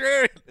being a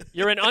contrarian.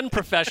 You're an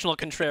unprofessional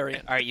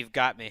contrarian. All right, you've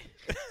got me.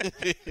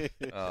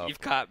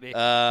 You've caught me.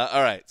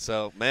 All right.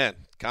 So, man,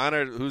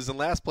 Connor, who's in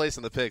last place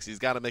in the picks, he's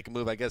got to make a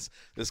move. I guess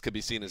this could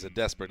be seen as a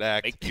desperate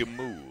act. Make your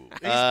move.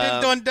 He's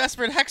been doing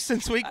desperate acts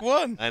since week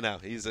 1. I know.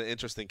 He's an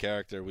interesting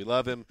character. We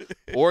love him.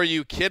 Or Are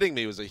You Kidding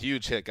Me was a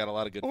huge hit. Got a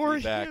lot of good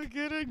feedback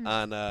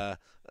on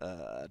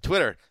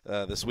Twitter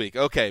this week.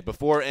 Okay,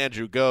 before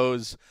Andrew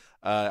goes,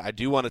 I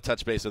do want to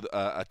touch base with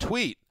a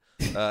tweet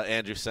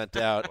Andrew sent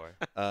out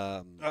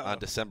on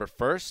December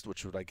 1st,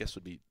 which I guess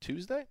would be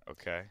Tuesday.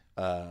 Okay.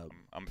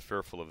 I'm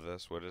fearful of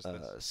this. What is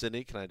this?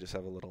 Sydney, can I just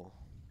have a little...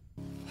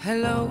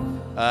 Hello.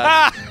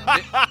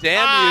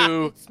 Damn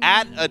you,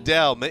 at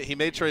Adele. He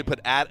made sure he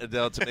put at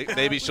Adele to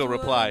maybe she'll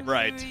reply.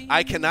 Right.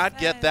 I cannot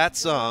get that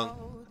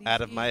song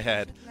out of my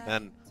head,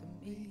 and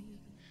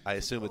I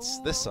assume it's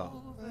this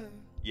song.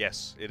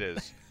 Yes, it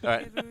is. All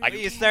right.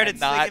 You started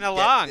cannot singing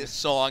along. Get this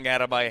song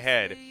out of my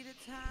head.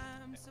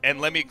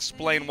 And let me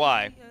explain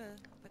why.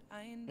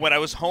 When I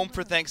was home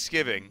for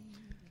Thanksgiving,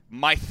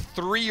 my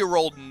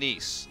 3-year-old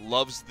niece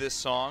loves this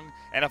song,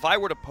 and if I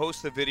were to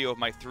post the video of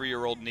my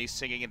 3-year-old niece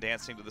singing and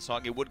dancing to the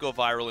song, it would go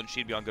viral, and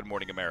she'd be on Good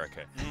Morning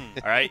America.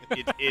 All right?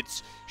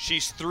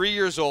 She's 3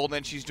 years old,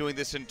 and she's doing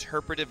this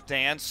interpretive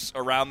dance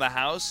around the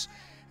house.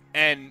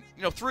 And,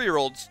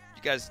 3-year-olds,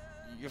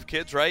 you have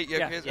kids, right? You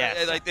have kids?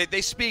 Yes. Like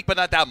they speak, but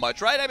not that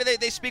much, right? I mean,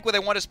 they speak what they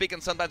want to speak,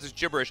 and sometimes it's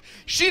gibberish.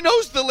 She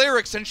knows the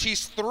lyrics, and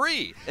she's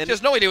 3. And she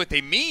has no idea what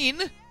they mean.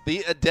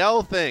 The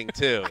Adele thing,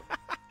 too.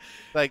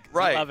 Right.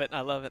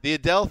 I love it. The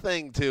Adele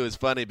thing, too, is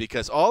funny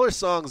because all her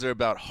songs are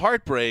about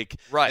heartbreak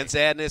and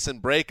sadness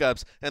and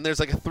breakups, and there's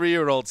like a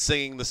 3-year-old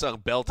singing the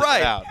song, belting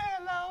it out.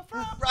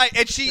 Right,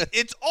 and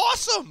it's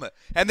awesome.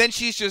 And then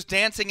she's just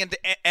dancing,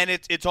 and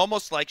it's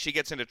almost like she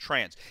gets into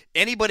trance.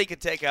 Anybody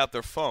could take out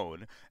their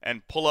phone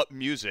and pull up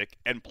music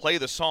and play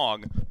the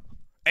song,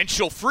 and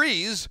she'll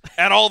freeze,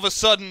 and all of a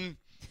sudden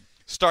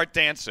start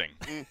dancing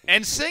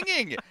and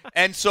singing.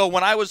 And so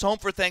when I was home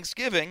for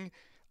Thanksgiving,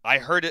 I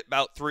heard it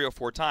about 3 or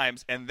 4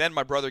 times, and then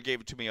my brother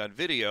gave it to me on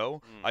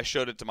video. I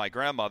showed it to my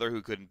grandmother,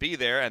 who couldn't be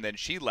there, and then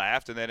she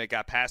laughed, and then it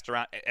got passed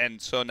around, and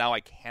so now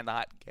I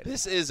cannot get it.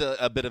 This is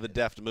a bit of a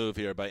deft move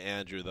here by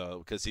Andrew,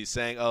 though, because he's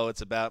saying, "Oh,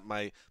 it's about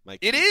my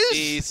It is.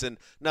 piece," and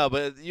no,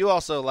 but you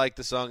also like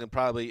the song, and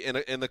probably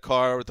in the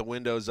car with the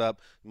windows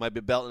up, you might be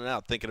belting it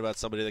out, thinking about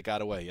somebody that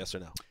got away. Yes or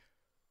no?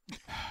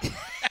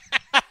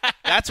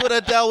 That's what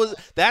Adele was.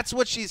 That's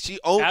what she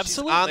owns.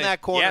 Absolutely. She's on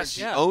that corner. Yes.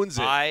 She owns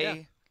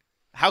it.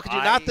 How could you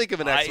not think of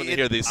an X when you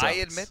hear these songs?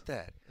 I admit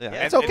that. Yeah, And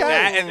it's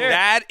okay.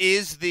 that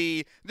is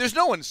the – there's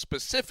no one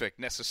specific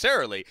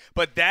necessarily,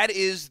 but that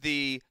is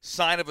the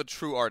sign of a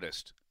true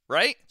artist,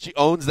 right? She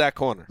owns that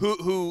corner.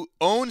 Who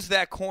owns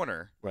that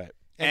corner. Right.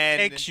 And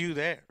takes you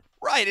there.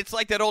 Right. It's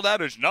like that old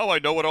adage, now I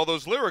know what all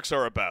those lyrics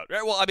are about.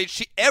 Right? Well, I mean,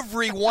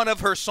 every one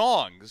of her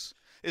songs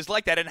is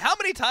like that. And how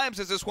many times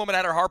has this woman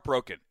had her heart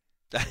broken?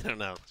 I don't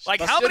know. Like,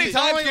 how many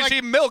times did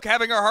she milk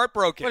having her heart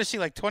broken? What is she,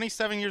 like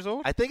 27 years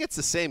old? I think it's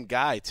the same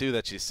guy, too,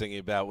 that she's singing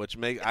about, which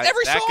makes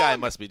every that song. guy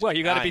must be just Well,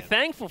 you got to be dying.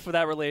 thankful for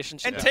that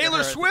relationship. And with Taylor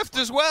her. Swift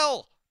as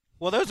well.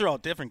 Well, those are all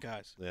different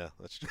guys. Yeah,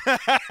 that's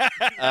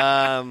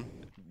true.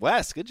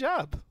 Wes, good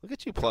job. Look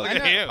at you plugging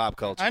I know. in pop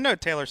culture. I know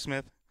Taylor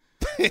Smith.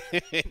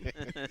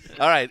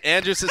 All right,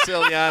 Andrew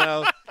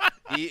Siciliano.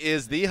 He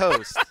is the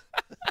host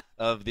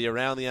of the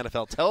Around the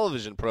NFL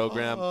television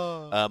program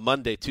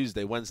Monday,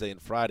 Tuesday, Wednesday,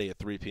 and Friday at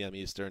 3 p.m.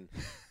 Eastern.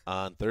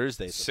 On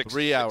Thursday, it's a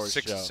 3-hour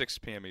show. 6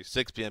 p.m. Eastern.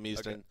 6 p.m.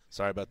 Eastern. Okay.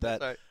 Sorry about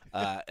that. Right.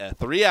 A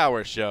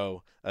 3-hour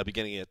show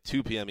beginning at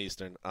 2 p.m.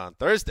 Eastern on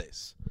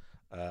Thursdays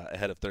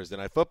ahead of Thursday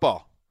Night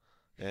Football.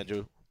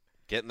 Andrew,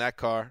 get in that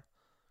car,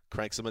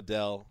 crank some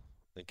Adele,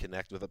 and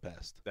connect with the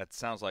past. That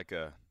sounds like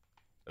a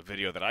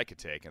video that I could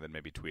take and then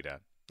maybe tweet out.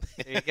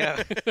 There you go.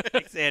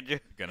 Thanks, Andrew.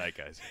 Good night,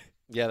 guys.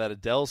 Yeah, that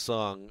Adele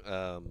song,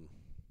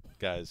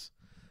 guys,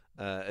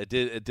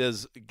 it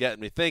does get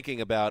me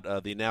thinking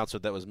about the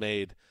announcement that was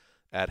made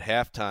at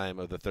halftime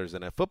of the Thursday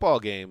Night Football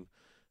game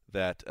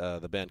that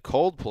the band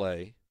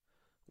Coldplay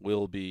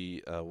will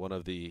be one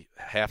of the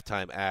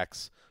halftime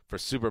acts for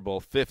Super Bowl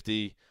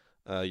 50.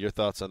 Your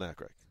thoughts on that,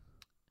 Greg?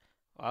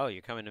 Oh,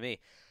 you're coming to me.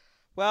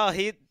 Well,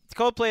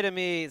 Coldplay to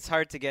me, it's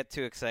hard to get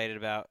too excited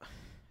about.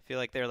 I feel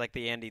like they're like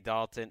the Andy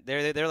Dalton.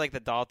 They're like the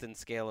Dalton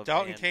scale of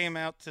Dalton bands. came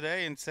out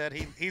today and said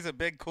he's a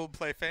big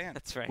Coldplay fan.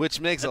 That's right. Which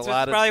makes That's a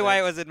lot of probably sense. why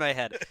it was in my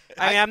head.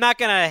 I mean, I'm not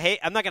gonna hate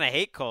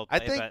Coldplay. I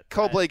think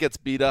Coldplay gets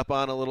beat up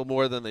on a little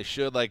more than they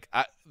should. Like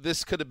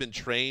this could have been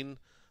Train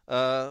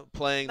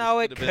playing. No,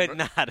 this it could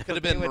not. Could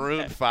have been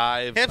Maroon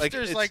 5.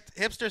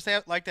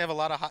 Hipsters like to have a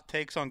lot of hot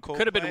takes on Coldplay.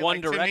 Could have been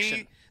One To Direction.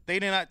 me, they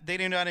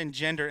do not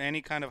engender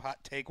any kind of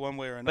hot take one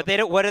way or another. But they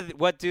don't.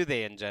 What do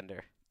they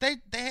engender? They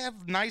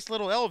have nice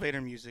little elevator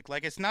music.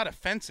 Like, it's not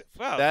offensive.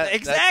 Well, That-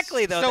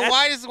 exactly though. So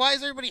That's- why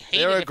is everybody hating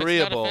They're if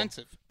agreeable, it's not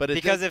offensive? but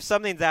because if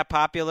something's that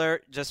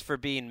popular just for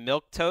being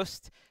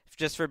milquetoast,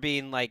 just for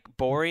being like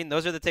boring,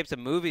 those are the types of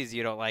movies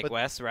you don't like, But-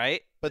 Wes,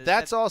 right? But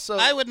that's also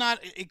I would not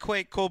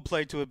equate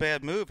Coldplay to a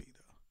bad movie, though.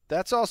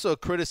 that's also a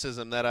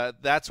criticism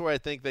that that's where I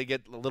think they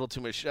get a little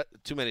too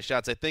many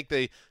shots. I think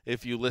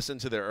if you listen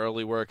to their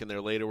early work and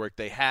their later work,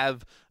 they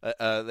have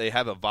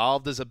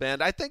evolved as a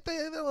band. I think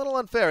they're a little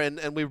unfair,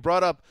 and we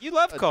brought up. You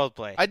love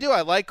Coldplay. I do.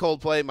 I like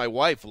Coldplay. My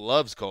wife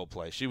loves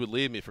Coldplay. She would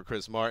leave me for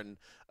Chris Martin.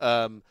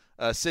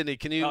 Sydney,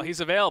 can you? Oh, he's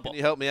available. Can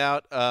you help me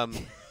out?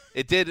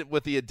 It did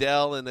with the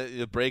Adele and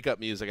the breakup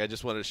music. I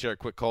just wanted to share a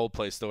quick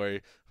Coldplay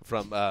story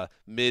from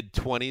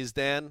mid-20s,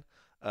 Dan.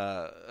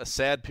 A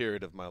sad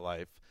period of my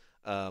life.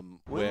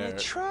 Where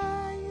this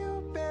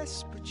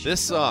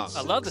song,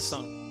 I love this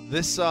song.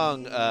 This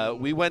song,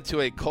 we went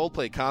to a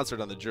Coldplay concert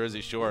on the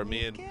Jersey Shore,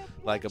 me and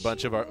like a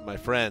bunch of my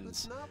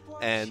friends,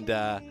 and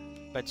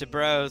bunch of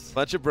bros.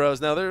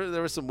 Now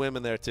there were some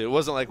women there too. It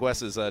wasn't like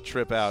Wes's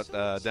trip out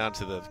down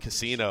to the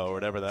casino or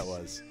whatever that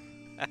was.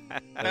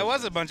 That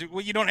was a bunch of.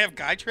 Well, you don't have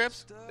guy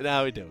trips?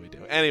 No, we do.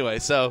 Anyway,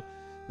 so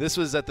this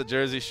was at the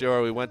Jersey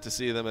Shore. We went to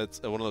see them at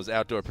one of those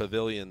outdoor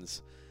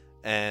pavilions,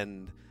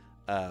 and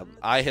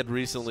I had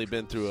recently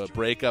been through a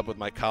breakup with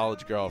my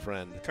college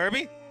girlfriend.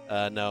 Kirby?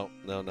 No.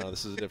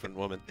 This is a different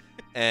woman.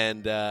 And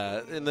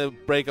in the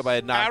breakup, I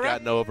had not Cara?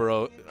 gotten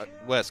over.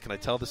 Wes, can I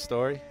tell the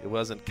story? It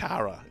wasn't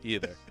Cara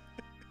either.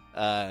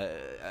 I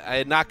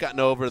had not gotten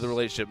over the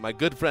relationship. My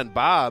good friend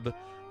Bob,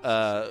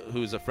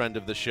 who's a friend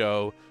of the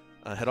show,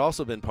 had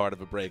also been part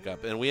of a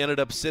breakup. And we ended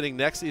up sitting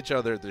next to each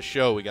other at the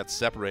show. We got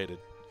separated.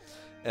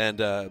 And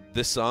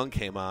this song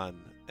came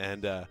on.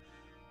 And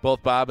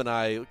both Bob and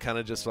I kind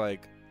of just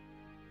like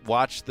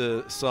watched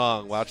the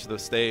song, watched the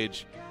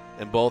stage,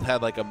 and both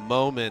had like a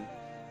moment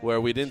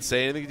where we didn't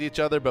say anything to each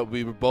other, but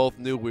we both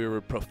knew we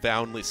were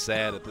profoundly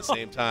sad at the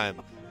same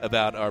time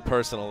about our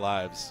personal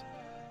lives.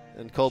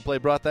 And Coldplay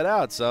brought that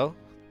out, so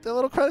a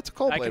little credit to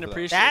Coldplay. I can for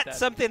appreciate That's that.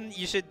 something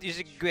you should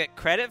get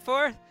credit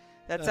for.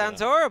 That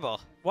sounds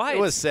horrible. Why? It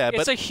was sad,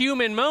 It's but- a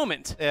human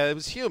moment. Yeah, it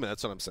was human.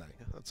 That's what I'm saying.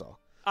 That's all.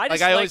 I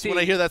just I always, the, when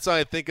I hear that song,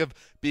 I think of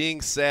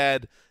being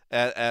sad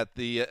at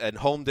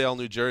Homedale,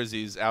 New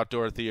Jersey's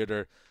outdoor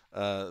theater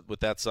with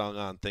that song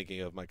on,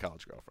 thinking of my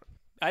college girlfriend.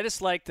 I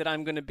just like that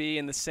I'm going to be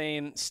in the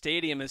same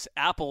stadium as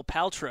Apple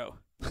Paltrow.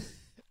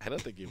 I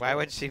don't think you. Why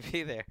would she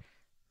be there?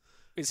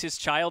 Is his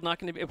child not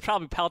going to be?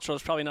 Probably Paltrow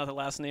is probably not the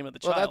last name of the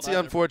child. Well, that's the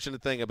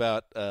unfortunate thing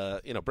about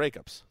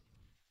breakups.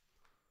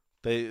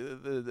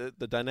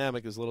 The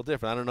dynamic is a little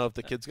different. I don't know if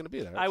the kid's going to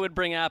be there. I would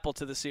bring Apple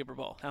to the Super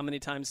Bowl. How many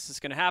times is this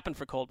going to happen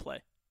for Coldplay?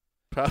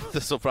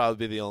 This will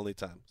probably be the only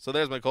time. So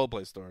there's my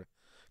Coldplay story.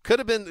 Could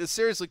have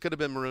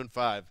been Maroon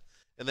 5,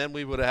 and then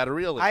we would have had a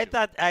real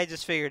issue. I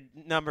just figured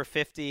number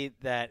 50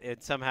 that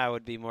it somehow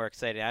would be more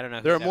exciting. I don't know.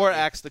 There are more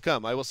acts to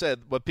come. I will say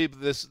what people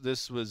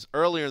this was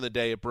earlier in the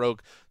day. It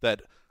broke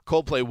that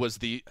Coldplay was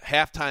the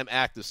halftime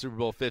act of Super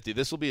Bowl 50.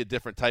 This will be a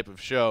different type of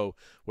show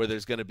where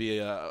there's going to be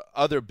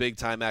other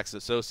big-time acts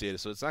associated,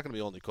 so it's not going to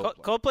be only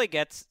Coldplay. Coldplay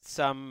gets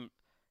some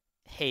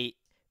hate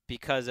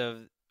because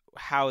of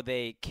how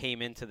they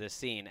came into the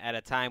scene at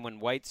a time when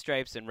White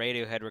Stripes and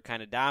Radiohead were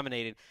kind of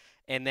dominating,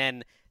 and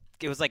then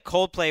it was like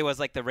Coldplay was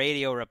like the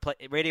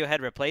Radiohead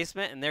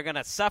replacement, and they're going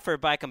to suffer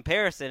by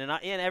comparison, and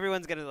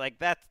everyone's going to like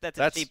that's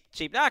a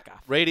cheap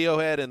knockoff.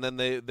 Radiohead, and then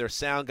their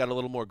sound got a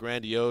little more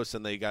grandiose,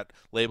 and they got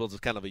labeled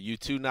as kind of a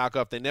U2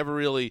 knockoff. They never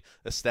really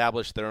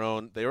established their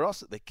own. They were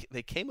also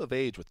they came of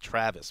age with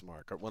Travis,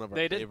 Mark, one of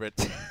our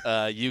favorite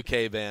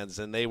UK bands,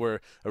 and they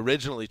were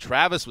originally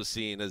Travis was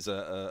seen as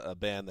a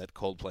band that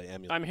Coldplay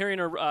emulated. I'm hearing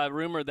a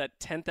rumor that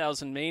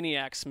 10,000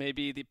 Maniacs may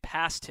be the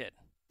past hit.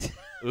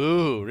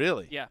 Ooh,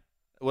 really? Yeah.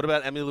 What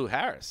about Emmylou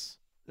Harris?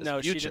 No,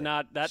 she did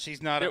not.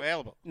 She's not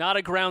available. Not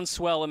a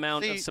groundswell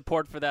amount of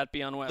support for that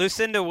beyond West.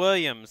 Lucinda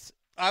Williams.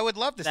 I would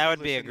love to see that.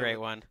 Would be a Lucinda great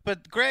one.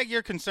 But, Greg,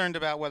 you're concerned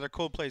about whether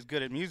Coldplay is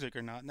good at music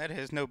or not, and that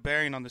has no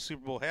bearing on the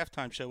Super Bowl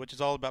halftime show, which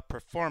is all about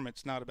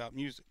performance, not about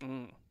music.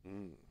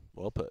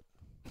 Well put.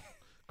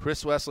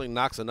 Chris Wessling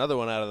knocks another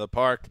one out of the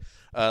park.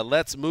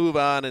 Let's move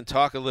on and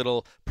talk a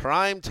little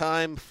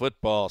primetime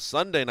football,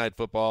 Sunday night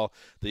football.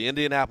 The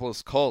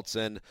Indianapolis Colts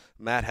and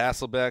Matt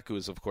Hasselbeck, who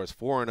is, of course,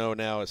 4-0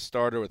 now as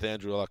starter with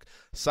Andrew Luck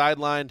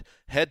sidelined,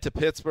 head to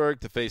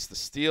Pittsburgh to face the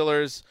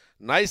Steelers.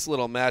 Nice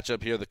little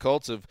matchup here. The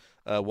Colts have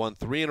won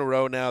 3 in a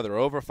row now. They're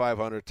over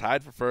 500,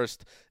 tied for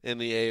first in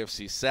the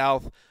AFC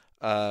South.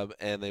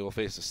 And they will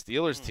face a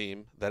Steelers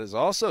team that is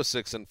also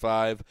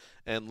 6-5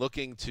 and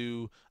looking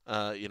to,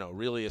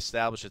 really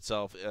establish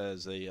itself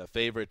as a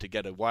favorite to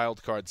get a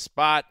wild card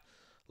spot.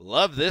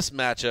 Love this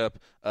matchup.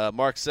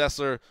 Mark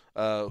Sessler,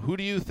 who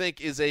do you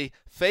think is a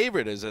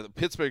favorite? Is the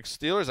Pittsburgh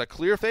Steelers a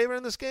clear favorite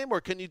in this game, or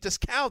can you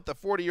discount the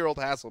 40-year-old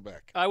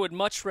Hasselbeck? I would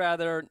much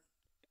rather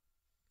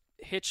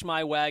hitch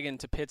my wagon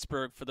to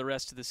Pittsburgh for the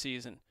rest of the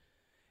season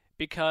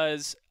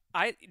because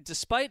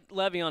despite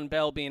Le'Veon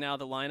Bell being out of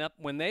the lineup,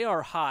 when they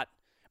are hot,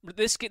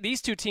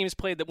 these two teams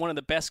played one of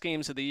the best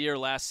games of the year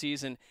last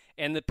season,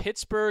 and the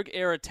Pittsburgh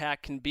air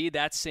attack can be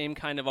that same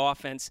kind of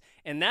offense,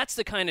 and that's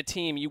the kind of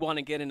team you want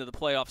to get into the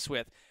playoffs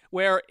with,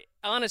 where,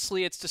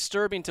 honestly, it's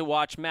disturbing to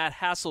watch Matt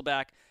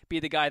Hasselbeck be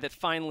the guy that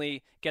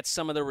finally gets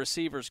some of the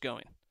receivers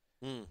going.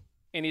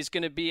 And he's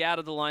going to be out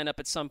of the lineup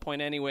at some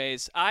point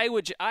anyways. I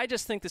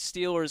just think the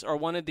Steelers are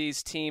one of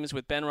these teams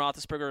with Ben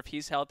Roethlisberger, if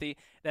he's healthy,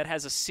 that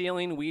has a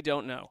ceiling we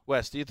don't know.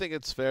 Wes, do you think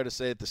it's fair to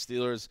say that the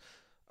Steelers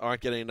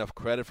aren't getting enough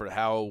credit for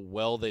how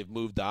well they've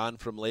moved on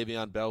from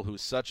Le'Veon Bell,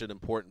 who's such an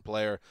important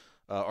player,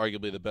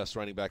 arguably the best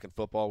running back in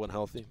football when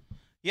healthy?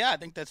 Yeah, I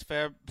think that's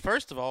fair.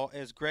 First of all,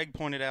 as Greg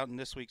pointed out in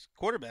this week's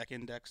quarterback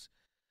index,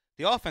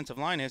 the offensive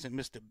line hasn't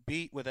missed a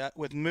beat with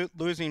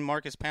losing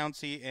Marcus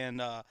Pouncey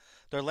and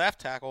their left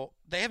tackle.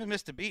 They haven't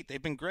missed a beat.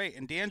 They've been great.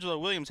 And D'Angelo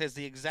Williams has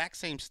the exact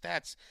same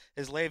stats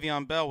as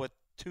Le'Veon Bell with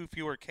 2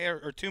 more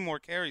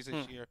carries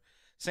this year.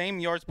 Same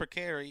yards per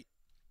carry.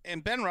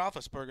 And Ben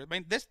Roethlisberger, I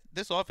mean, this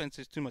offense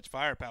is too much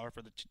firepower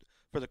for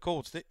the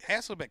Colts.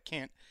 Hasselbeck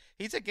can't.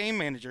 He's a game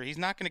manager. He's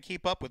not going to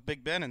keep up with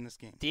Big Ben in this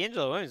game.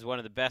 D'Angelo Williams is one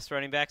of the best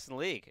running backs in the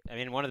league. I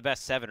mean, one of the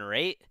best 7 or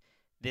 8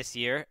 this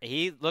year.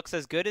 He looks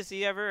as good as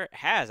he ever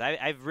has.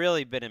 I've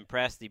really been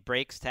impressed. He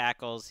breaks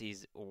tackles.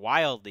 He's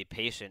wildly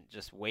patient.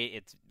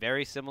 It's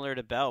very similar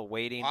to Bell,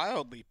 waiting.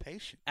 Wildly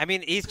patient. I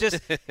mean, he's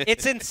just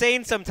it's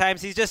insane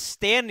sometimes. He's just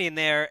standing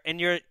there and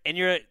you're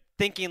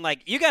thinking, like,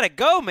 you got to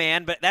go,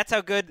 man, but that's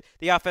how good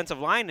the offensive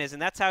line is,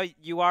 and that's how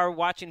you are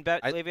watching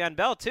Le'Veon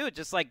Bell, too.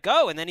 Just, like,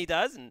 go, and then he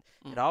does, and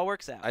it all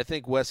works out. I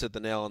think Wes hit the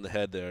nail on the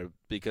head there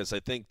because I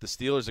think the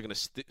Steelers are going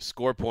to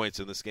score points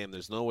in this game.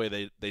 There's no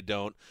way they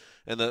don't.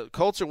 And the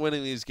Colts are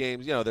winning these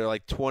games. You know, they're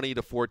like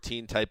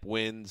 20-14 type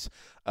wins.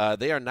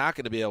 They are not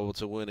going to be able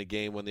to win a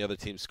game when the other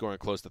team's scoring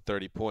close to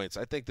 30 points.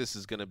 I think this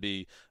is going to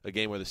be a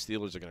game where the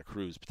Steelers are going to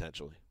cruise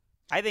potentially.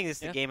 I think this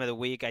is the game of the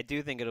week. I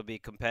do think it'll be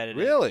competitive.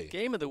 Really?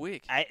 Game of the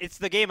week. It's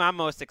the game I'm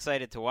most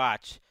excited to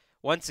watch.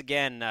 Once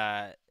again,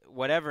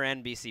 whatever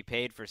NBC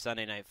paid for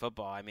Sunday Night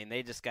Football, I mean,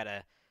 they just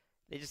gotta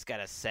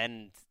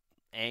send,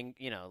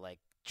 like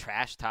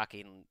trash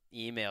talking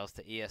emails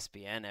to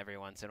ESPN every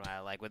once in a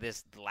while, like with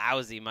this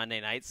lousy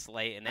Monday night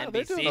slate, and NBC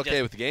they're doing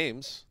okay with the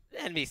games.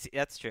 NBC,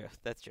 that's true.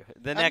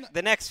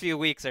 The next few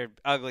weeks are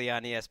ugly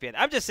on ESPN.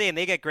 I'm just saying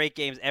they get great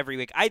games every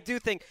week. I do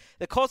think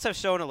the Colts have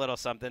shown a little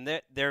something.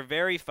 They're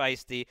very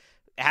feisty.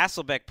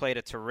 Hasselbeck played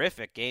a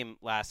terrific game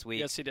last week.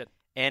 Yes, he did.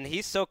 And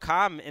he's so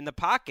calm in the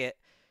pocket.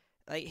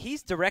 Like,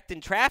 he's directing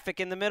traffic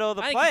in the middle of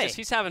the I play. think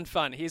he's having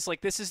fun. He's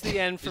like, this is the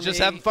end for me. He's just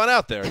having fun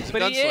out there. He's a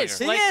but gunslinger. he is.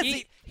 He Like,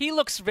 is. he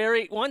looks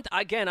very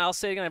again, I'll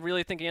say again, I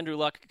really think Andrew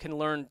Luck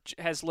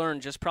has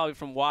learned just probably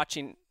from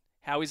watching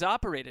how he's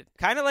operated.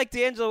 Kind of like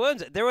D'Angelo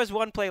Williams. There was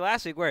one play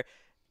last week where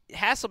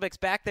Hasselbeck's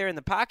back there in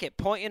the pocket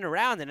pointing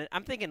around, and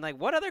I'm thinking, like,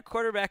 what other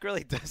quarterback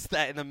really does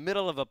that in the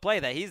middle of a play,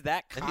 that he's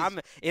that calm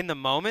in the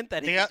moment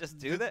that he can just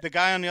do that? The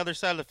guy on the other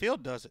side of the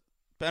field does it.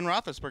 Ben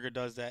Roethlisberger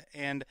does that.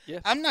 And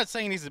I'm not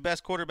saying he's the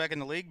best quarterback in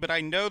the league, but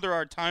I know there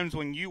are times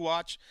when you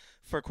watch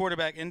for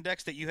quarterback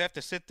index that you have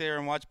to sit there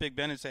and watch Big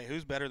Ben and say,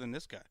 who's better than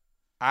this guy?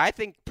 I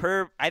think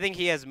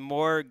he has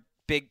more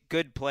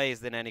good plays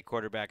than any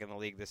quarterback in the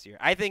league this year.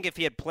 I think if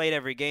he had played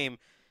every game,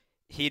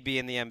 he'd be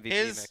in the MVP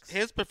mix.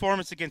 His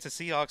performance against the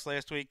Seahawks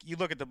last week, you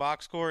look at the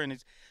box score and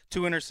his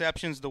 2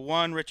 interceptions. The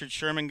one, Richard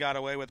Sherman got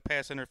away with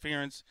pass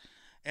interference.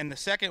 And the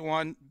second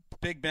one,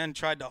 Big Ben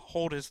tried to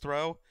hold his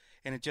throw,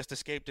 and it just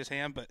escaped his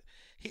hand. But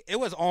it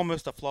was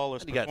almost a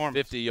flawless performance. He got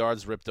 50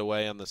 yards ripped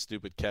away on the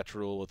stupid catch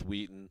rule with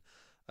Wheaton.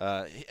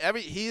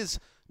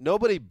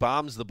 Nobody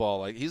bombs the ball.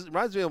 Like, he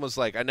reminds me almost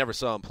like, I never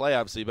saw him play,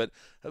 obviously, but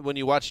when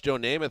you watch Joe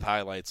Namath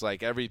highlights,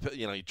 like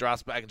he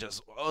drops back and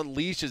just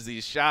unleashes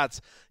these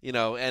shots,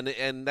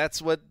 and that's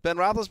what Ben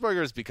Roethlisberger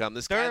has become.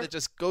 This guy that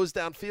just goes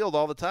downfield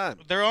all the time.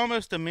 They're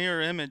almost a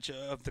mirror image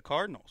of the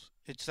Cardinals,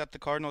 except the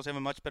Cardinals have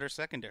a much better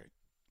secondary.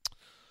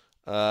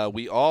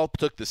 We all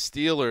took the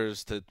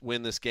Steelers to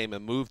win this game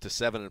and move to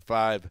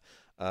 7-5.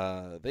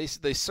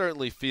 They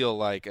certainly feel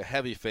like a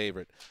heavy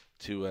favorite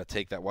to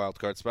take that wild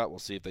card spot. We'll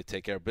see if they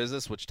take care of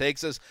business, which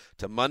takes us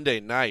to Monday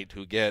night,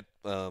 who get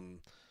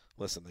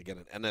they get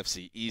an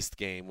NFC East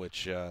game,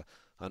 which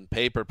on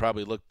paper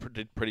probably looked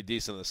pretty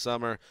decent in the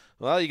summer.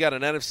 Well, you got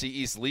an NFC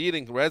East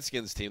leading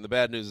Redskins team. The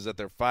bad news is that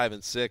they're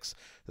 5-6.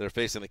 They're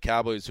facing the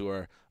Cowboys, who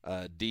are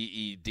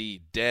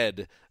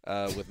dead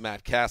with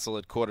Matt Castle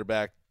at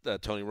quarterback.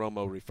 Tony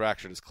Romo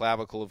refractured his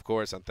clavicle, of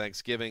course, on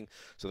Thanksgiving.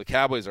 So the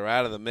Cowboys are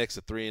out of the mix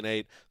at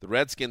 3-8. The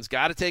Redskins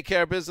got to take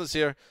care of business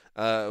here.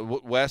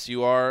 Wes,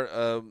 you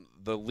are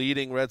the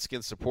leading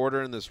Redskins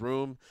supporter in this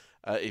room.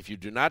 If you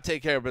do not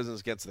take care of business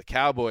against the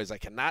Cowboys, I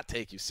cannot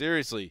take you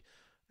seriously.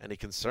 Any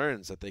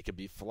concerns that they could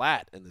be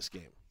flat in this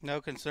game?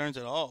 No concerns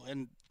at all.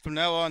 And from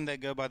now on, they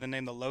go by the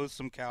name the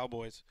Loathsome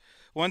Cowboys.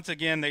 Once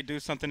again, they do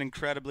something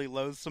incredibly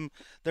loathsome.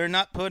 They're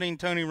not putting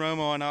Tony Romo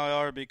on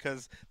IR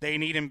because they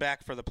need him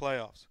back for the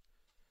playoffs.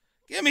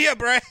 Give me a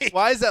break.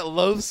 Why is that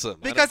loathsome?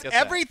 Because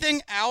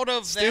everything out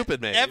of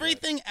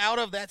everything out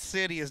of that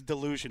city is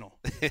delusional.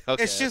 Okay,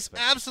 it's just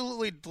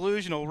absolutely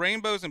delusional.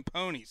 Rainbows and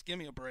ponies. Give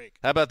me a break.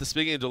 How about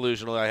speaking of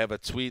delusional, I have a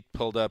tweet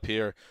pulled up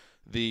here.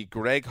 The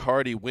Greg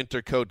Hardy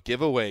winter coat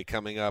giveaway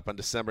coming up on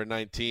December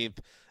 19th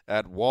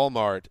at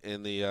Walmart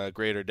in the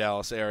greater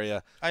Dallas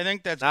area. I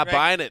think that's not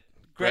buying it.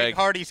 Greg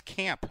Hardy's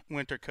camp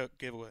winter coat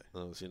giveaway.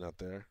 Oh, is he not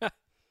there?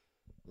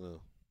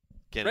 No.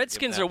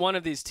 Redskins are one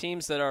of these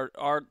teams that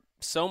are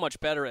so much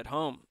better at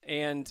home.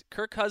 And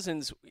Kirk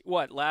Cousins,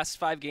 last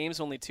 5 games,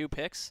 only 2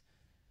 picks?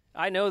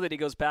 I know that he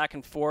goes back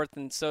and forth,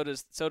 and so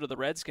do the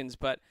Redskins,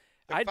 but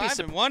I'd be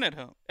 5-1 at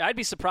home. I'd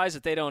be surprised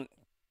if they don't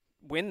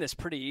win this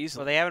pretty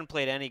easily. Well, they haven't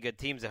played any good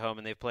teams at home,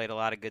 and they've played a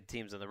lot of good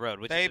teams on the road.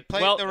 They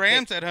played the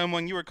Rams at home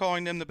when you were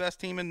calling them the best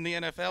team in the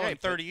NFL in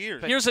 30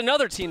 years. Here's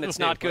another team that's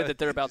not good that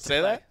they're about to say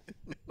play.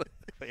 That?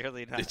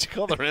 Clearly not. Did you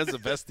call the Rams the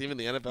best team in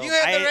the NFL? You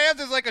had the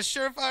Rams as like a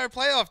surefire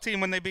playoff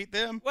team when they beat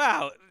them.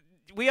 Wow.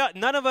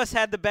 None of us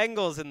had the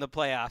Bengals in the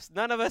playoffs.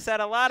 None of us had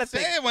a lot of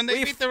things. When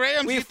they beat the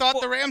Rams, you thought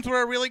the Rams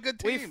were a really good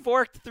team. We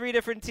forked 3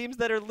 different teams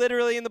that are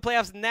literally in the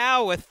playoffs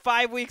now with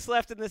 5 weeks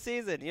left in the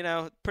season.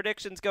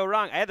 Predictions go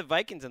wrong. I had the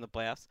Vikings in the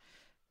playoffs.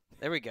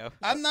 There we go.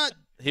 I'm not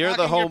here are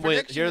the home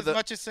wins. As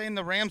much as saying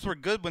the Rams were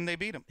good when they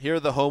beat them. Here are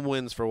the home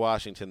wins for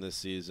Washington this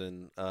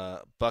season.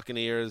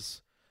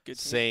 Buccaneers, good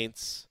team.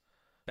 Saints,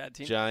 bad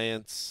team.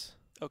 Giants.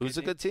 Okay, Who's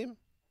a good team?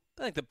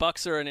 I think the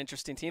Bucs are an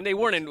interesting team. They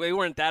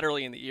weren't that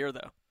early in the year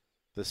though.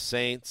 The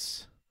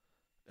Saints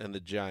and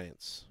the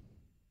Giants.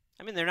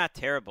 I mean, they're not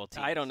terrible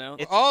teams. I don't know.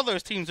 All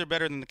those teams are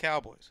better than the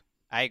Cowboys.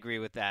 I agree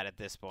with that at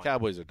this point.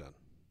 Cowboys are done.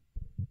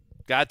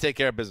 Got to take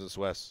care of business,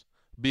 Wes.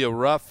 Be a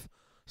rough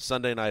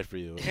Sunday night for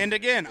you. And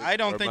again, I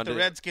don't think the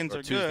Redskins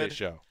are Tuesday good.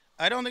 Show.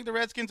 I don't think the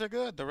Redskins are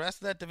good. The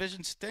rest of that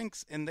division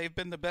stinks, and they've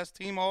been the best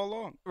team all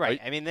along. Right.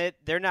 I mean,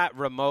 they're not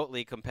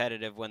remotely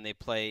competitive when they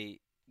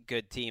play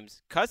good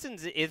teams.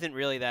 Cousins isn't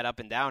really that up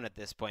and down at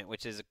this point,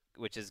 which is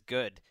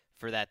good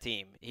for that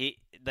team.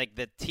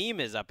 The team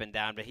is up and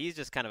down, but he's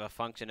just kind of a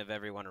function of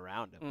everyone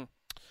around him.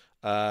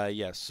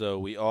 Yes, so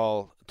we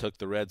all took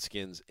the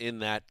Redskins in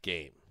that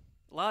game.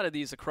 A lot of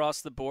these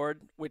across the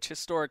board, which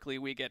historically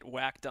we get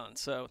whacked on.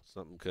 So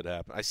something could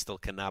happen. I still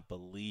cannot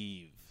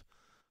believe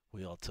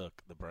we all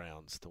took the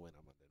Browns to win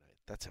on Monday night.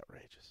 That's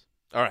outrageous.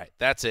 All right,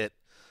 that's it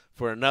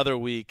for another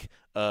week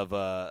of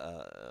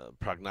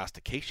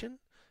prognostication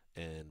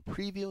and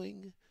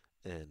previewing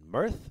and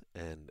mirth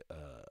and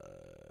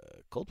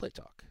Coldplay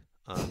talk.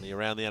 on the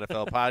Around the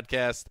NFL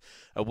podcast.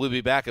 We'll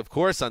be back, of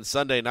course, on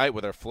Sunday night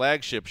with our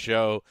flagship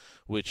show,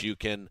 which you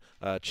can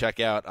check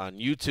out on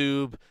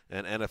YouTube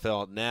and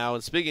NFL Now.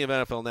 And speaking of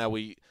NFL Now,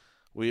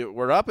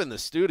 we're up in the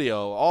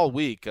studio all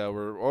week.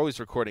 We're always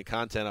recording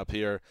content up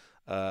here,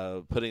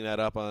 putting that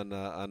up on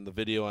the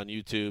video on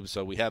YouTube.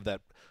 So we have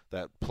that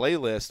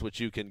playlist, which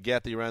you can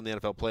get, the Around the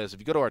NFL playlist. If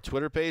you go to our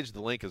Twitter page,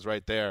 the link is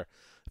right there.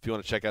 If you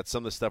want to check out some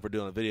of the stuff we're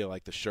doing on video,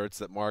 like the shirts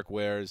that Mark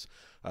wears.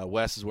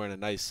 Wes is wearing a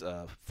nice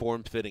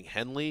form-fitting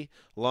Henley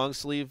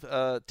long-sleeve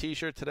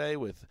T-shirt today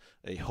with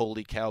a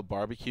Holy Cow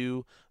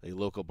Barbecue, a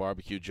local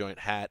barbecue joint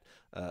hat.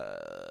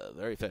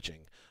 Very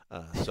fetching.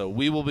 So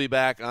we will be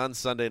back on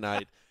Sunday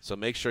night, so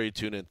make sure you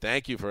tune in.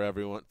 Thank you to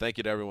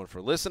everyone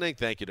for listening.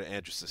 Thank you to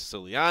Andrew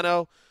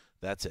Siciliano.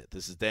 That's it.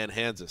 This is Dan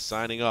Hansa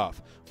signing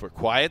off for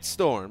Quiet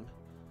Storm,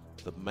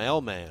 the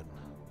mailman,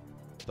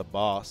 the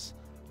boss,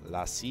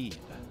 La Cive,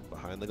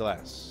 behind the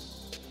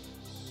glass.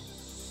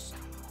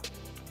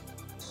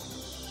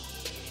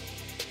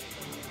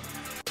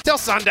 Till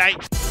Sunday.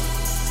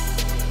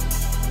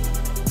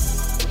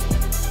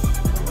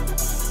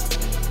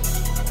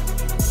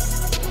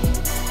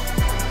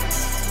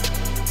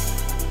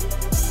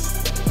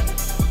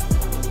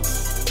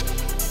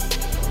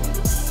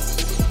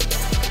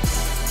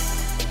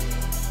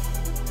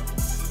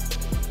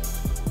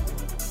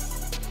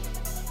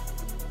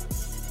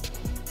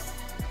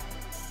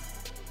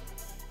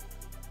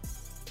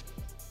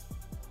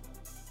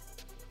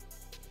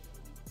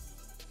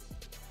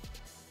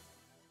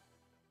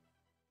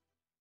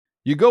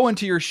 You go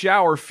into your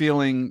shower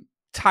feeling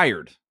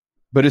tired,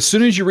 but as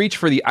soon as you reach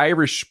for the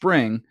Irish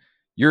Spring,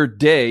 your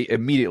day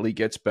immediately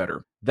gets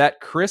better.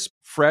 That crisp,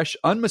 fresh,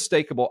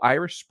 unmistakable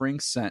Irish Spring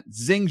scent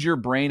zings your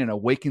brain and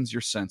awakens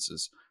your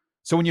senses.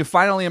 So when you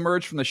finally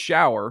emerge from the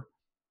shower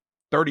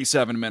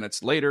 37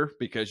 minutes later,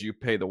 because you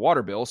pay the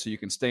water bill so you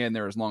can stay in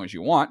there as long as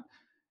you want,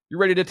 you're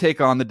ready to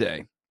take on the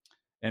day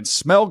and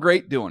smell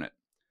great doing it.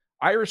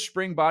 Irish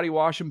Spring Body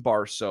Wash and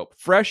Bar Soap.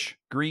 Fresh,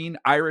 green,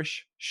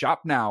 Irish.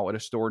 Shop now at a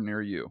store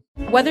near you.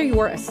 Whether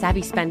you're a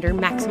savvy spender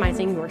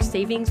maximizing your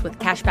savings with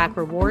cashback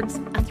rewards,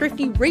 a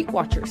thrifty rate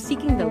watcher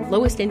seeking the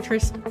lowest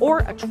interest, or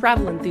a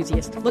travel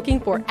enthusiast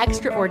looking for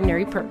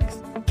extraordinary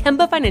perks,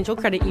 Kemba Financial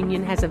Credit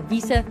Union has a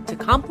visa to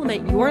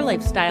complement your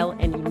lifestyle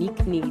and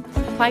unique needs.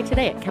 Apply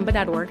today at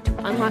Kemba.org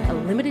to unlock a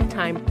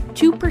limited-time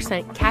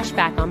 2% cash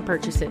back on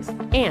purchases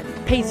and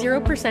pay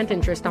 0%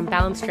 interest on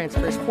balance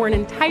transfers for an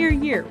entire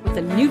year with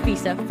a new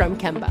visa from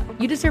Kemba.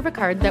 You deserve a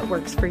card that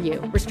works for you.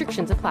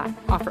 Restrictions apply.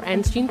 Offer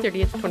ends June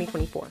 30th,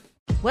 2024.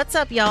 What's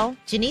up, y'all?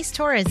 Janice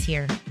Torres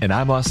here. And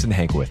I'm Austin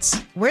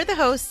Hankwitz. We're the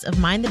hosts of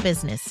Mind the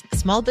Business,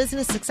 Small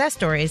Business Success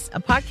Stories, a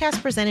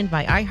podcast presented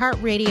by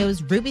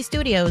iHeartRadio's Ruby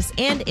Studios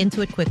and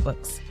Intuit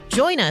QuickBooks.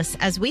 Join us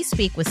as we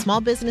speak with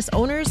small business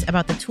owners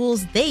about the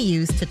tools they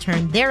use to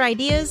turn their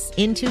ideas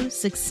into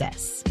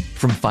success.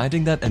 From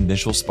finding that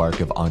initial spark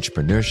of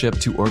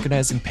entrepreneurship to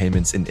organizing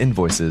payments and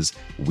invoices,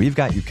 we've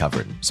got you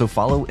covered. So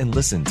follow and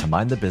listen to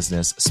Mind the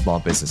Business, Small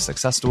Business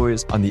Success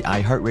Stories on the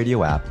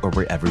iHeartRadio app or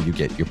wherever you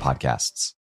get your podcasts.